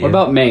come visit you. What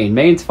about Maine?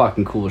 Maine's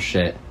fucking cool as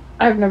shit.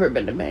 I've never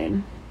been to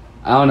Maine.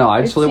 I don't know.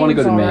 I just It really want to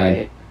go to seems Maine.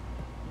 alright.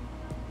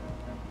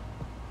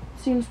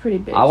 Seems pretty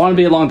big. I want to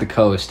be along the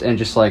coast and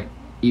just like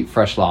eat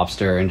fresh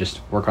lobster and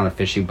just work on a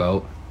fishing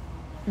boat.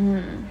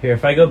 Here,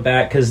 if I go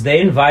back, because they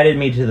invited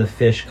me to the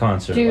Fish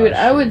concert. Dude, last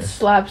I would year.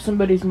 slap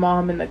somebody's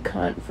mom in the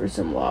cunt for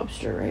some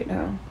lobster right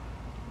now.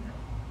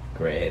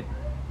 Great.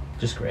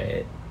 Just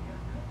great.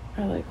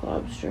 I like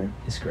lobster.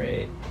 It's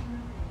great.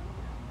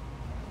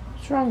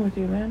 What's wrong with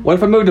you, man? What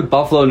if I moved to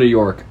Buffalo, New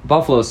York?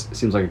 Buffalo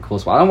seems like a cool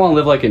spot. I don't want to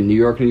live like in New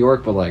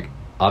York, but like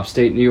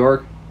upstate New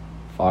York.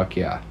 Fuck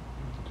yeah.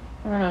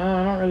 I don't know.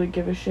 I don't really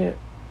give a shit.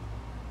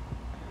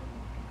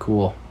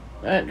 Cool.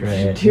 I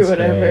Great, do it's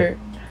whatever. great.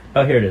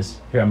 Oh, here it is.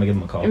 Here, I'm gonna give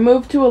him a call. And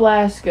move to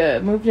Alaska.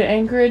 Move to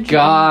Anchorage.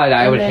 God,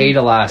 I and would then hate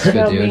Alaska,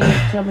 tell dude.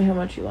 Tell me how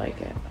much you like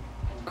it.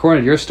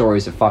 According to your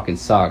stories, it fucking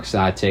sucks,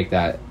 and I take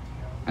that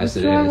as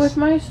What's it wrong is. with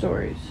my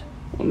stories?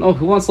 Well, no,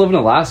 who wants to live in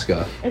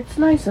Alaska? It's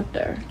nice up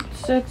there.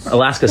 It's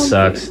Alaska comfy.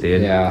 sucks,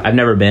 dude. Yeah. I've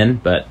never been,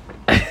 but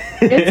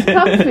It's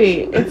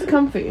comfy. It's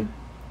comfy.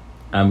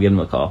 I'm giving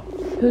him a call.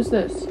 Who's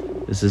this?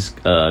 This is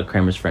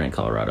Kramer's friend in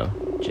Colorado,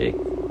 Jake.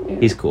 Yeah.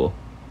 He's cool.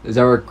 Is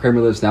that where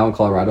Kramer lives now in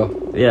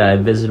Colorado? Yeah, I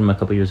visited him a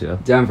couple years ago.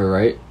 Denver,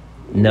 right?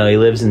 No, he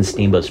lives in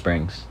Steamboat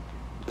Springs.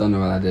 Don't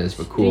know where that is,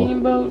 but cool.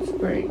 Steamboat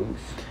Springs.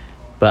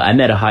 But I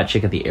met a hot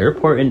chick at the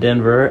airport in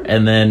Denver,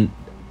 and then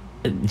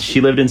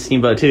she lived in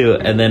Steamboat too.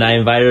 And then I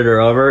invited her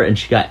over, and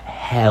she got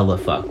hella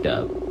fucked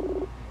up.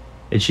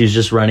 And she's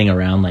just running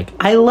around like,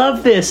 I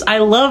love this, I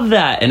love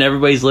that. And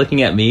everybody's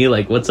looking at me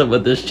like, what's up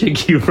with this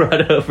chick you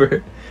brought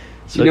over?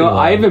 It's You know, fucking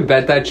I wild. even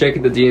bet that chick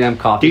at the D&M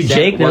coffee Dude,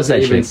 stand Jake knows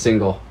wasn't that even chick.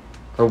 single.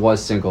 Or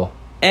was single.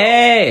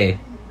 Hey!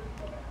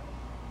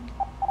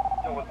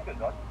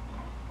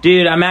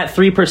 Dude, I'm at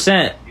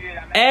 3%.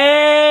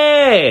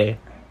 Hey!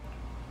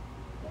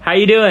 How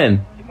you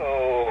doing?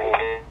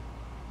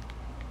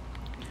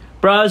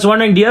 Bro, I was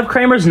wondering, do you have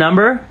Kramer's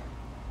number?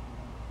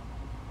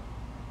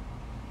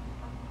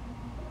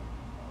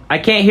 I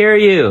can't hear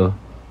you.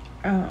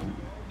 Yeah,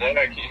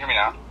 can you hear me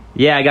now?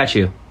 Yeah, I got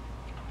you.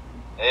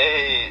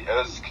 Hey, it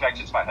was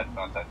connected to my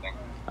headphones, I think.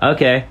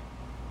 Okay.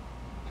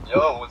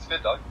 Yo, what's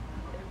good, dog?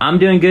 I'm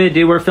doing good,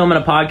 dude. We're filming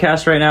a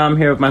podcast right now. I'm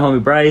here with my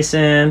homie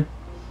Bryson.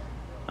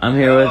 I'm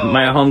here with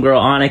my homegirl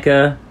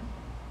Anika.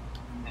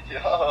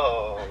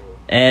 Yo.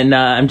 And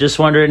I'm just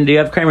wondering, do you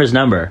have Kramer's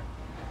number?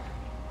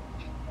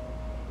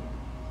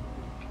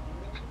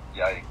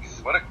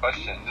 Yikes. What a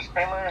question. Does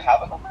Kramer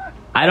have a number?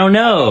 I don't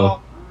know.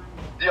 Well,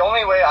 the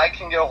only way I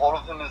can get a hold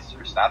of him is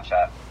through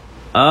Snapchat.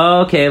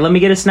 Okay, let me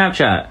get a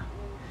Snapchat.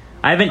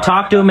 I haven't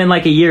talked to him in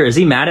like a year. Is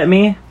he mad at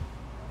me?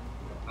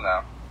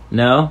 No.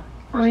 No?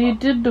 Well, you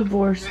did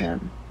divorce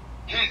him.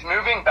 He's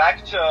moving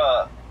back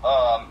to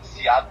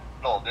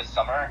Seattle this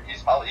summer.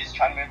 He's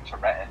trying to move to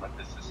Renton with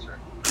his sister.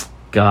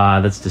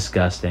 God, that's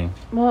disgusting.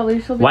 Well, at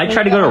least he'll be Why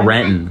try to go to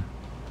Renton?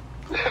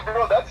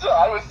 Bro, that's what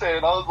I was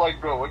saying. I was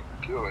like, bro, what are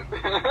you doing?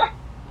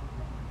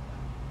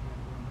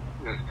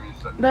 Here, give me a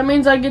second. That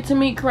means I get to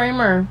meet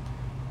Kramer.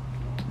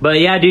 But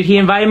yeah, dude, he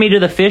invited me to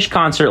the Fish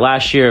concert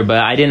last year,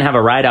 but I didn't have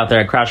a ride out there.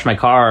 I crashed my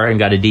car and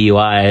got a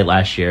DUI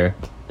last year,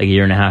 like a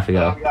year and a half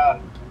ago. Oh, yeah.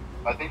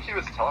 I think he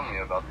was telling me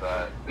about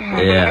that.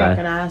 Yeah.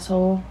 Fucking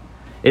asshole.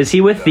 Is he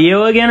with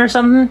Theo again or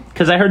something?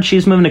 Because I heard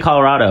she's moving to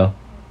Colorado.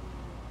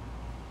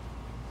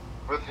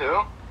 With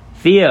who?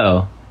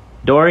 Theo.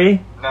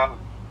 Dory? No.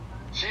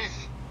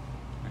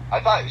 I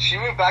thought she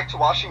moved back to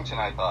Washington,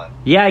 I thought.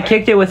 Yeah, I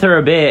kicked it with her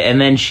a bit,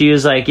 and then she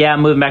was like, yeah,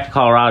 I'm moving back to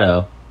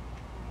Colorado.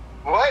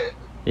 What?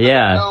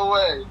 Yeah. No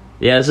way.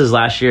 Yeah, this is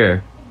last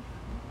year.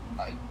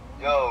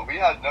 Yo, we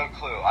had no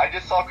clue. I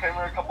just saw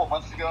Kramer a couple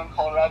months ago in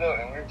Colorado,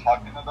 and we were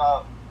talking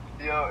about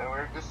Theo, and we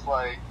were just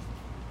like,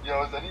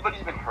 yo, has anybody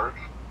even heard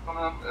from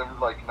him? And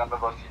like, none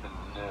of us even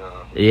knew.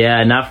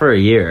 Yeah, not for a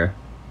year.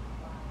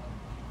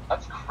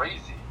 That's crazy.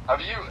 You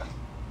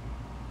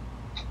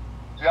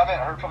haven't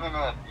heard from him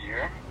in a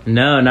year?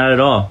 No, not at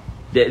all.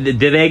 Did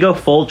they go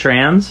full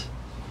trans?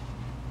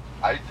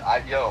 I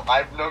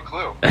have no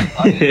clue.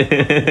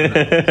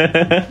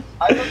 I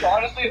was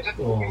honestly just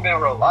thinking they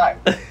were alive.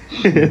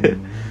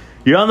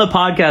 You're on the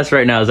podcast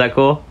right now. Is that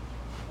cool?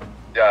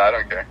 Yeah, I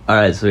don't care. All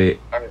right, sweet.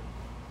 Alright.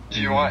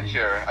 Do you want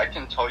here? I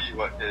can tell you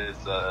what his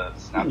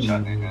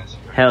Snapchat name is.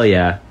 Hell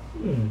yeah.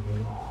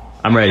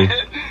 I'm ready.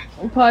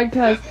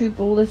 Podcast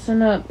people,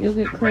 listen up. You'll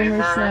get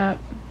Kramer Snap.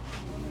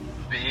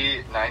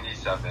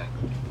 B97.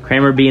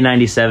 Kramer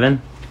B97.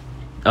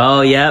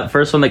 Oh yeah,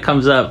 first one that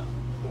comes up.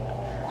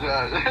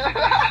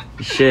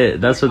 Shit,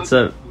 that's what's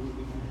up.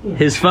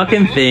 His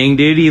fucking thing,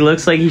 dude. He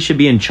looks like he should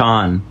be in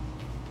Chon.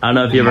 I don't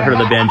know if you ever heard of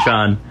the band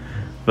Chon,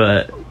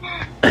 but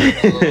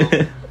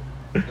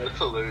That's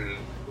hilarious.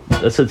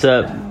 that's what's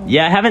up.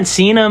 Yeah, I haven't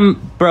seen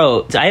him,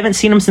 bro. I haven't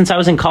seen him since I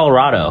was in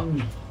Colorado.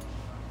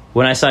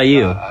 When I saw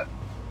you. I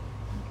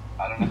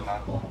don't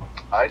know.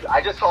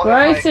 I just saw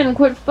Bryson,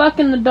 quit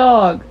fucking the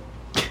dog.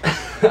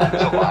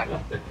 July.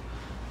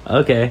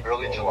 Okay.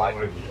 Early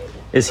July.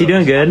 Is he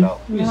doing good?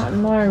 Not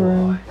in my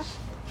room.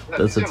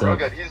 That's He's doing what's real up.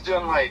 good. He's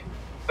doing like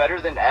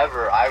better than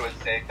ever, I would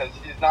say, because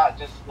he's not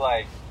just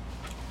like,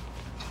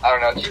 I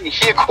don't know.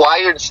 He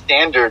acquired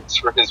standards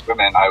for his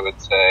women, I would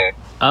say.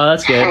 Oh,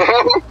 that's good.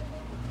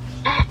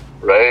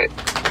 Right?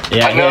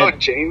 Yeah, I know yeah.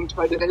 James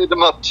tried to hit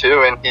him up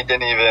too, and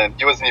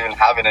he wasn't even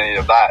having any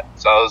of that.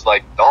 So I was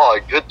like,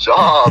 dog, good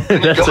job.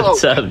 That's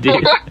what's up,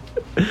 dude.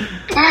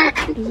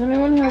 Does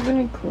anyone have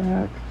any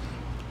crack?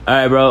 All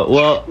right, bro.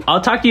 Well,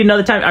 I'll talk to you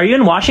another time. Are you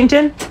in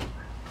Washington?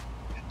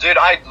 Dude,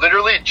 I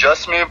literally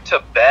just moved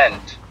to Bend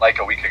like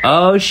a week ago.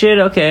 Oh shit.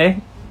 Okay.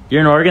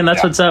 You're in Oregon. That's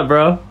Yeah. what's up,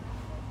 bro.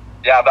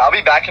 Yeah, but I'll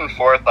be back and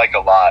forth like a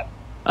lot.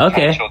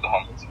 Okay. Chill at the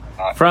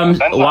homeless. From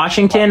Bend's not-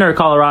 Washington or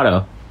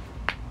Colorado?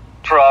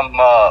 From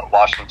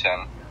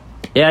Washington.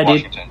 Yeah,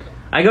 dude. Washington.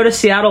 I go to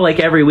Seattle like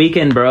every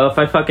weekend, bro. If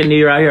I fucking knew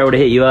you were out here, I would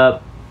have hit you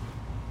up.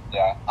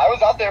 Yeah, I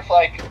was out there for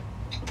like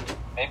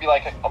maybe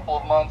like a couple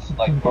of months,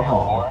 like 3 or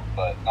 4,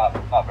 but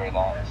not very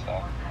long.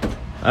 So.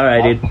 All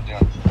right, dude. I've been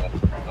doing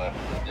shit, but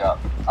yeah,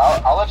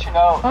 I'll let you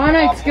know.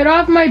 Onyx, get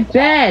off my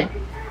bed.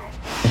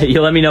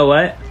 You let me know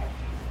what?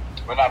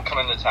 When I'm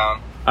coming to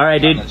town. All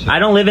right, dude. I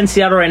don't live in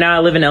Seattle right now. I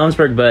live in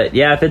Ellensburg, but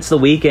yeah, if it's the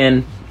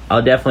weekend,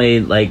 I'll definitely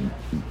like.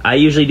 I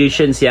usually do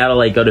shit in Seattle,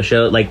 like go to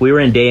show. Like we were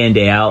in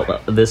day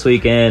out this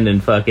weekend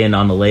and fucking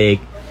on the lake.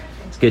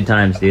 It's good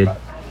times, dude.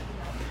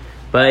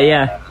 But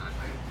yeah,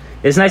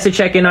 it's nice to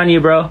check in on you,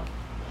 bro.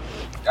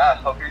 Yeah,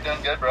 hope you're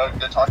doing good, bro.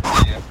 Good talking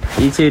to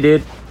you. You too,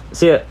 dude.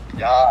 See ya.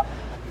 Yeah.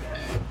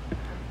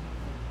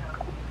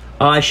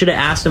 Oh, I should have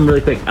asked him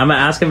really quick. I'm gonna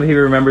ask him if he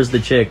remembers the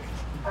chick.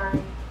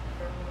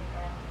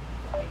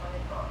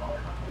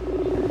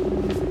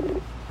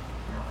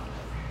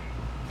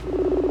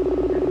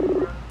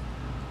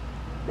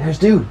 There's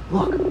dude.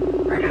 Look,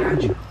 right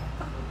behind you.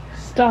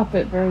 Stop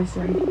it,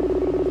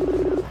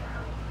 Bryson.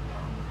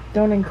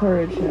 Don't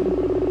encourage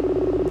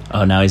him.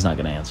 Oh, now he's not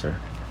gonna answer.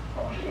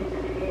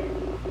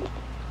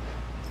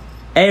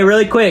 Hey,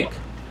 really quick,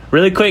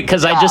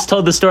 because I just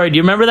told the story. Do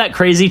you remember that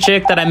crazy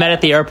chick that I met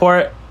at the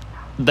airport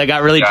that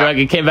got really drunk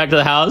and came back to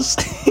the house?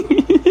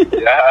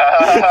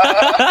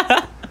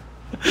 Yeah.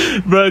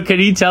 Bro, can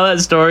you tell that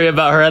story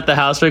about her at the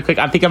house really quick?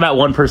 I think I'm at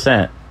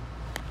 1%.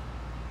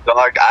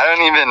 Dog, I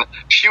don't even.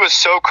 She was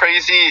so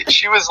crazy.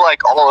 She was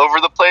like all over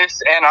the place,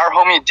 and our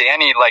homie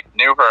Danny like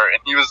knew her, and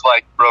he was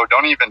like, "Bro,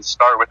 don't even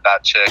start with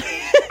that chick."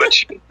 But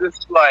she was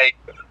just like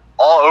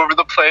all over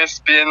the place,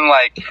 being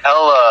like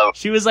hella.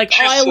 She was like,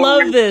 She's "Oh, I so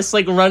love weird. this!"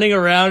 Like running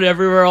around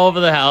everywhere, all over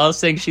the house,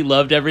 saying she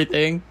loved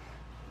everything.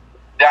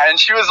 Yeah, and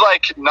she was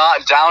like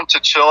not down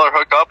to chill or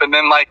hook up, and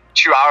then like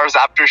 2 hours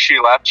after she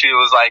left, she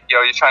was like, "Yo,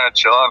 you trying to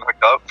chill and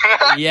hook up?"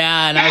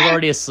 Yeah, and I was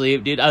already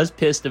asleep, dude. I was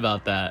pissed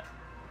about that.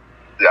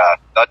 Yeah,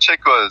 that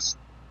chick was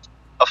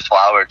a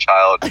flower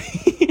child.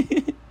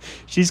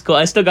 She's cool.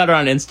 I still got her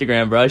on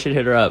Instagram, bro. I should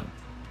hit her up.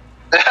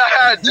 Do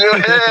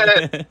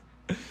it.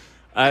 All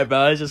right, bro.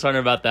 I was just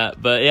wondering about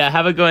that. But yeah,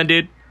 have a good one,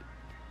 dude.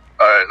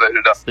 All right,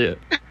 later. Done.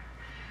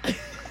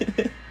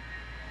 See ya.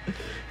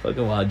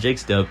 Fucking wild.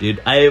 Jake's dope,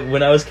 dude.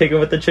 When I was kicking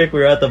with the chick,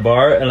 we were at the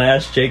bar, and I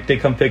asked Jake to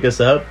come pick us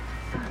up.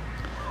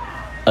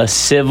 A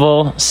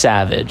civil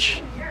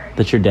savage.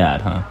 That's your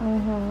dad, huh?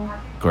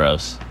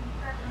 Gross.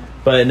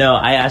 But no,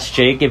 I asked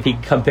Jake if he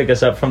could come pick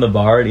us up from the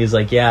bar, and he's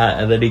like, yeah.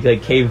 And then he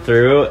like came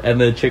through, and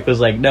the chick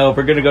was like, no,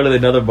 we're gonna go to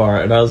another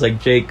bar. And I was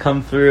like, Jake,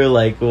 come through,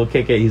 like we'll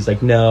kick it. He's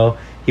like, no.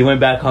 He went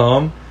back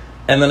home,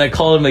 and then I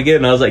called him again,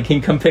 and I was like, can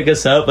you come pick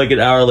us up? Like an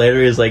hour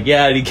later, he's like,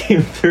 yeah. And he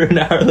came through an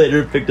hour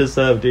later and picked us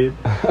up, dude.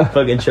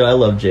 Fucking chill. I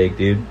love Jake,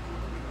 dude.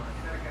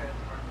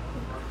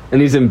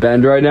 And he's in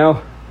Bend right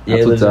now? Yeah,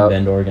 he That's lives what's in up.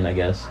 Bend, Oregon, I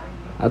guess.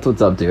 That's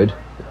what's up, dude.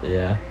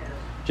 Yeah.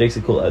 Jake's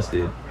a cool ass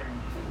dude.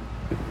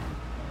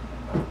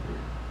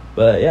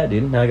 But yeah,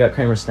 dude, now I got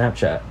Kramer's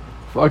Snapchat.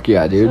 Fuck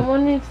yeah, dude.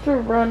 Someone needs to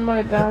run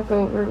my back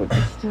over with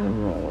the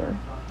steamroller.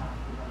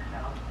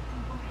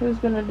 Who's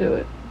gonna do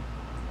it?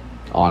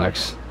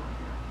 Onyx.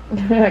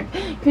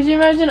 Could you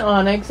imagine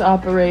Onyx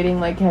operating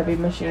like heavy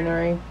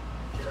machinery?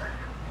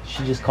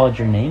 She just called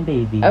your name,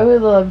 baby. I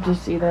would love to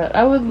see that.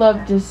 I would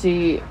love to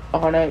see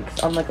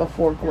Onyx on like a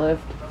forklift.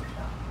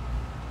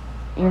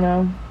 You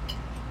know?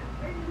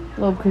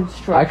 Little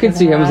construction. I could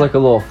see him as hat. like a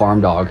little farm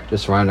dog,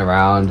 just running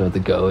around with the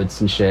goats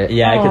and shit.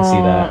 Yeah, I could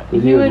see that. He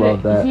He would would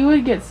love that. He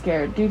would get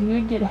scared. Dude, he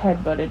would get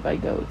headbutted by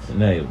goats.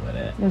 No, you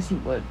wouldn't. Yes, he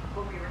would.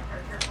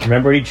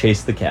 Remember he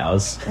chased the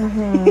cows?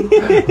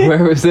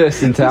 Where was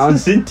this? In town?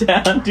 This is in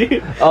town,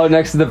 dude. Oh,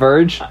 next to the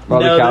verge? Where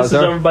No, the cows this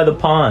is are? over by the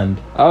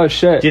pond. Oh,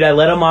 shit. Dude, I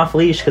let him off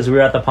leash because we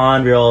were at the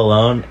pond, we were all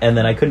alone, and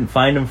then I couldn't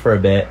find him for a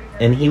bit.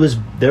 And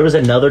there was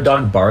another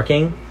dog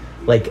barking,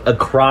 like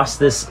across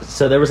this.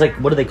 So there was like,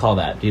 what do they call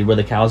that, dude? Where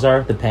the cows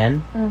are, the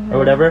pen or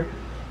whatever.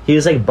 He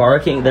was like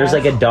barking. There's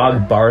like a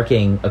dog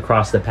barking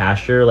across the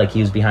pasture, like he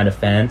was behind a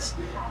fence.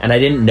 And I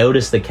didn't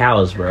notice the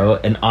cows, bro.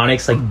 And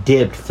Onyx like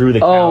dipped through the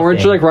cow. Oh, weren't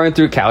you like running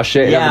through cow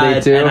shit every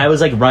day too? And I was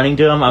like running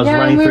to him. I was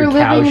running through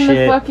cow shit. Yeah, we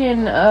were living in the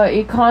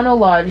fucking Econo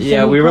Lodge.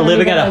 Yeah, we were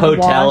living at a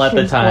hotel at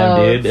the time,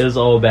 dude. It was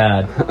all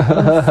bad. It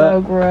was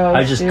so gross.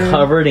 I was just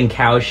covered in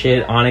cow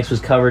shit. Onyx was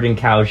covered in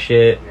cow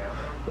shit.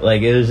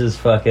 Like, it was just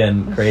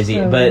fucking crazy.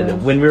 So but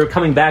gross. when we were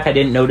coming back, I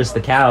didn't notice the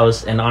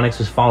cows, and Onyx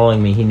was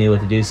following me. He knew what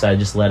to do, so I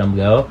just let him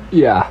go.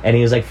 Yeah. And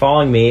he was like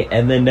following me,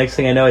 and then next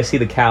thing I know, I see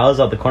the cows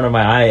out the corner of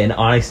my eye, and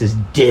Onyx is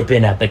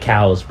dipping at the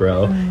cows,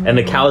 bro. And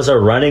the cows are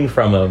running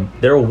from him.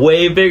 They're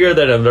way bigger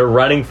than him. They're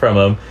running from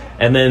him.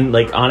 And then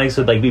like Onyx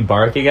would like be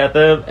barking at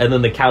them, and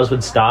then the cows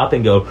would stop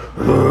and go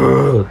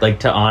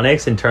like to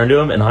Onyx and turn to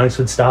him, and Onyx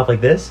would stop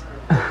like this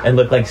and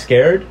look like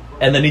scared.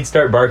 And then he'd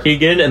start barking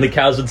again, and the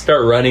cows would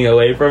start running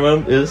away from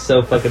him. It was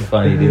so fucking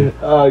funny, dude.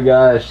 Oh,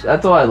 gosh.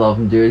 That's why I love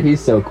him, dude. He's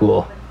so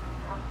cool.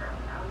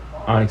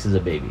 Onyx is a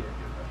baby.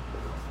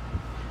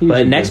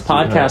 But next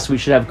podcast, we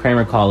should have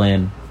Kramer call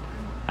in.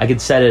 I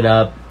could set it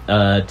up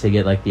to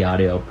get, like, the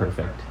audio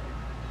perfect.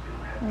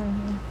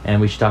 And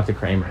we should talk to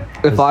Kramer.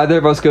 If either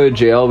of us go to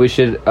jail, we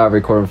should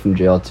record him from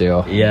jail,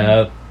 too.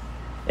 Yeah.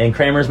 And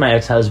Kramer's my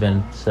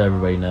ex-husband, so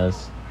everybody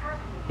knows.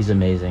 He's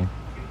amazing.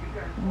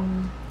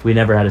 We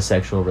never had a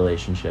sexual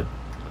relationship,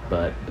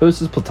 but It was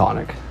just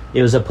platonic.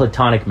 it was a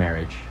platonic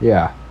marriage.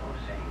 Yeah.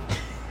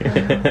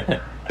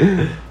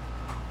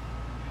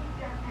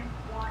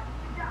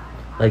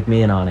 Like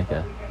me and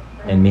Anika,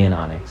 and me and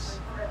Onyx.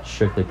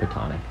 Strictly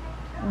platonic.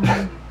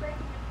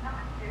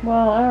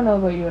 Well, I don't know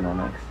about you and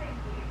Onyx.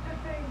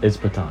 It's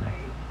platonic.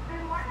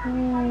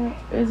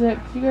 Is it?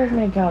 You guys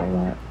make out a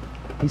lot.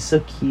 He's so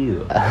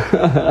cute. What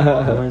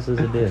am I supposed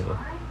to do?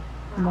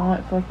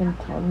 Not fucking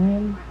tongue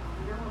him.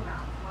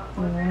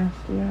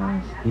 Nasty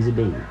ass. He's a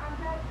baby.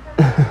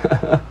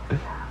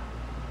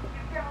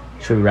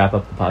 Should we wrap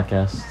up the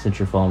podcast since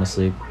you're falling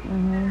asleep?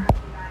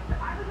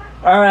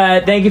 All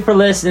right. Thank you for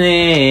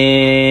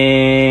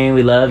listening.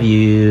 We love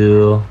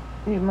you.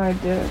 Eat my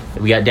dick.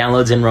 We got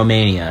downloads in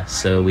Romania,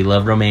 so we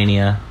love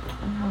Romania.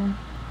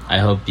 I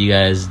hope you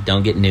guys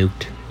don't get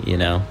nuked, you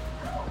know.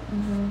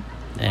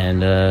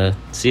 And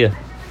see ya.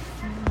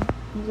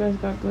 You guys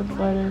got good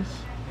lettuce.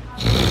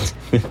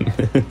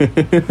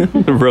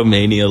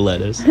 Romania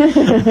lettuce. All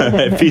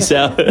right, peace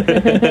out.